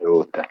 materia, me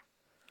gusta,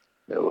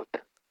 me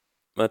gusta,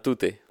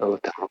 Matute. me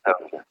gusta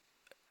mucho.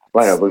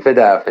 Bueno,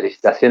 Pulfeta,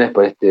 felicitaciones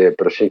por este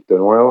proyecto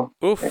nuevo.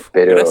 Uf,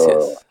 Espero,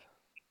 gracias.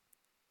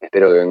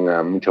 espero que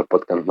vengan muchos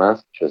podcasts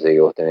más. Yo sé que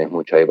vos tenés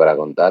mucho ahí para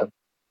contar.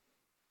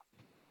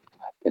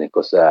 Tenés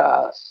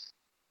cosas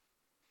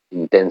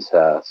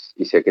intensas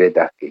y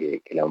secretas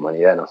que la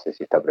humanidad no sé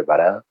si está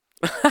preparada.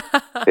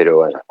 Pero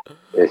bueno,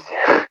 es,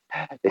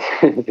 es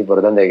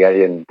importante que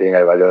alguien tenga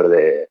el valor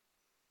de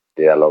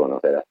darlo a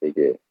conocer. Así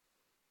que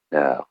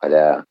nada,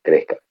 ojalá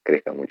crezca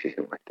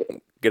muchísimo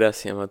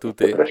Gracias, este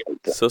Matute.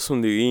 proyecto. Sos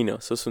un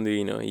divino, sos un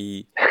divino.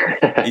 Y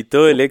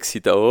todo el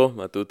éxito a vos,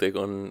 Matute,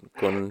 con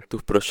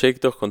tus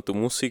proyectos, con tu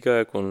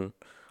música, con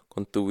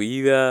tu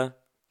vida.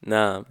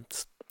 Nada,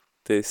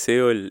 te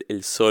deseo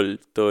el sol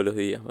todos los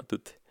días,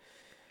 Matute.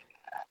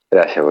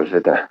 Gracias,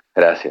 Bolseta.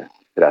 Gracias.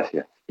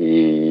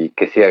 Y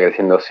que siga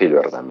creciendo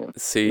Silver también.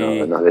 Sí,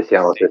 Nos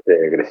deseamos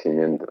ese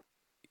crecimiento.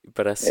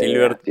 para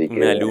Silver Así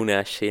una que.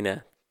 luna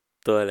llena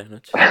todas las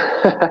noches.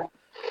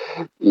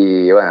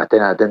 Y bueno,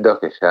 estén atentos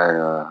que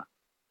ya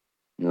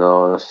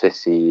no sé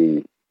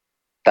si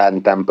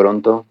tan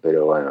pronto,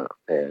 pero bueno,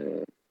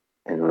 en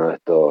uno de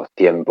estos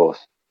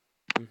tiempos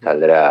Ujú.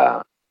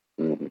 saldrá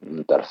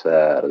un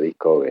tercer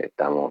disco que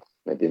estamos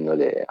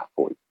metiéndole a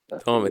full.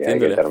 Estamos Así que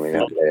metiéndole a full.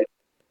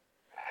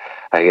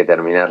 hay que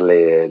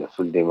terminarle los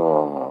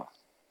últimos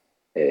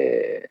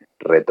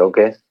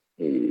retoques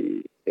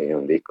y tiene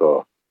un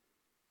disco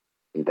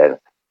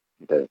intenso,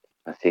 intenso.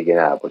 Así que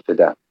nada,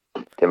 Pocheta,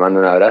 te mando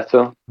un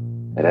abrazo,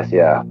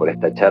 gracias por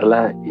esta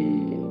charla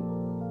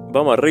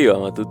Vamos arriba,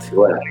 Matute. y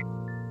bueno,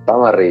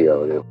 vamos arriba,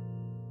 boludo.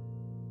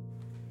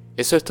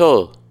 Eso es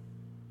todo.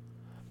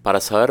 Para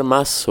saber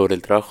más sobre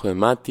el trabajo de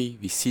Mati,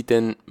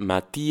 visiten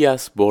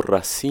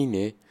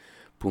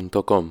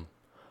matiasborracine.com.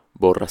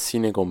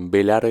 Borracine con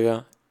B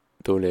larga,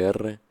 doble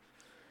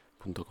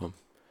R.com.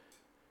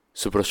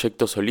 Su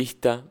proyecto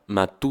solista,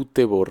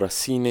 Matute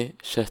Borracine,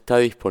 ya está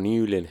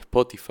disponible en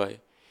Spotify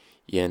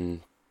y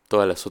en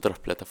todas las otras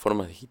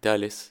plataformas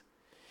digitales.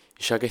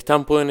 Y ya que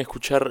están, pueden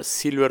escuchar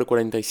Silver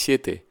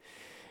 47.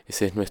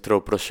 Ese es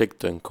nuestro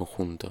proyecto en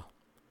conjunto.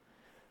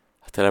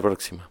 Hasta la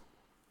próxima.